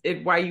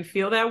why you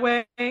feel that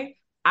way.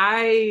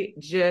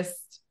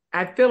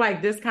 I feel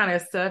like this kind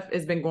of stuff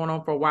has been going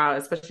on for a while,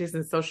 especially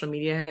since social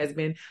media has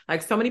been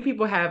like, so many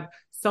people have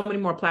so many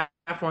more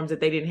platforms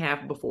that they didn't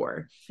have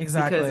before.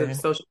 Exactly. Because of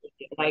social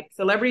media. Like,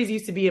 celebrities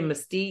used to be a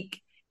mystique,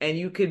 and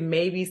you could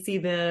maybe see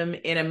them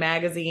in a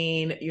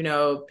magazine, you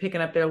know,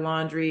 picking up their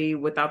laundry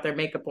without their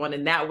makeup on.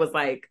 And that was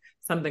like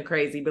something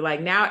crazy. But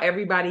like, now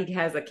everybody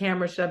has a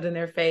camera shoved in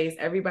their face.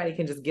 Everybody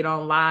can just get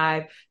on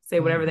live, say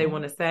whatever they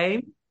want to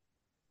say.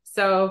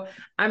 So,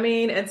 I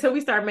mean, until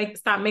we stop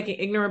making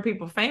ignorant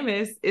people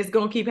famous, it's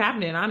going to keep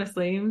happening,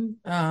 honestly.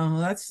 Oh,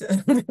 that's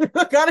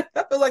God,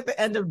 I feel like the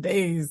end of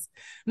days.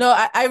 No,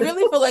 I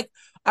really feel like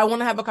I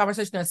want to have a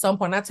conversation at some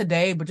point, not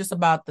today, but just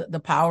about the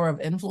power of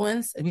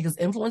influence, because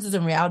influencers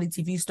and reality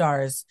TV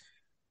stars,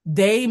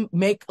 they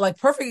make, like,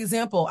 perfect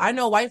example. I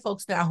know white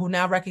folks now who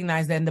now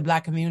recognize that in the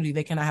Black community,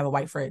 they cannot have a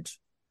white fridge.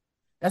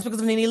 That's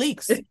because of Nene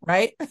Leakes,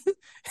 right?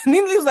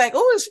 Nene Leakes was like,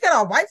 oh, she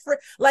got a white fridge.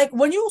 Like,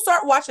 when you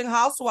start watching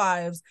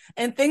Housewives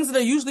and things that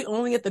are usually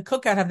only at the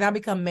cookout have now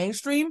become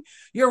mainstream,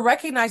 you're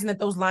recognizing that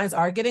those lines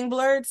are getting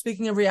blurred.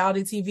 Speaking of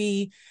reality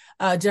TV,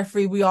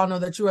 Jeffrey, we all know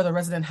that you are the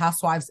resident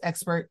Housewives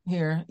expert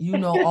here. You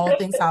know all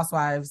things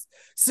Housewives.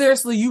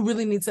 Seriously, you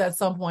really need to at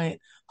some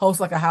point host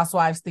like a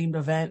Housewives themed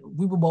event.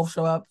 We will both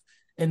show up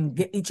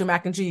and eat your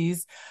mac and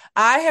cheese.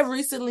 I have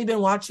recently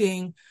been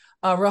watching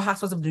Real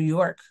Housewives of New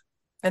York.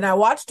 And I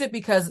watched it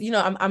because, you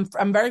know,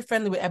 I'm very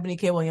friendly with Ebony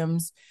K.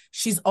 Williams.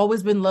 She's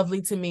always been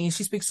lovely to me.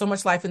 She speaks so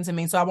much life into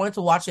me. So I wanted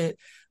to watch it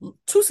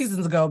 2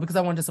 seasons ago because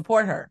I wanted to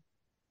support her.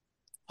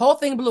 Whole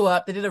thing blew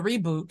up. They did a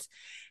reboot.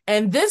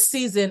 And this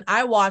season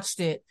I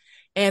watched it,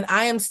 and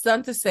I am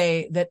stunned to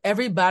say that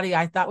everybody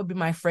I thought would be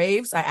my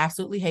faves, I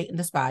absolutely hate and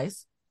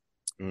despise.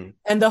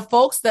 And the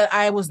folks that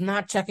I was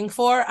not checking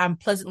for, I'm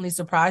pleasantly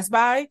surprised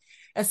by.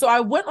 And so I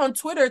went on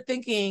Twitter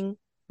thinking,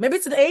 maybe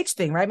it's an age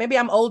thing, right? Maybe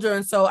I'm older,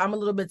 and so I'm a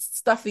little bit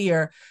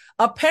stuffier.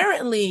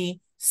 Apparently,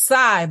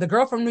 Sai, the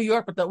girl from New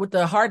York with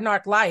the hard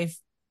knock life,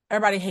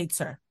 everybody hates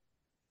her.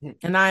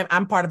 And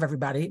I'm part of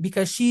everybody,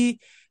 because she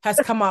has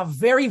come out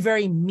very,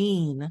 very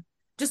mean,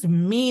 just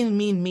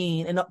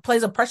mean, and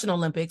plays oppression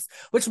Olympics,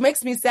 which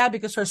makes me sad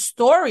because her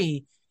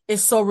story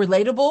is so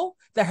relatable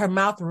that her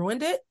mouth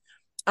ruined it.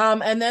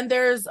 And then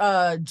there's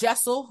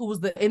Jessel, who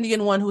was the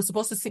Indian one who was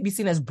supposed to be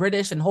seen as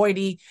British and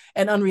hoity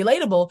and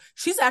unrelatable.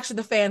 She's actually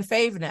the fan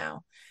fave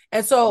now.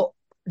 And so,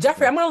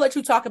 Jeffrey, I'm going to let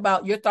you talk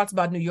about your thoughts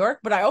about New York,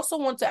 but I also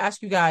want to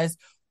ask you guys,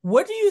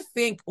 what do you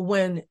think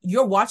when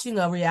you're watching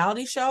a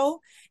reality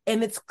show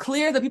and it's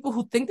clear that people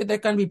who think that they're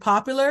going to be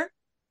popular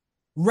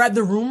read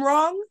the room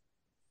wrong?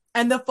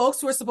 And the folks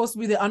who are supposed to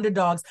be the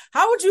underdogs,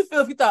 how would you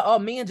feel if you thought, oh,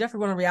 me and Jeffrey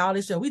were on a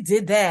reality show, we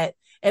did that,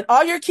 and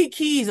all your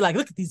keys are like,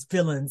 look at these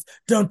villains,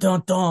 dun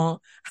dun dun,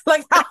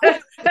 like,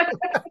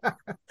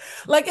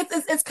 like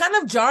it's kind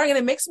of jarring, and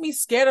it makes me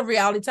scared of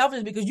reality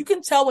television, because you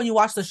can tell when you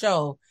watch the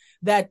show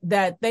that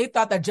they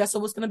thought that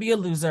Jessel was going to be a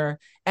loser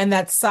and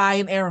that Sai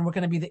and Aaron were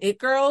going to be the it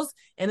girls,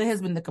 and it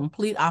has been the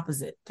complete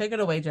opposite. Take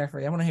it away,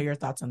 Jeffrey. I want to hear your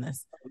thoughts on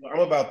this.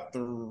 I'm about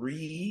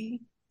three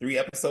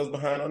episodes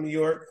behind on New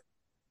York.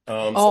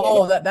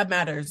 That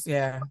matters.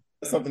 Yeah.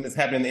 Something that's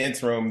happened in the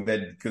interim, that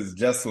because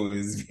Jessel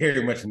is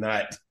very much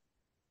not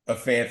a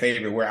fan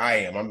favorite where I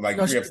am. I'm like,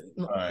 no,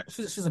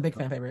 she's a big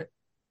fan favorite.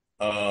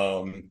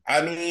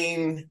 I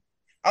mean,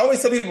 I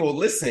always tell people,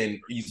 listen,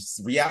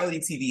 reality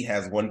TV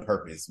has one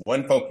purpose,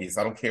 one focus.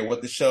 I don't care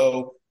what the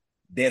show,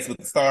 Dance with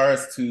the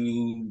Stars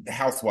to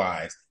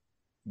Housewives.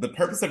 The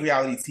purpose of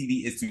reality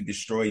TV is to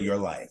destroy your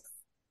life.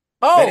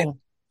 Oh,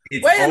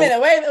 wait a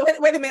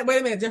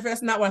minute, Jeffrey.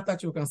 That's not what I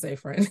thought you were going to say,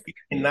 friend. You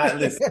cannot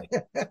listen.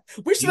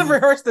 We should have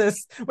rehearsed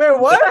this. Wait,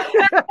 what?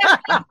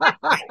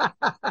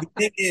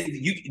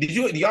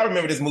 Do y'all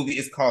remember this movie?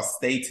 It's called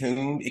Stay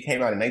Tuned. It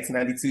came out in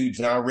 1992.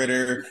 John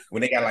Ritter,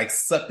 when they got like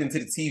sucked into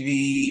the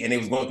TV and they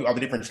was going through all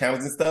the different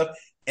channels and stuff,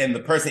 and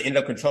the person ended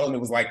up controlling it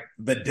was like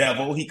the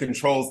devil. He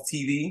controls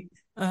TV.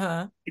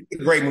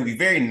 It's a great movie,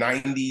 very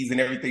 90s and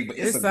everything, but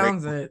it's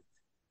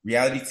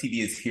reality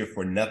TV is here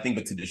for nothing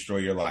but to destroy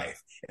your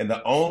life. And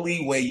the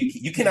only way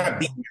you cannot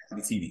beat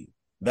reality TV.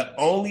 The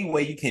only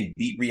way you can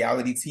beat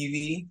reality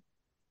TV,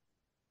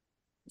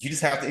 you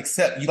just have to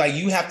accept,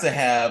 you have to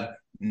have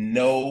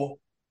no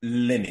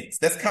limits.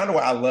 That's kind of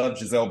why I love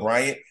Gizelle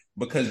Bryant,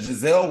 because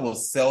Gizelle will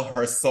sell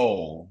her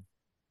soul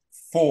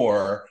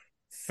for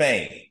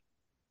fame.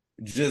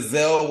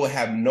 Gizelle will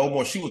have no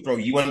more. She will throw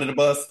you under the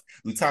bus.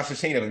 Latasha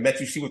Shane never met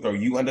you. She will throw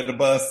you under the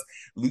bus.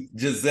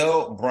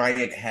 Gizelle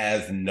Bryant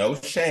has no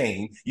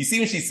shame. You see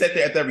when she sat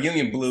there at that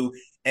reunion, Blue,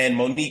 and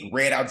Monique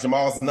read out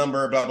Jamal's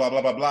number, blah, blah,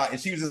 blah, blah, blah. And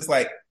she was just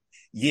like,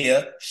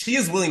 yeah, she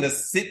is willing to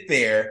sit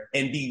there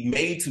and be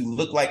made to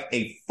look like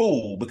a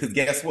fool because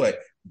guess what?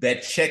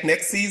 That check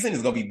next season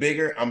is going to be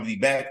bigger. I'm going to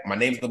be back. My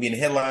name's going to be in the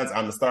headlines.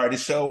 I'm the star of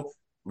this show.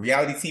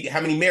 Reality TV. How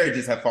many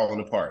marriages have fallen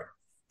apart?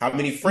 How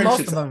many friendships?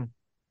 Most of them.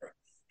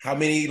 How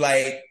many,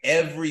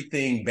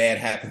 everything bad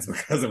happens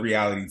because of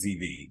reality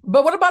TV.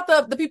 But what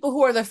about the people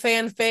who are the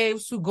fan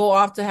faves who go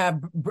off to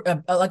have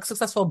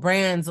successful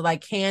brands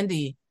like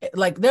Candy?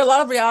 Like there are a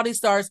lot of reality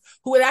stars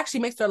who it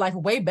actually makes their life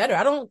way better.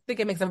 I don't think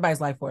it makes everybody's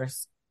life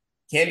worse.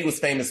 Candy was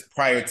famous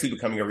prior to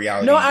becoming a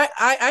reality. No,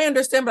 I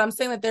understand, but I'm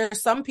saying that there are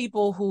some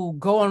people who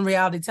go on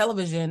reality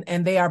television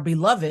and they are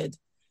beloved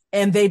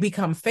and they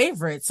become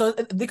favorites. So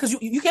because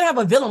you can't have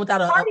a villain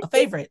without a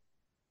favorite.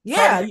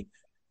 Yeah.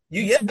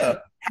 Yeah.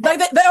 Like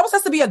there almost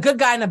has to be a good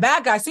guy and a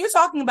bad guy. So you're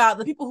talking about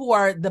the people who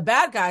are the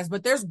bad guys,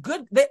 but there's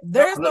good.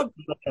 There's no.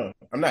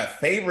 I'm not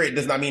favorite.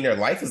 Does not mean their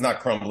life is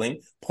not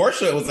crumbling.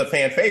 Portia was a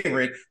fan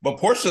favorite, but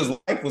Portia's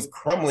life was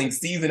crumbling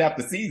season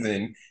after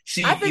season.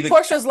 I think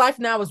Portia's life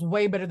now is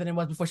way better than it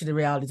was before she did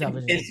reality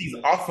television. And she's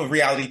off of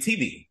reality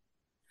TV.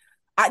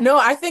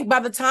 I think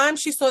by the time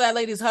she saw that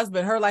lady's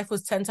husband, her life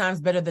was 10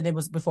 times better than it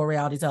was before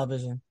reality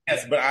television.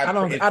 Yes, but I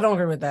don't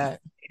agree with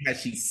that. Has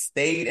she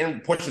stayed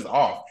in Portia's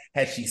off?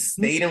 Has she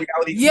stayed in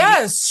reality TV?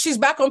 Yes, she's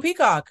back on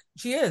Peacock.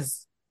 She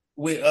is.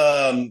 With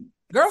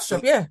Girls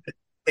Trip, yeah.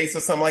 Face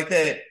or something like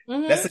that.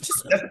 Mm-hmm. That's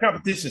a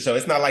competition show.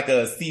 It's not like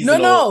a seasonal.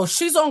 No,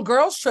 she's on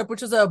Girls Trip,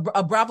 which is a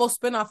Bravo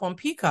spinoff on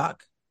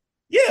Peacock.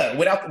 Yeah,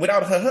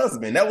 without her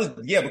husband.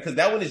 Because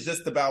that one is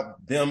just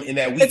about them in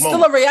that week. It's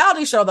still a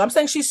reality show, though. I'm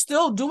saying she's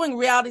still doing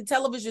reality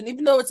television,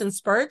 even though it's in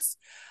spurts.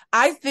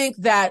 I think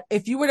that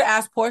if you were to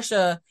ask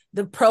Portia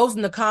the pros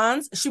and the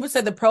cons, she would say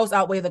the pros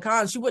outweigh the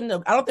cons. She wouldn't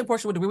have, I don't think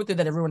Portia would agree with you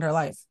that it ruined her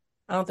life.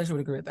 I don't think she would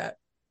agree with that.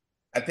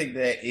 I think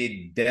that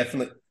it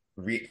definitely,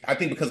 I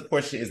think because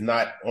Portia is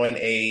not on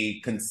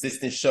a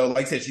consistent show,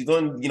 like I said, she's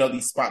on,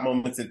 these spot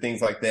moments and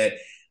things like that,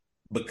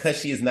 because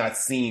she is not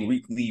seen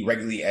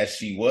regularly as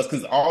she was,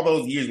 because all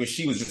those years where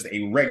she was just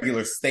a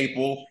regular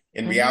staple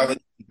in reality,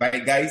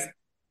 guys,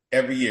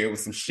 every year it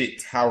was some shit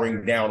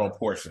towering down on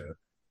Portia.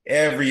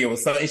 Every year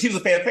was something, and she was a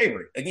fan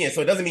favorite. Again,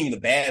 so it doesn't mean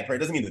the bad person, it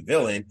doesn't mean the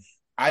villain.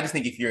 I just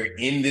think if you're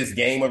in this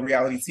game of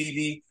reality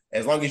TV,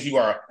 as long as you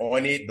are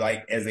on it,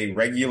 as a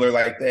regular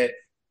like that,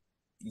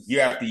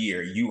 year after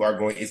year,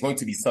 it's going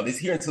to be something. It's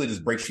here until it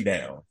just breaks you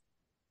down.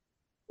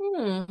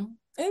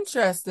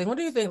 Interesting. What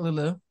do you think,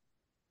 Lulu?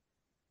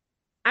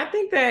 I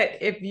think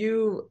that if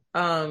you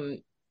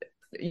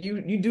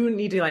you do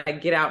need to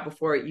get out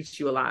before it eats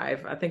you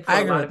alive. I think for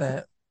a lot of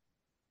that.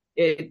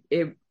 You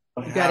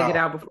got to get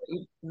out before it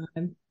eats you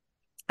alive.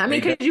 I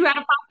mean, because you got to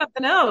find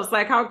something else,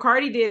 like how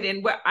Cardi did.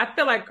 And I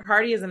feel like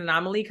Cardi is an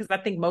anomaly because I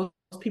think most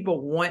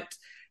people want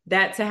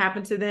that to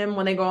happen to them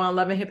when they go on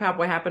Love and Hip Hop.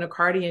 What happened to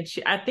Cardi? And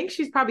I think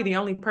she's probably the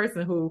only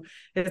person who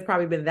has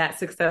probably been that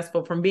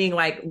successful from being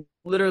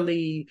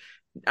literally,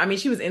 I mean,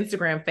 she was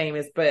Instagram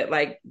famous, but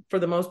for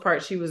the most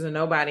part, she was a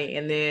nobody.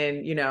 And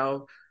then,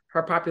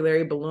 her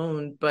popularity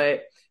ballooned,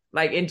 but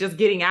and just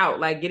getting out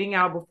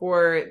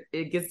before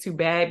it gets too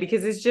bad,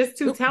 because it's just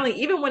too telling,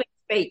 even when it's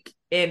fake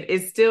and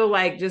it's still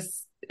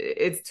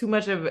it's too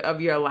much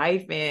of your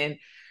life, and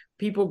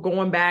people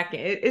going back.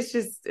 It's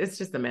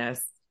just a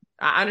mess.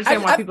 I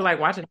understand why people like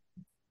watching.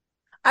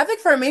 I think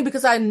for me,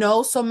 because I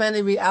know so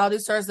many reality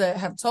stars that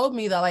have told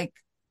me that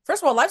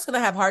first of all, life's going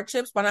to have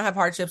hardships. Why not have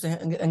hardships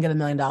and get $1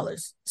 million?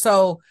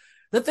 So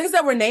the things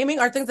that we're naming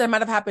are things that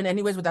might have happened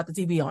anyways without the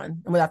TV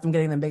on and without them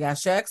getting them big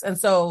ass checks. And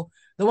so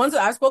the ones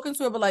that I've spoken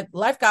to are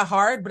life got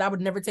hard, but I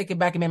would never take it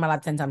back and make my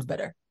life 10 times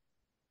better.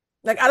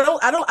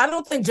 I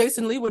don't think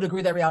Jason Lee would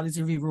agree that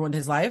reality TV ruined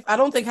his life. I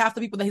don't think half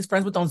the people that he's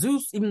friends with on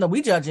Zeus, even though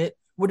we judge it,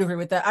 would agree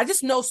with that. I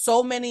just know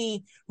so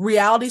many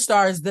reality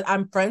stars that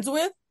I'm friends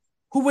with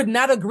who would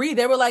not agree.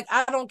 They were like,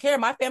 I don't care.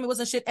 My family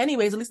wasn't shit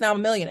anyways. At least now I'm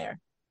a millionaire.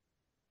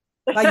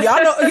 Y'all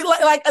know,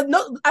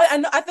 no, I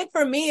know. I think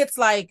for me, it's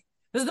there's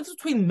a difference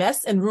between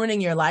mess and ruining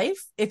your life.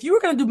 If you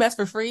were going to do mess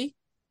for free,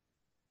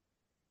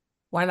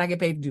 why not get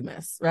paid to do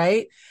mess,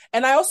 right?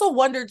 And I also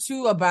wonder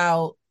too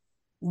about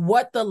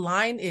what the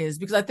line is,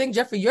 because I think,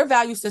 Jeffrey, your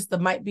value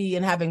system might be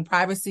in having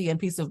privacy and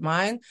peace of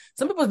mind.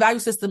 Some people's value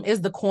system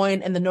is the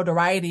coin and the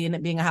notoriety and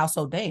it being a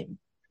household name.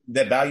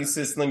 That value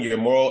system, your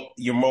moral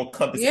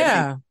compass,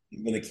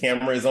 when the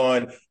camera is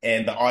on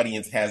and the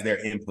audience has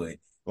their input.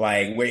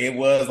 Where it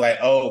was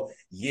oh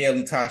yeah,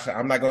 Latasha,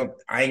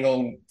 I ain't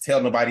gonna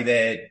tell nobody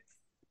that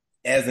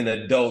as an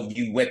adult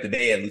you wet the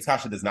bed.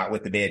 Latasha does not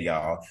wet the bed,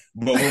 y'all.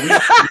 But when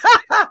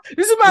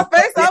you see my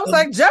face, I was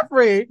like,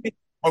 Jeffrey.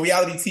 On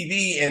reality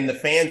TV and the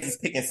fans is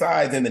picking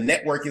sides and the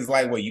network is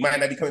well, you might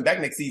not be coming back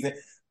next season.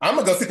 I'm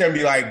gonna go sit there and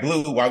be like,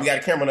 Blue, while we got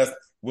a camera on us,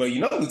 well,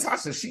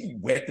 Latasha, she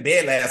wet the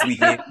bed last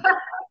weekend.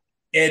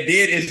 And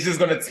then it's just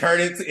gonna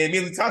turn into, and me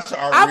and Latasha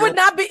are I would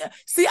not be,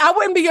 I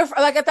wouldn't be your,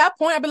 at that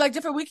point, I'd be like,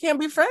 Jeffrey, we can't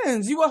be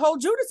friends. You a whole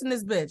Judas in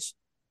this bitch.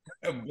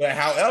 But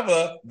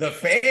however, the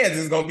fans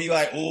is gonna be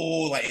like,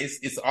 oh, like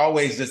it's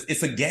always just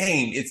it's a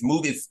game.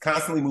 It's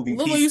constantly moving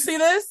Lulu, pieces. you see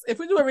this? If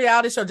we do a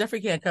reality show,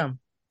 Jeffrey can't come.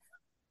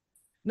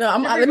 No,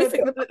 let me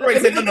think.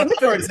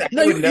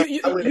 No,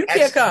 you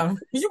can't come.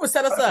 You would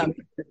set us up.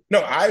 No,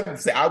 I would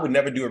say I would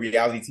never do a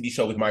reality TV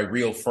show with my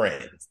real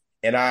friends.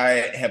 And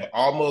I have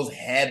almost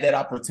had that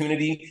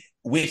opportunity,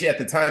 which at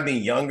the time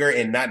being younger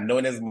and not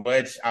knowing as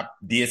much, I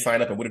did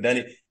sign up and would have done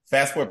it.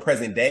 Fast forward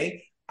present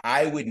day,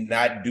 I would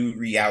not do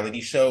reality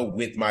show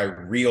with my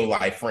real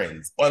life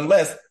friends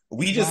unless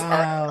we just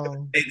are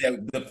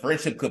that the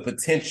friendship could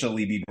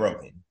potentially be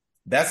broken.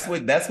 That's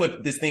what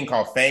this thing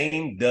called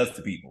fame does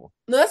to people.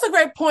 No, that's a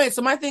great point.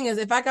 So my thing is,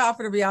 if I got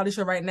offered a reality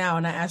show right now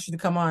and I asked you to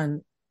come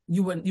on,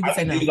 you would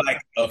say no. Do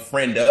like a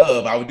friend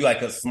of. I would do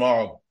like a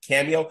small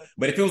cameo.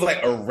 But if it was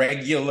like a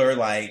regular,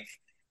 like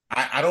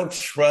I don't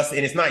trust,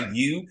 and it's not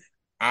you.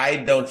 I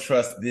don't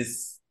trust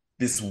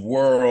this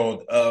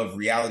world of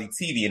reality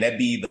TV, and that'd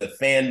be the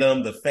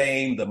fandom, the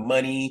fame, the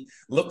money.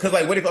 Look, because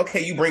like, what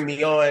if you bring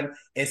me on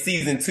in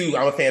season 2?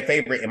 I'm a fan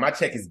favorite, and my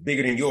check is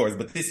bigger than yours,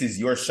 but this is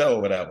your show,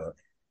 or whatever.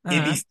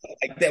 It'd be stuff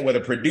like that where the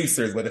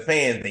producers, where the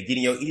fans, they get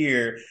in your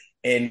ear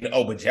and,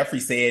 oh, but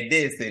Jeffrey said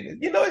this.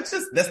 And, it's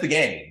just, that's the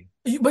game.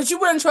 But you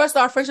wouldn't trust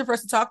our friendship for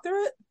us to talk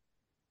through it?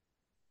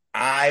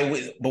 I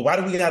would, but why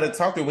do we got to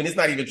talk through it when it's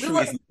not even true?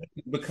 It's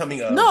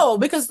becoming a... No,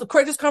 because the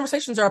courageous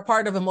conversations are a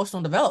part of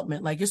emotional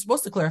development. Like, you're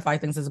supposed to clarify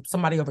things as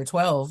somebody over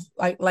 12.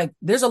 Like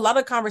there's a lot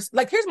of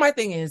like, here's my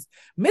thing is,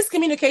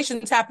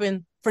 miscommunications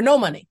happen for no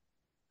money.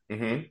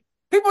 Mm-hmm.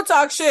 People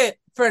talk shit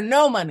for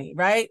no money,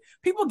 right?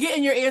 People get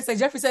in your ear and say,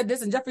 Jeffrey said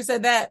this and Jeffrey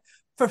said that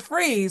for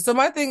free. So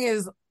my thing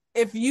is,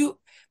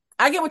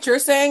 I get what you're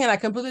saying, and I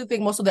completely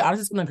think most of the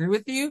audience is going to agree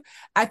with you.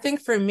 I think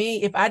for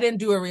me, if I didn't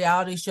do a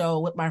reality show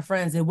with my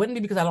friends, it wouldn't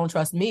be because I don't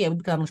trust me. It would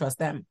be because I don't trust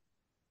them.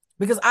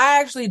 Because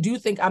I actually do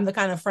think I'm the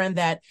kind of friend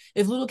that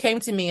if Lulu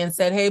came to me and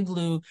said, hey,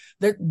 Blue,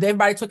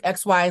 everybody took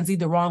X, Y, and Z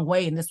the wrong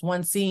way in this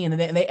one scene,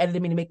 and they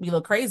edited me to make me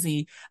look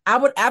crazy, I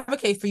would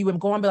advocate for you and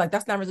go on and be like,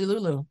 that's not really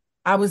Lulu.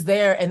 I was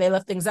there and they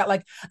left things out.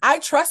 Like, I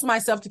trust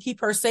myself to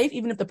keep her safe,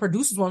 even if the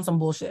producers want some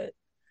bullshit.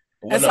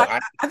 Well, and so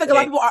I think a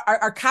lot of people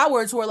are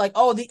cowards who are like,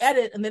 oh, the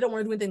edit, and they don't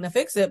want to do anything to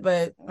fix it,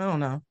 but I don't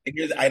know.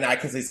 And I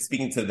can say,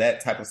 speaking to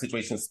that type of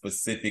situation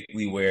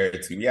specifically, where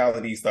 2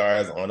 reality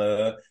stars on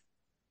a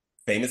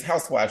famous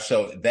housewife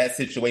show, that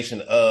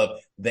situation of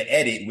the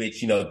edit,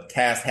 which,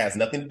 cast has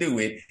nothing to do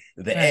with,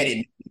 the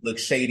edit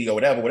looks shady or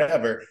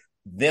whatever,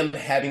 them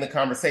having the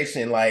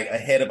conversation like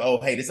ahead of, oh,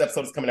 hey, this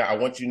episode is coming out. I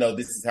want you to know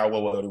this is how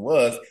well it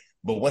was.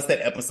 But once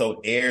that episode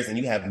airs and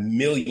you have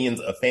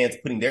millions of fans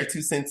putting their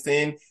 2 cents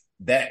in,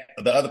 that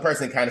the other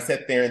person kind of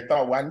sat there and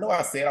thought, well, I know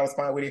I said I was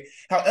fine with it.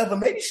 However,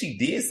 maybe she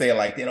did say it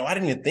like that. I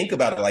didn't even think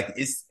about it. Like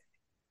it's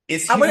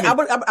I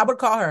would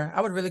call her.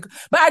 I would really,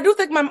 but I do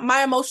think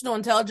my emotional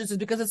intelligence is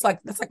because that's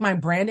like my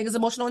branding is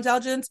emotional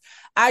intelligence.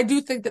 I do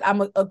think that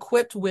I'm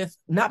equipped with,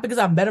 not because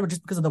I'm better, but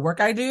just because of the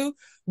work I do,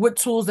 with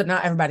tools that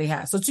not everybody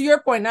has. So to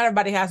your point, not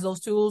everybody has those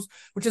tools,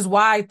 which is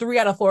why 3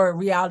 out of 4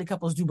 reality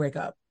couples do break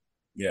up.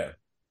 Yeah.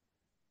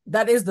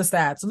 That is the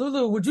stats.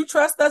 Lulu, would you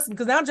trust us?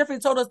 Because now Jeffrey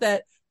told us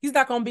that he's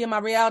not going to be in my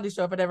reality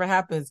show if it ever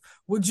happens.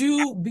 Would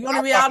you be on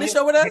a reality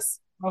show with us?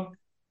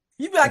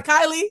 You'd be like,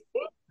 Kylie.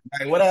 All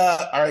right, what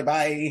up? All right,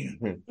 bye.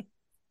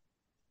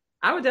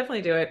 I would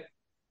definitely do it.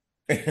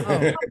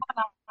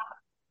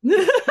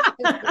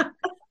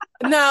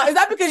 Now, is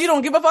that because you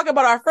don't give a fuck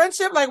about our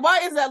friendship? Like,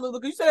 why is that, Lulu?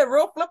 Because you said it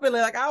real flippantly.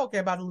 Like, I don't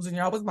care about losing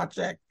y'all. What's my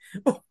check?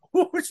 What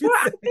would you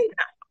say?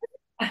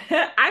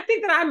 I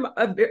think that I'm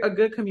a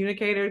good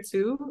communicator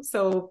too.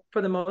 So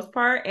for the most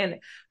part, and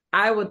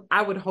I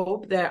would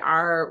hope that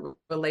our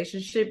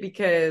relationship,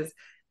 because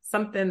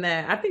something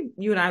that I think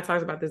you and I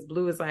talked about this,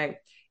 Blue, is like,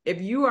 if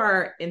you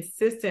are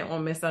insistent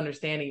on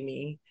misunderstanding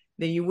me,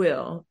 then you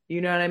will, you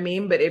know what I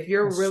mean? But if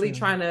you're really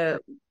trying to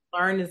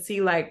learn and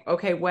see like,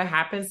 okay, what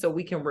happened so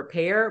we can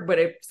repair. But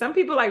if some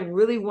people like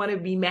really want to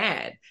be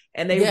mad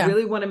and they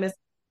really want to and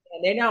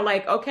they're not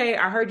like, okay,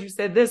 I heard you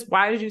said this.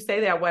 Why did you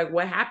say that? Like,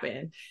 what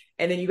happened?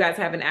 And then you guys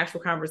have an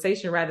actual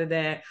conversation rather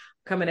than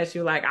coming at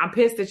you like, I'm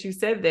pissed that you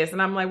said this. And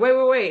I'm like,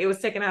 wait, it was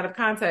taken out of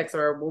context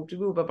or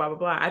blah, blah, blah,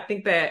 blah. I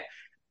think that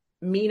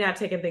me not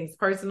taking things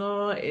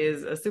personal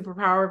is a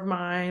superpower of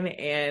mine.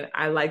 And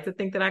I like to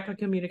think that I can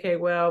communicate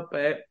well,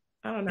 but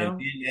I don't know.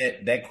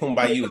 And that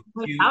kumbaya is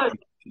cute.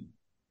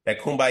 That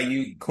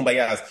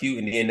kumbaya is cute.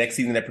 And then next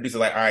season that producer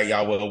like, all right,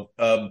 y'all,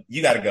 well,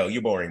 you got to go.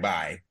 You're boring.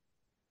 Bye.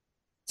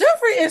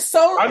 Jeffrey is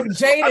so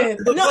jaded.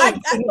 No, I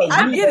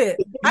get it.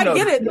 I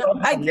get it.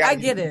 I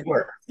get it.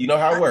 You know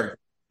how it works.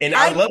 And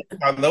I love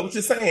what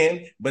you're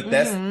saying, but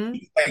that's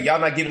like, y'all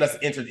not giving us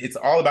interest. It's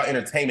all about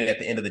entertainment at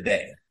the end of the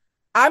day.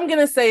 I'm going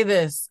to say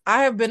this.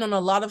 I have been on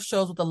a lot of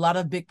shows with a lot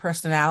of big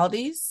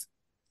personalities.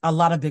 You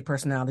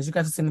guys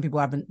have seen the people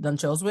I've done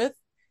shows with.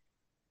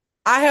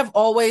 I have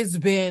always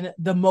been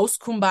the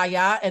most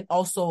kumbaya and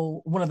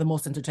also one of the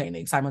most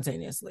entertaining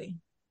simultaneously.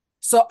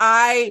 So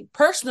I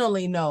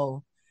personally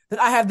know that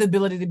I have the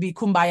ability to be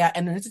kumbaya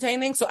and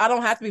entertaining. So I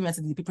don't have to be meant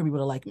to for people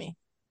to like me.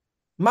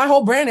 My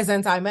whole brand is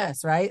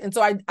anti-mess, right? And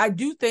so I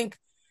do think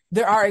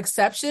there are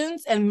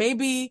exceptions, and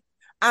maybe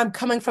I'm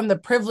coming from the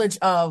privilege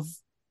of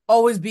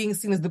always being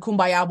seen as the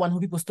kumbaya one who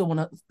people still want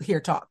to hear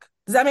talk.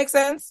 Does that make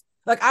sense?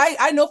 Like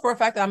I know for a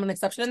fact that I'm an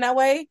exception in that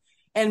way,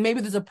 and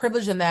maybe there's a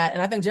privilege in that.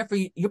 And I think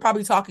Jeffrey, you're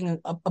probably talking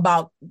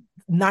about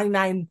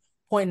 99.9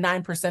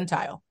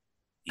 percentile.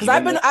 Because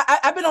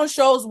I've been on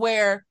shows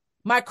where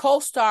my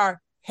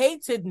co-star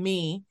hated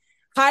me,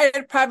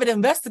 hired private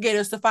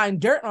investigators to find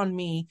dirt on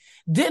me,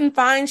 didn't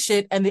find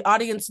shit, and the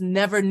audience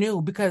never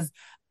knew because,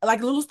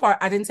 like Lulu's part,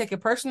 I didn't take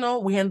it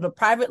personal. We handled it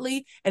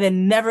privately, and it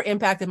never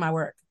impacted my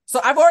work. So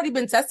I've already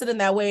been tested in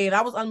that way, and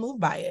I was unmoved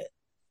by it.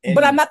 And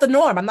but I'm not the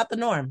norm. I'm not the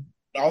norm.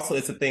 Also,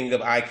 it's a thing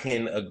of I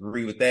can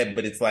agree with that,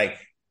 but it's like,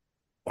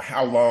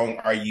 how long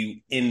are you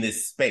in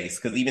this space?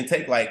 Because even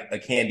take like a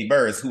Kandi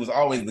Burruss, who was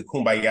always the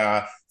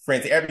kumbaya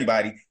friend to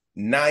everybody.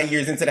 9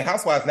 years into the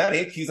Housewives, now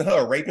they're accusing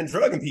her of raping,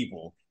 drugging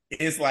people.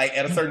 It's like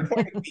at a certain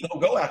point, we don't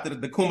go after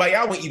the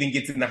kumbaya when even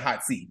gets in the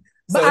hot seat.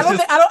 So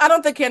but I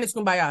don't think Candi's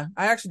kumbaya.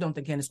 I actually don't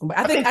think Candi's kumbaya.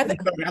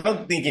 I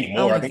don't think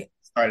anymore. I think it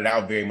started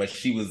out very much.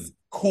 She was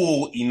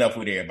cool enough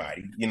with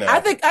everybody, you know. I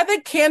think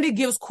Kandi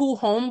gives cool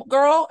home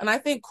girl, and I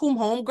think cool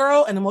home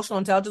girl and emotional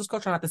intelligence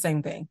coach are not the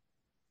same thing.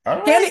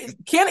 All right.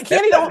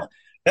 Kandi don't.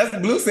 That's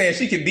Blue saying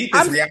she can beat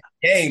this reality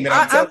game.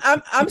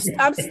 And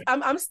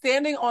I'm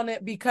standing on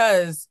it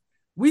because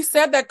we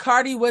said that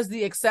Cardi was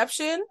the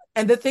exception,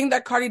 and the thing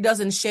that Cardi does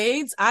in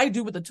shades, I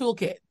do with the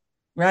toolkit,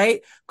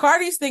 right?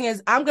 Cardi's thing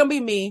is, I'm gonna be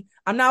me.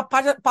 I'm not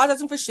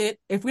apologizing for shit.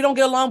 If we don't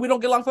get along, we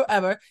don't get along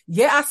forever.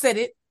 Yeah, I said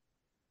it.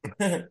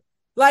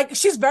 Like,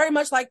 she's very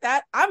much like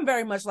that. I'm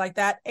very much like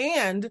that,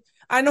 and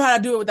I know how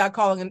to do it without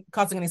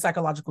causing any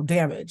psychological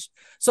damage.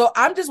 So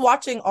I'm just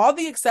watching all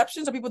the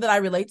exceptions of people that I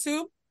relate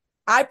to.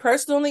 I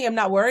personally am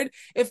not worried.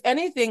 If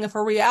anything, if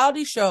a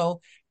reality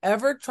show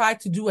ever tried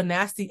to do a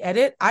nasty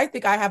edit, I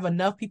think I have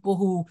enough people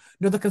who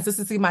know the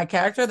consistency of my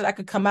character that I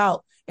could come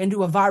out and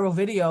do a viral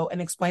video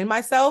and explain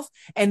myself,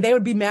 and they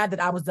would be mad that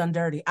I was done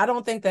dirty. I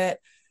don't think that,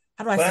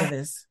 how do I say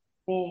this?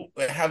 People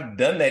have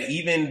done that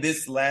even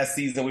this last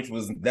season, which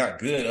was not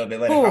good, of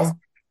Atlanta House.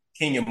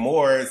 Kenya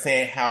Moore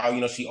saying how,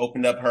 you know, she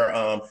opened up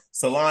her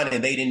salon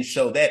and they didn't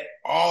show that.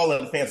 All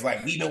of the fans were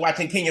like, we've been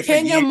watching Kenya for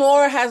years. Kenya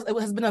Moore has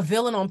been a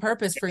villain on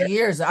purpose for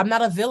years. I'm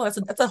not a villain.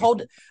 That's a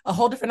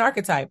whole different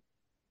archetype.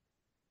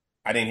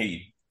 I didn't hear you.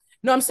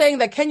 No, I'm saying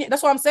that Kenya,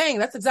 that's what I'm saying.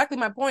 That's exactly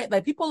my point.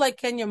 Like, people like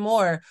Kenya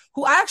Moore,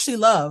 who I actually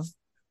love,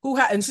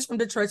 and she's from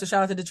Detroit, so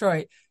shout out to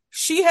Detroit.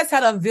 She has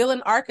had a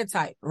villain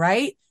archetype,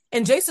 right?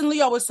 And Jason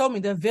Lee always told me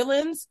the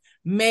villains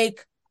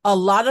make a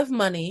lot of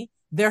money.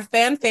 They're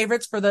fan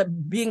favorites for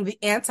being the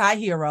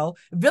anti-hero.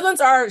 Villains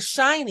are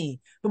shiny,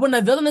 but when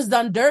the villain is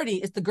done dirty,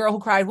 it's the girl who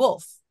cried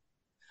wolf.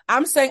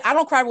 I'm saying I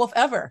don't cry wolf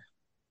ever.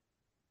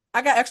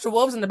 I got extra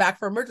wolves in the back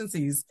for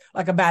emergencies,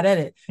 like a bad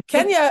edit.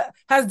 Kenya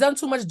has done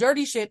too much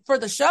dirty shit for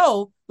the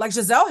show, like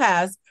Giselle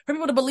has, for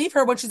people to believe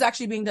her when she's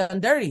actually being done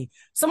dirty.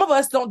 Some of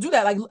us don't do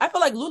that. Like, I feel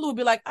like Lulu would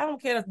be like, I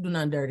don't care if you do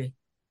nothing dirty.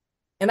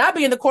 And I'd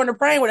be in the corner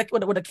praying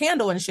with a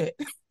candle and shit.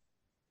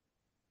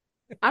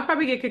 I'd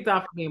probably get kicked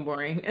off for being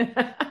boring.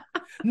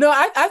 No,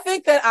 I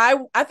think that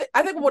I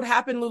think what would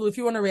happen, Lulu, if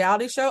you were on a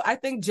reality show, I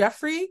think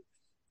Jeffrey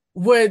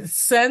would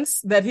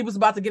sense that he was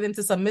about to get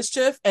into some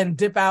mischief and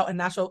dip out and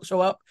not show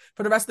up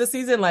for the rest of the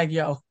season. Like,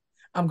 yo,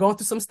 I'm going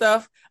through some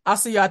stuff. I'll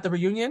see you at the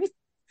reunion.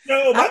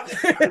 No,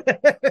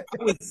 I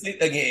would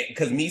sit again,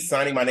 because me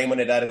signing my name on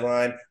the dotted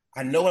line,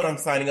 I know what I'm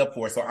signing up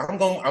for. So I'm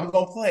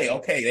gonna play.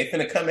 Okay, they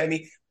finna come at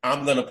me.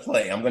 I'm gonna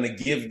play. I'm gonna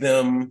give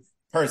them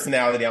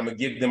personality. I'm gonna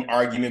give them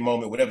argument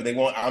moment, whatever they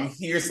want. I'm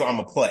here, so I'm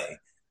gonna play.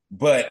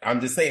 But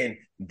I'm just saying,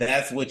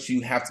 that's what you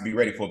have to be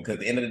ready for, because at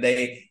the end of the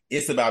day,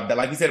 it's about,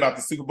 like you said about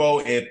the Super Bowl,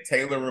 if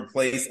Taylor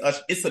replaced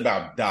us, it's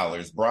about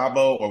dollars.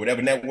 Bravo or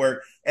whatever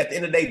network, at the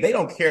end of the day, they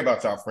don't care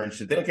about y'all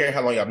friendship. They don't care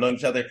how long y'all known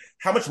each other.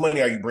 How much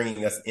money are you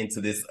bringing us into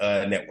this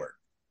network?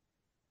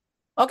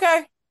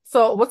 Okay.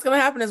 So what's going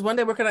to happen is one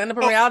day we're going to end up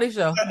a reality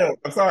show. No,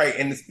 I'm sorry.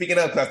 And speaking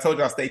of, because I told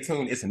y'all, stay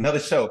tuned. It's another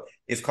show.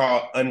 It's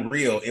called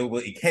Unreal.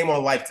 It came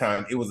on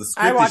Lifetime. It was a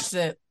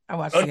scripted. I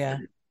watched it. Yeah.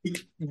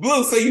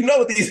 Blue, so you know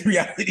what these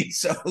reality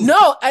shows.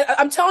 No,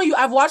 I'm telling you,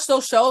 I've watched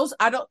those shows.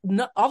 I don't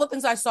know, all the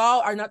things I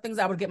saw are not things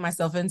I would get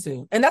myself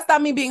into. And that's not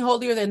me being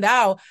holier than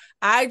thou.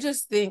 I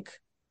just think,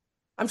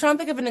 I'm trying to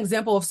think of an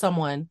example of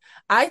someone.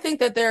 I think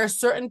that there are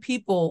certain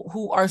people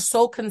who are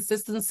so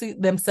consistency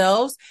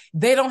themselves,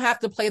 they don't have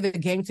to play the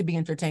game to be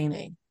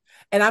entertaining.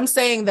 And I'm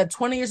saying that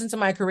 20 years into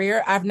my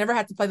career, I've never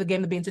had to play the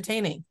game to be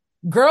entertaining.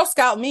 Girl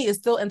Scout me is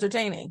still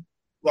entertaining.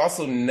 You've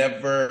also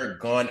never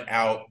gone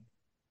out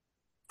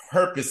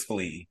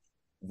purposefully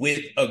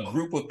with a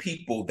group of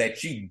people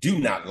that you do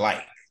not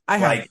like. I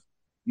have.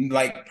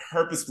 Like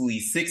purposefully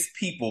 6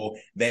 people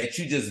that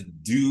you just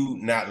do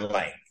not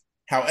like.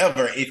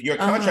 However, if your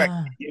contract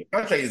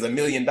is $1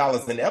 million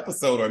an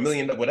episode or $1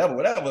 million,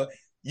 whatever,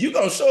 you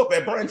gonna show up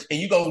at brunch and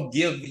you gonna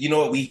give, you know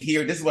what we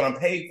hear, this is what I'm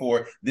paid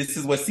for, this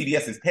is what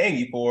CBS is paying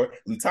you for,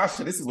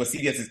 Latasha, this is what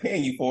CBS is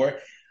paying you for.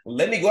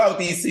 let me go out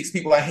with these 6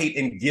 people I hate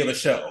and give a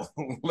show.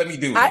 Let me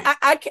do it.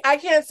 I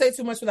can't say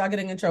too much without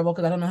getting in trouble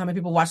because I don't know how many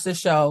people watch this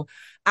show.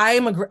 I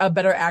am a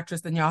better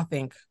actress than y'all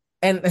think.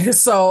 And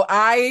so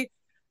I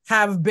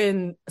have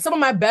been, some of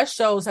my best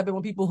shows have been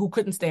with people who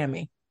couldn't stand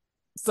me.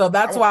 So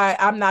that's why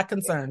I'm not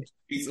concerned.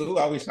 Ooh,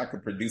 I wish I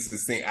could produce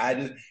this thing. I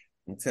just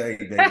I'm telling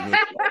you, baby.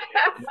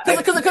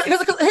 Because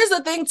here's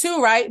the thing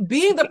too, right?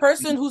 Being the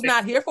person who's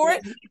not here for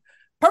it.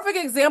 Perfect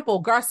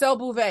example, Garcelle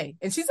Bouvet.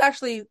 And she's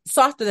actually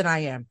softer than I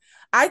am.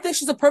 I think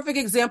she's a perfect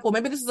example.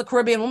 Maybe this is a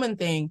Caribbean woman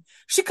thing.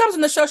 She comes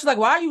in the show, she's like,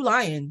 why are you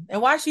lying?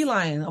 And why is she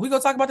lying? Are we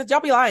going to talk about this? Y'all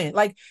be lying.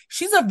 Like,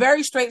 she's a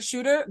very straight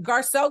shooter.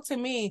 Garcelle, to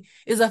me,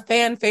 is a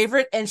fan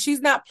favorite, and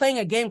she's not playing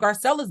a game.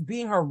 Garcelle is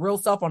being her real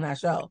self on that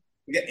show.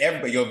 Yeah,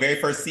 everybody, your very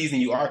first season,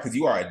 because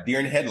you are a deer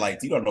in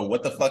headlights. You don't know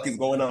what the fuck is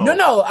going on.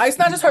 No, it's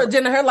not just her deer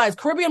in the headlights.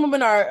 Caribbean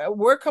women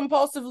we're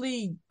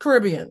compulsively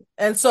Caribbean.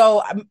 And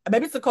so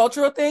maybe it's a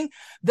cultural thing.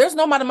 There's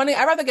no amount of money.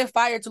 I'd rather get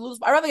fired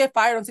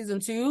on season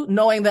 2,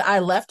 knowing that I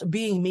left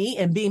being me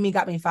and being me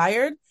got me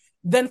fired,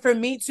 than for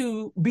me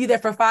to be there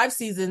for 5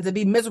 seasons and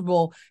be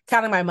miserable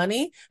counting my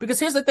money.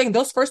 Because here's the thing,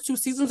 those first 2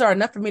 seasons are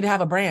enough for me to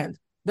have a brand.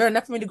 They're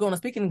enough for me to go on a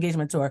speaking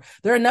engagement tour.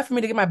 They're enough for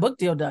me to get my book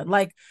deal done.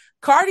 Like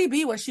Cardi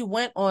B, when she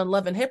went on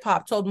Love and Hip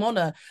Hop, told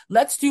Mona,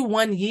 let's do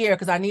 1 year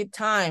because I need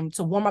time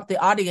to warm up the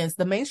audience,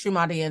 the mainstream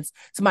audience,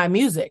 to my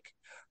music.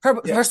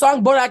 Her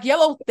song Bodak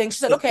Yellow thing, she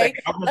said, okay,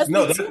 let's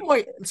do 2 more.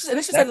 And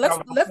then she said, let's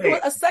do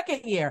a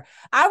second year.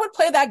 I would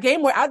play that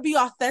game where I'd be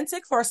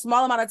authentic for a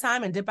small amount of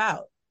time and dip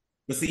out.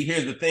 But see,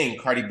 here's the thing.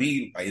 Cardi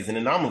B is an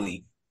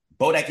anomaly.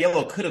 Bodak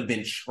Yellow could have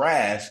been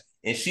trash.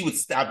 And she would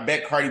stop. I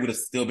bet Cardi would have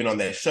still been on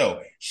that show.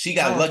 She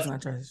got lucky.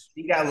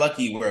 She got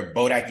lucky where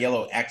Bodak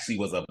Yellow actually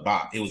was a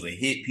bop. It was a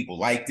hit. People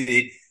liked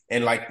it.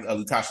 And like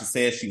Latasha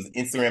said, she was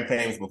Instagram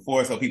famous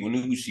before, so people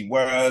knew who she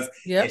was.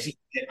 Yep. And she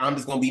said, I'm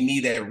just going to be me,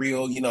 that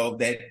real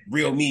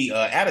me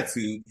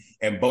attitude.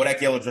 And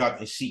Bodak Yellow dropped,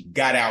 and she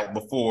got out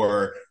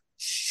before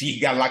she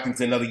got locked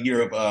into another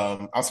year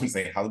of, I was going to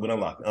say Hollywood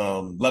Unlocked,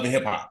 Love and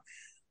Hip Hop.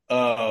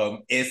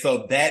 And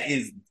so that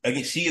is,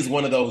 again, she is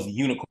one of those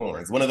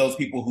unicorns, one of those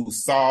people who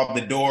saw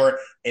the door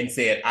and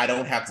said, I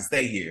don't have to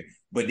stay here.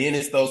 But then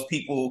it's those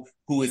people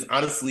who is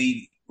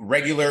honestly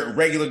regular,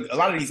 a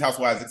lot of these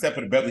housewives, except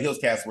for the Beverly Hills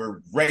cast,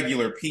 were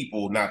regular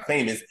people, not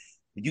famous.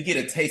 You get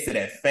a taste of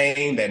that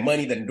fame, that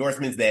money, that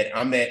endorsements, that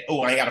I ain't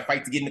got to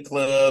fight to get in the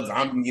clubs.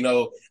 I'm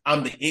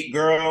the it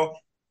girl.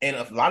 And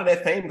a lot of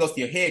that fame goes to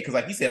your head. Cause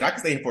like you said, I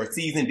could stay here for a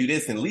season, do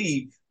this and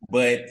leave.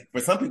 But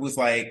for some people, it's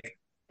like,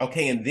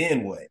 okay, and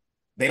then what?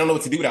 They don't know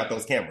what to do without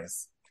those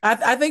cameras.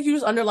 I think you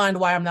just underlined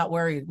why I'm not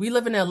worried. We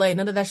live in LA.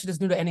 None of that shit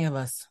is new to any of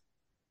us.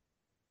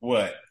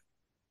 What?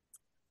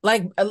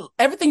 Like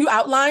everything you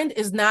outlined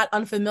is not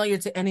unfamiliar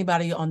to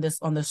anybody on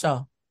the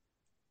show.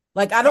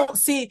 Like I don't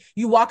see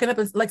you walking up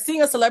and like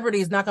seeing a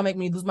celebrity is not gonna make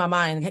me lose my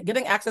mind.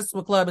 Getting access to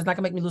a club is not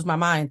gonna make me lose my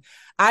mind.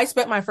 I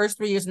spent my first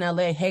 3 years in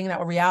LA hanging out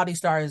with reality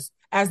stars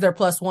as their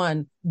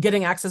 +1,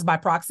 getting access by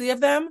proxy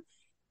of them.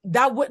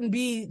 That wouldn't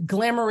be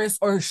glamorous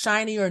or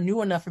shiny or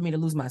new enough for me to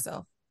lose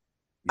myself.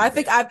 I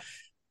think I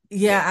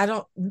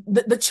don't,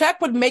 the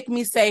check would make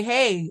me say,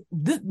 hey,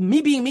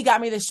 me being me got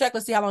me this check.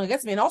 Let's see how long it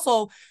gets me. And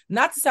also,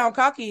 not to sound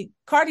cocky,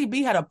 Cardi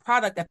B had a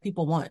product that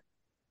people want.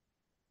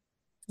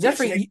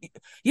 Jeffrey,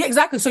 yeah,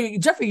 exactly. So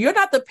Jeffrey, you're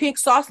not the pink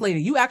sauce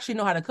lady. You actually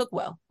know how to cook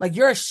well. Like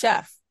you're a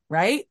chef,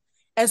 right?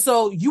 And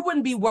so you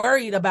wouldn't be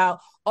worried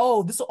about,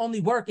 oh, this will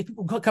only work if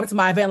people come to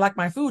my event and like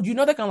my food. You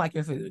know they're going to like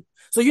your food.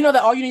 So you know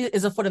that all you need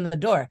is a foot in the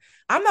door.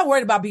 I'm not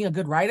worried about being a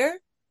good writer.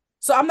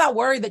 So I'm not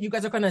worried that you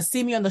guys are going to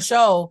see me on the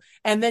show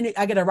and then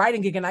I get a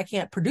writing gig and I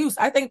can't produce.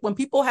 I think when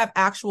people have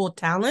actual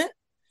talent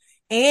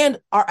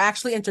and are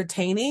actually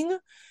entertaining,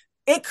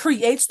 it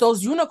creates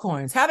those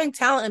unicorns. Having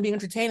talent and being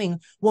entertaining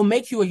will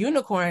make you a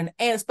unicorn.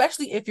 And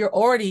especially if you're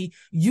already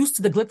used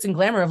to the glitz and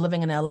glamour of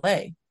living in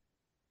LA.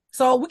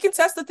 So we can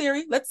test the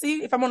theory. Let's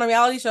see if I'm on a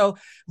reality show.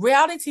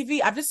 Reality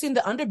TV, I've just seen the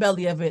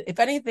underbelly of it.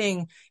 If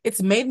anything,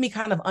 it's made me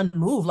kind of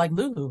unmoved. Like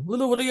Lulu,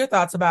 what are your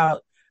thoughts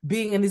about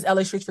being in these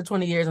LA streets for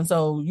 20 years? And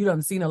so you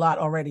done seen a lot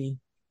already.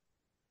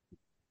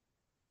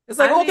 It's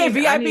like,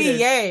 VIP,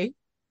 yay.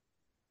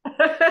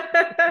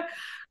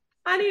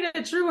 I need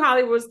a true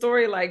Hollywood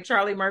story like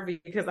Charlie Murphy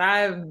because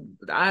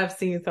I've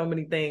seen so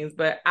many things,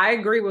 but I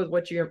agree with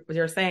what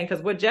you're saying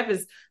because what Jeff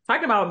is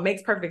talking about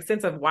makes perfect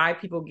sense of why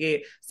people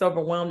get so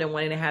overwhelmed and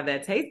wanting to have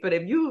that taste. But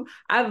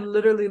I've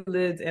literally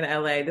lived in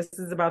LA. This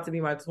is about to be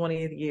my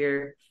 20th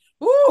year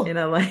in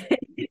LA.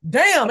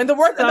 Damn, in the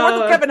words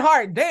of Kevin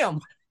Hart, damn.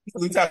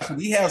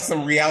 We have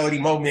some reality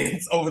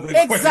moments over the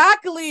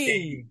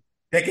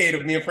decade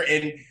of me and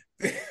friend.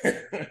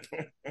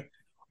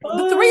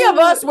 The three of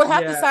us would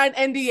have to sign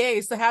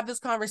NDAs to have this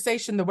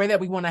conversation the way that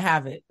we want to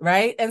have it,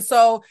 right? And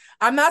so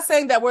I'm not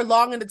saying that we're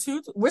long in the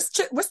tooth. We're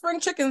spring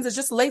chickens. It's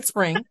just late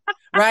spring,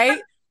 right?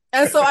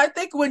 And so I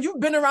think when you've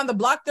been around the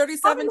block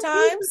 37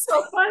 times,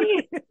 so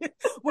funny.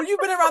 When you've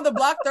been around the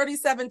block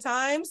 37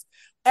 times,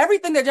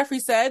 everything that Jeffrey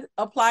said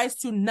applies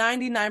to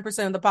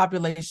 99% of the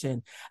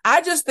population.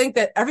 I just think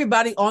that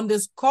everybody on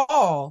this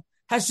call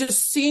has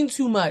just seen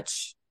too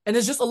much and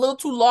it's just a little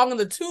too long in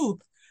the tooth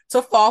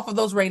to fall for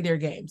those reindeer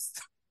games.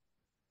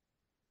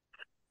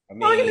 I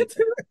mean,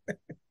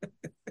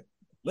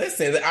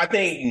 listen, I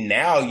think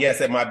now, yes,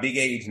 at my big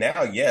age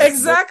now, yes.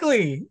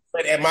 Exactly.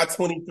 But at my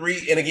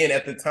 23, and again,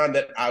 at the time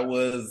that I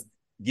was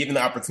given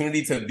the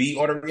opportunity to be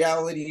on a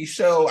reality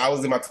show, I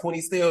was in my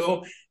 20s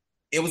still.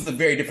 It was a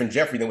very different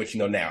Jeffrey than what you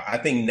know now. I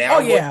think now. Oh,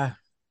 yeah.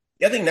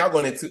 I think now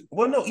going into,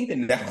 well, no,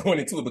 even now going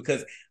into it,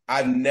 because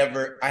I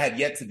have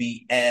yet to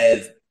be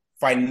as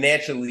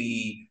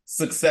financially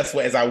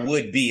successful as I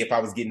would be if I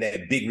was getting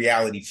that big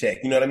reality check.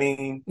 You know what I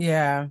mean?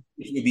 Yeah.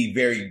 It would be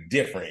very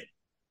different.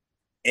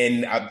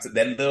 And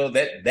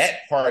that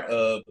part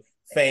of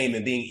fame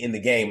and being in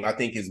the game, I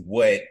think, is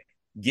what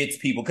gets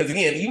people. Because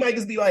again, you might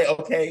just be like,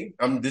 okay,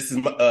 this is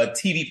my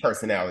TV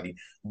personality,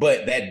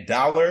 but that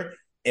dollar,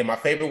 in my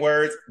favorite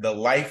words, the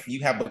life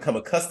you have become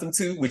accustomed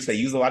to, which they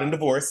use a lot in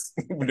divorce.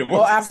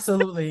 Oh,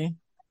 absolutely.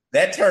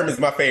 That term is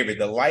my favorite.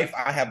 The life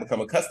I have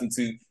become accustomed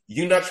to.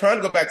 You're not trying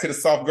to go back to the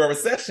soft girl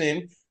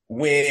recession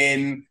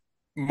when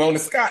Mona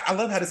Scott. I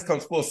love how this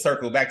comes full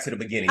circle back to the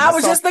beginning. I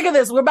was just thinking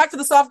this. We're back to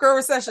the soft girl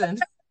recession.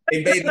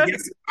 Hey, baby,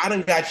 I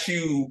done got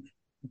you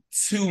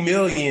 $2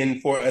 million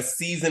for a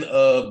season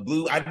of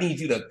Blue. I need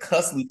you to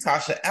cuss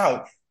Latasha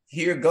out.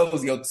 Here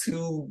goes your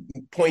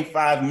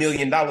 $2.5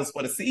 million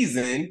for the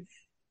season.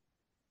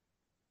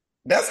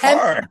 That's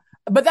hard.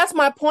 But that's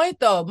my point,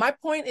 though. My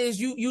point is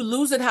you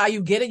lose it how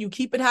you get it. You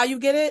keep it how you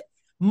get it.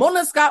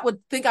 Mona Scott would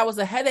think I was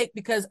a headache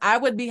because I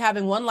would be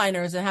having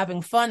one-liners and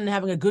having fun and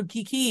having a good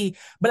kiki,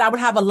 but I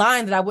would have a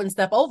line that I wouldn't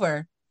step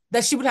over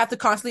that she would have to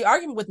constantly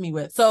argue with me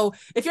with. So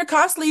if you're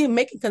constantly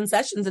making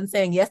concessions and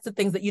saying yes to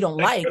things that you don't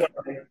like.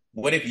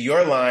 What if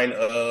your line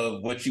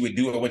of what you would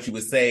do or what you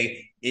would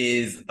say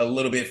is a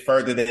little bit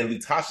further than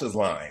Latasha's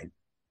line?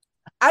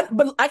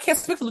 But I can't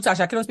speak for Latasha.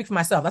 I can only speak for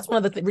myself. That's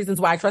one of the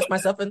reasons why I trust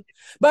myself.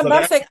 But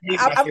here's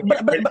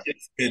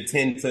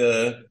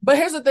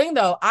the thing,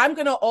 though. I'm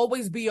gonna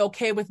always be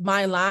okay with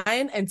my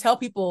line and tell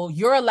people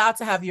you're allowed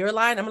to have your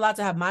line. I'm allowed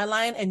to have my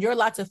line, and you're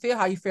allowed to feel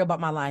how you feel about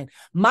my line.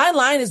 My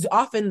line is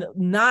often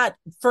not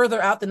further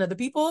out than other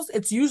people's.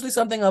 It's usually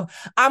something of,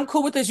 I'm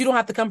cool with this. You don't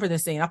have to come for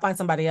this scene. I'll find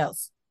somebody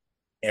else.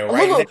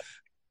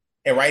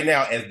 And right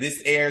now, as this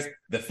airs,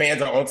 the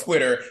fans are on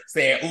Twitter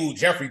saying, "Ooh,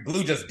 Jeffrey,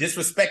 Blue just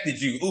disrespected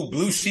you. Ooh,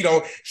 Blue, she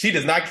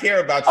does not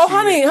care about you." Oh,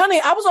 honey,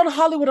 I was on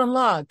Hollywood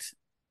Unlocked.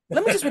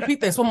 Let me just repeat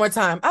this one more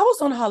time. I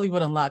was on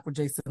Hollywood Unlocked with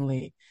Jason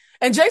Lee.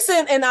 And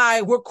Jason and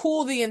I were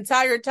cool the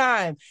entire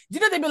time. You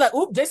know, they'd be like,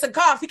 "Oop, Jason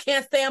coughed. He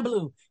can't stand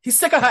Blue. He's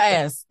sick of her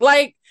ass."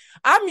 Like,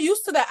 I'm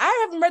used to that.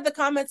 I haven't read the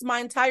comments my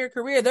entire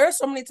career. There are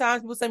so many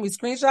times people send me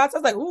screenshots. I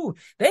was like, "Ooh,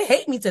 they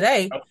hate me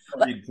today."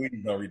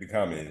 Please don't read the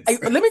comments.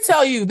 Let me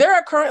tell you, there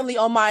are currently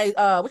on my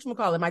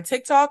my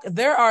TikTok,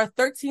 there are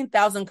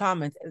 13,000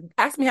 comments.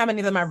 Ask me how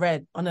many of them I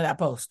read under that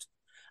post.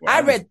 Wow.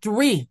 I read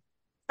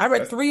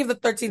 3 of the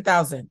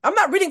 13,000. I'm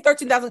not reading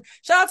 13,000.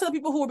 Shout out to the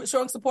people who are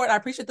showing support. I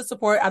appreciate the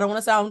support. I don't want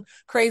to sound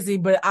crazy,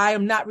 but I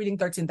am not reading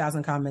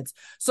 13,000 comments.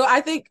 So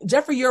I think,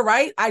 Jeffrey, you're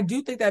right. I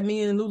do think that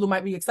me and Lulu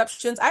might be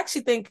exceptions. I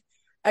actually think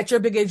at your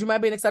big age, you might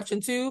be an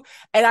exception too.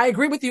 And I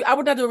agree with you. I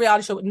would not do a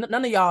reality show with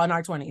none of y'all in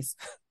our 20s.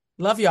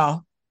 Love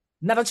y'all.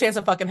 Not a chance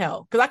of fucking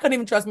hell. Because I couldn't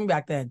even trust me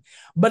back then.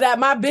 But at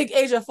my big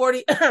age of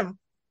 40,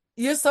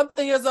 years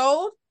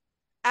old,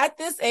 at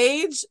this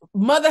age,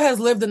 mother has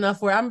lived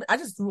enough where I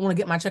just want to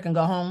get my check and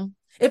go home.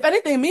 If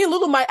anything, me and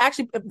Lulu might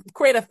actually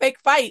create a fake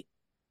fight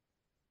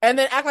and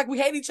then act like we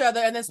hate each other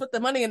and then split the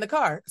money in the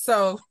car.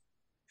 So,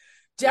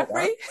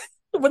 Jeffrey,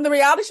 when the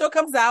reality show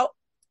comes out,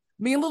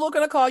 me and Lulu are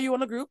going to call you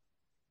on the group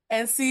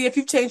and see if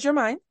you've changed your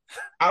mind.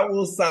 I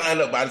will sign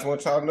up. I just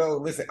want y'all to know,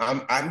 listen,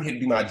 I'm here to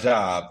do my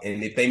job.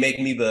 And if they make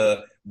me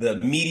the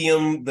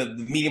medium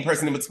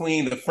person in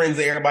between, the friends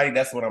of everybody,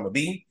 that's what I'm going to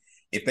be.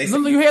 If they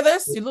Lulu, you hear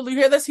this? Lulu, you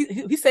hear this?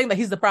 He's saying that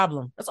he's the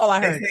problem. That's all I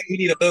heard. We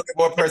need a little bit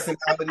more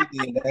personality.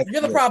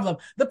 You're the problem.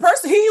 The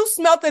person, he who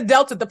smelt the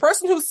Delta, the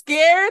person who's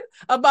scared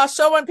about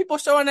people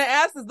showing their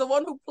ass is the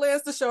one who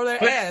plans to show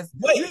their ass.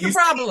 You're the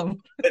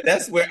problem.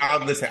 That's where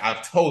listen,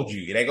 I've told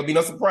you. It ain't gonna be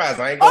no surprise.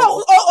 I ain't gonna...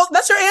 Oh,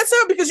 that's your answer?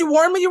 Because you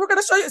warned me you were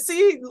gonna show you.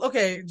 See,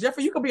 okay,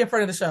 Jeffrey, you could be in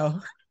front of the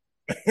show.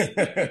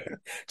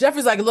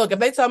 Jeffrey's like, look, if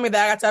they tell me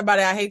that I got to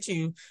everybody I hate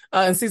you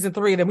in season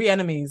 3, then we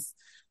enemies.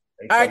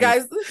 All right,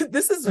 guys,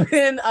 this has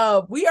been,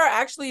 we are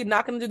actually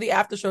not going to do the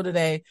after show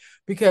today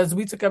because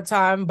we took up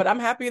time, but I'm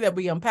happy that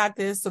we unpacked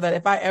this so that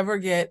if I ever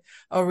get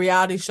a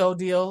reality show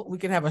deal, we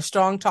can have a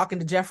strong talking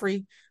to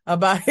Jeffrey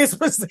about his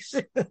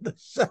position in the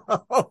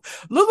show.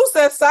 Lulu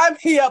says, sign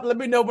me up. Let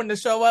me know when to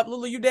show up.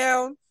 Lulu, you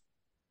down?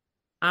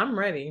 I'm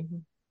ready.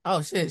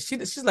 Oh, shit.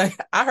 She's like,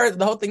 I heard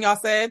the whole thing y'all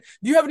said.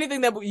 Do you have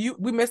anything that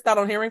we missed out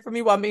on hearing from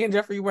you while me and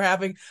Jeffrey were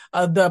having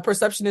the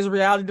perception is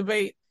reality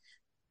debate?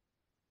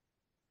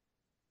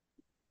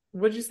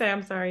 What'd you say?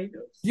 I'm sorry. Do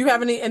you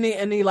have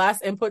any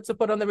last input to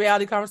put on the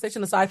reality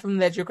conversation aside from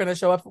that you're going to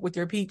show up with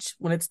your peach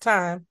when it's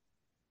time?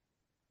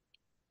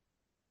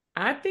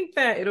 I think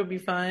that it'll be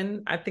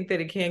fun. I think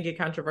that it can get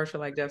controversial,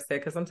 like Jeff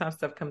said, because sometimes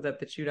stuff comes up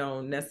that you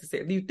don't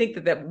necessarily, you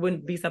think that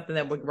wouldn't be something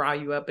that would rile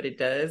you up, but it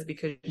does,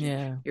 because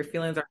your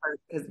feelings are hurt,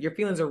 because your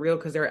feelings are real,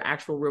 because they're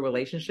actual real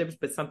relationships,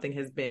 but something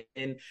has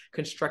been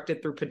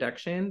constructed through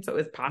production. So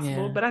it's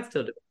possible, but I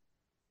still do.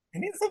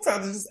 And then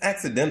sometimes it's just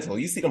accidental.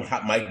 You see them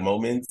hot mic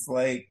moments,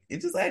 like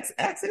it just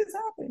accidents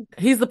happen.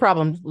 He's the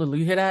problem, Lulu.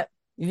 You hear that?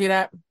 You hear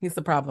that? He's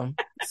the problem.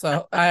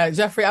 So,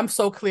 Jeffrey, I'm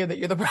so clear that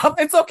you're the problem.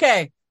 It's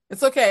okay.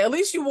 It's okay. At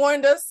least you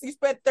warned us. You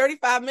spent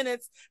 35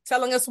 minutes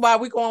telling us why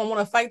we're going to want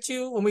to fight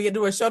you when we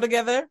do a show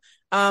together.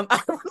 I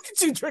don't want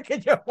you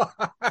drinking your wine.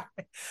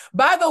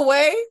 By the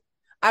way,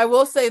 I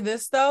will say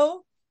this,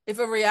 though. If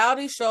a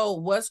reality show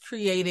was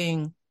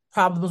creating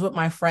problems with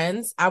my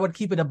friends, I would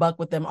keep it a buck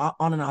with them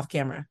on and off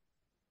camera.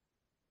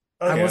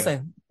 Okay. I will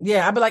say.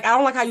 Yeah, I'd be like, I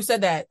don't like how you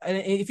said that. And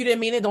if you didn't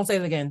mean it, don't say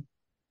it again.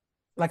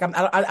 Like,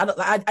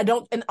 I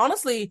don't. And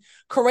honestly,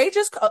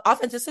 courageous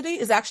authenticity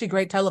is actually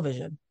great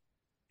television.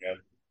 Yeah.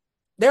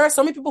 There are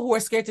so many people who are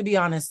scared to be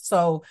honest.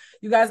 So,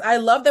 you guys, I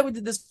love that we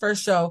did this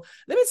first show.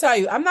 Let me tell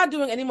you, I'm not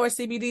doing any more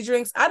CBD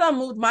drinks. I done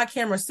moved my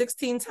camera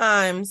 16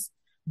 times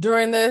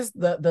during this.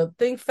 The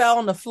thing fell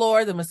on the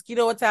floor. The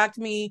mosquito attacked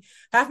me.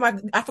 I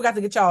forgot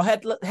to get y'all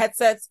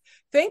headsets.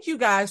 Thank you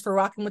guys for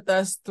rocking with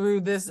us through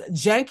this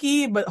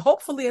janky but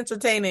hopefully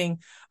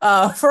entertaining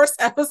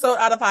first episode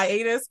out of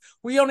hiatus.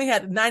 We only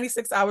had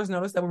 96 hours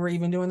notice that we were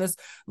even doing this.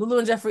 Lulu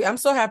and Jeffrey, I'm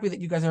so happy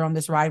that you guys are on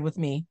this ride with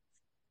me.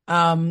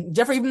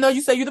 Jeffrey, even though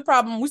you say you're the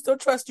problem, we still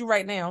trust you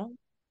right now.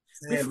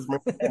 You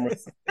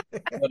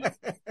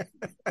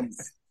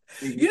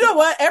know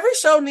what? Every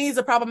show needs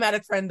a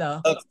problematic friend,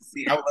 though. I would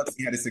love to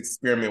see how this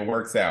experiment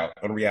works out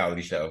on a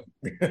reality show.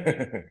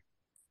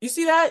 You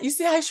see that? You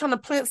see how he's trying to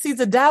plant seeds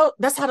of doubt?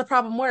 That's how the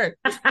problem works.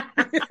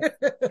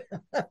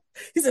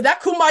 He said,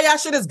 that kumbaya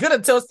shit is good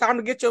until it's time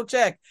to get your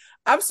check.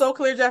 I'm so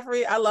clear,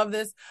 Jeffrey. I love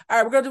this. All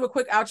right, we're going to do a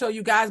quick outro.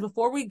 You guys,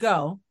 before we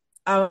go,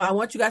 I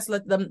want you guys to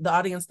let the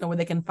audience know where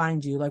they can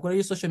find you. Like, what are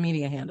your social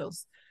media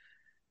handles?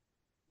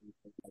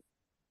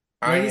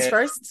 Ladies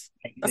first?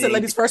 I said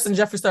ladies first, and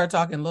Jeffrey started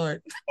talking.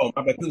 Lord. Oh,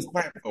 my bad. It was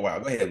quiet for a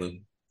while. Go ahead, Lou.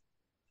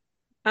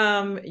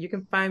 You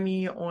can find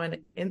me on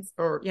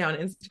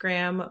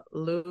Instagram,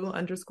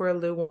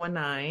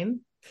 Lou_Lou19.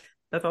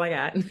 That's all I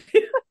got.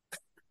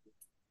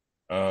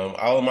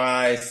 All of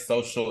my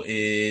social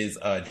is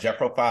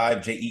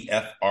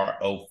Jeffro5,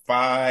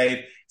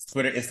 JEFRO5.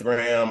 Twitter,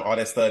 Instagram, all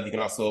that stuff. You can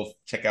also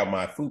check out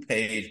my food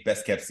page,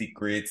 Best Kept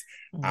Secrets,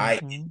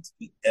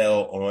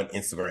 INTL on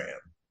Instagram.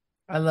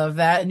 I love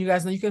that. And you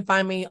guys know you can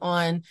find me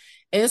on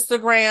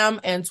Instagram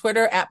and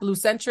Twitter at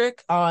BlueCentric,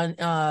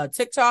 on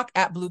TikTok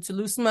at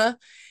BlueTelusma.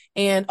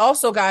 And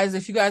also, guys,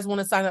 if you guys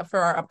want to sign up for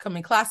our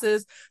upcoming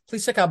classes,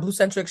 please check out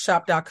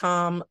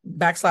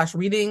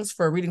bluecentricshop.com/readings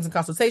for readings and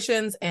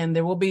consultations. And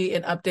there will be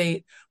an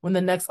update when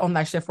the next On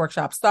Night Shift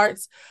workshop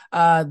starts.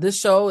 This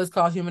show is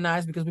called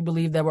Humanized because we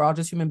believe that we're all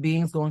just human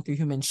beings going through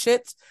human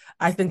shit.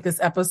 I think this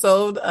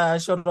episode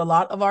showed a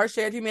lot of our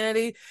shared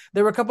humanity.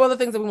 There were a couple other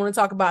things that we want to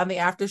talk about in the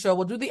after show.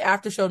 We'll do the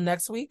after show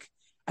next week.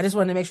 I just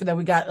wanted to make sure that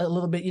we got a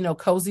little bit,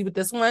 cozy with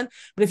this one.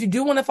 But if you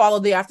do want to follow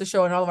the after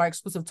show and all of our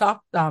exclusive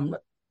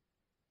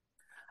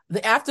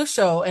the after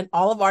show and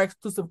all of our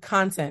exclusive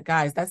content,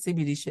 guys, that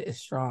CBD shit is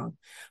strong.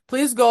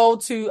 Please go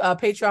to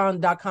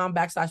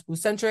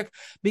patreon.com/BlueCentric,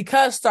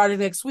 because starting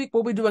next week,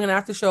 we'll be doing an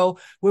after show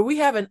where we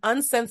have an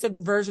uncensored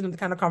version of the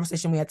kind of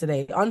conversation we had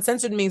today.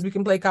 Uncensored means we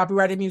can play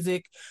copyrighted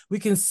music. We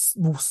can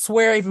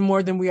swear even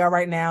more than we are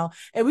right now.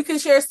 And we can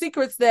share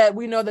secrets that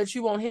we know that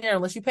you won't hear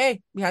unless you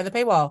pay behind the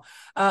paywall.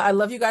 I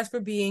love you guys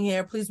for being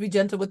here. Please be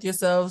gentle with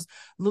yourselves.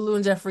 Lulu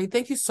and Jeffrey,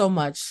 thank you so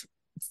much.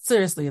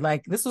 Seriously,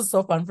 this was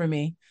so fun for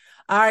me.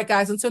 All right,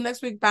 guys. Until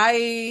next week.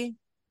 Bye.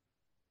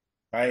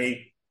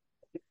 Bye.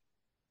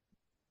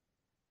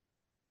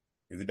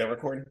 Is it done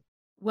recording?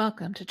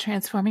 Welcome to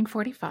Transforming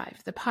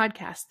 45, the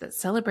podcast that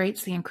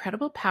celebrates the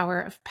incredible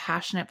power of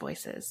passionate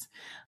voices.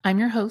 I'm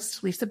your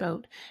host, Lisa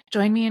Boat.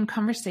 Join me in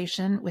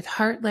conversation with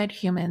heart-led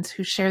humans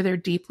who share their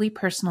deeply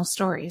personal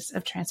stories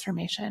of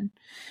transformation.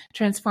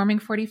 Transforming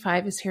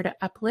 45 is here to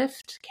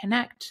uplift,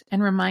 connect,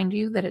 and remind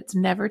you that it's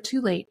never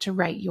too late to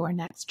write your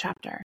next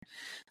chapter.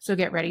 So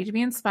get ready to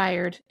be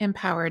inspired,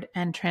 empowered,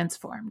 and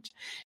transformed.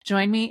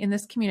 Join me in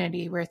this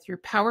community where through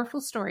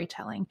powerful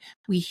storytelling,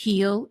 we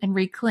heal and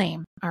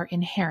reclaim our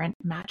inherent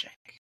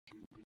magic.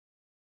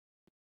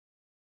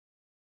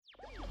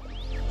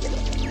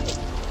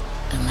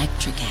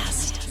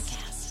 Electricast.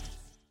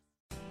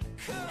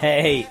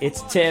 Hey,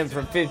 it's Tim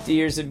from 50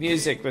 Years of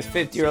Music with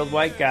 50-Year-Old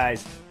White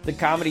Guys, the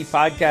comedy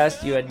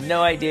podcast you had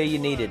no idea you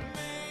needed.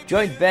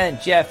 Join Ben,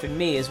 Jeff, and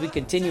me as we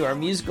continue our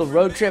musical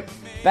road trip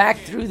back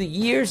through the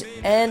years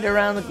and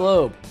around the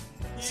globe.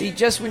 See,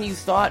 just when you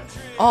thought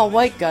all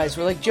white guys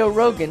were like Joe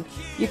Rogan,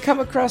 you come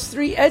across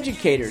three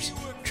educators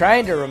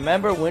trying to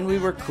remember when we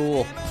were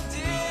cool.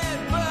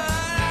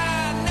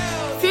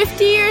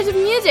 50 Years of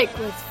Music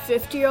with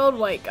 50-Year-Old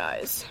White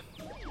Guys.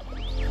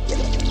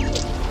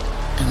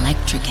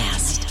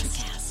 Electricast.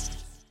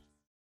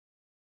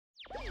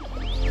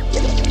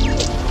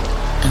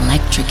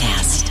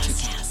 Electricast.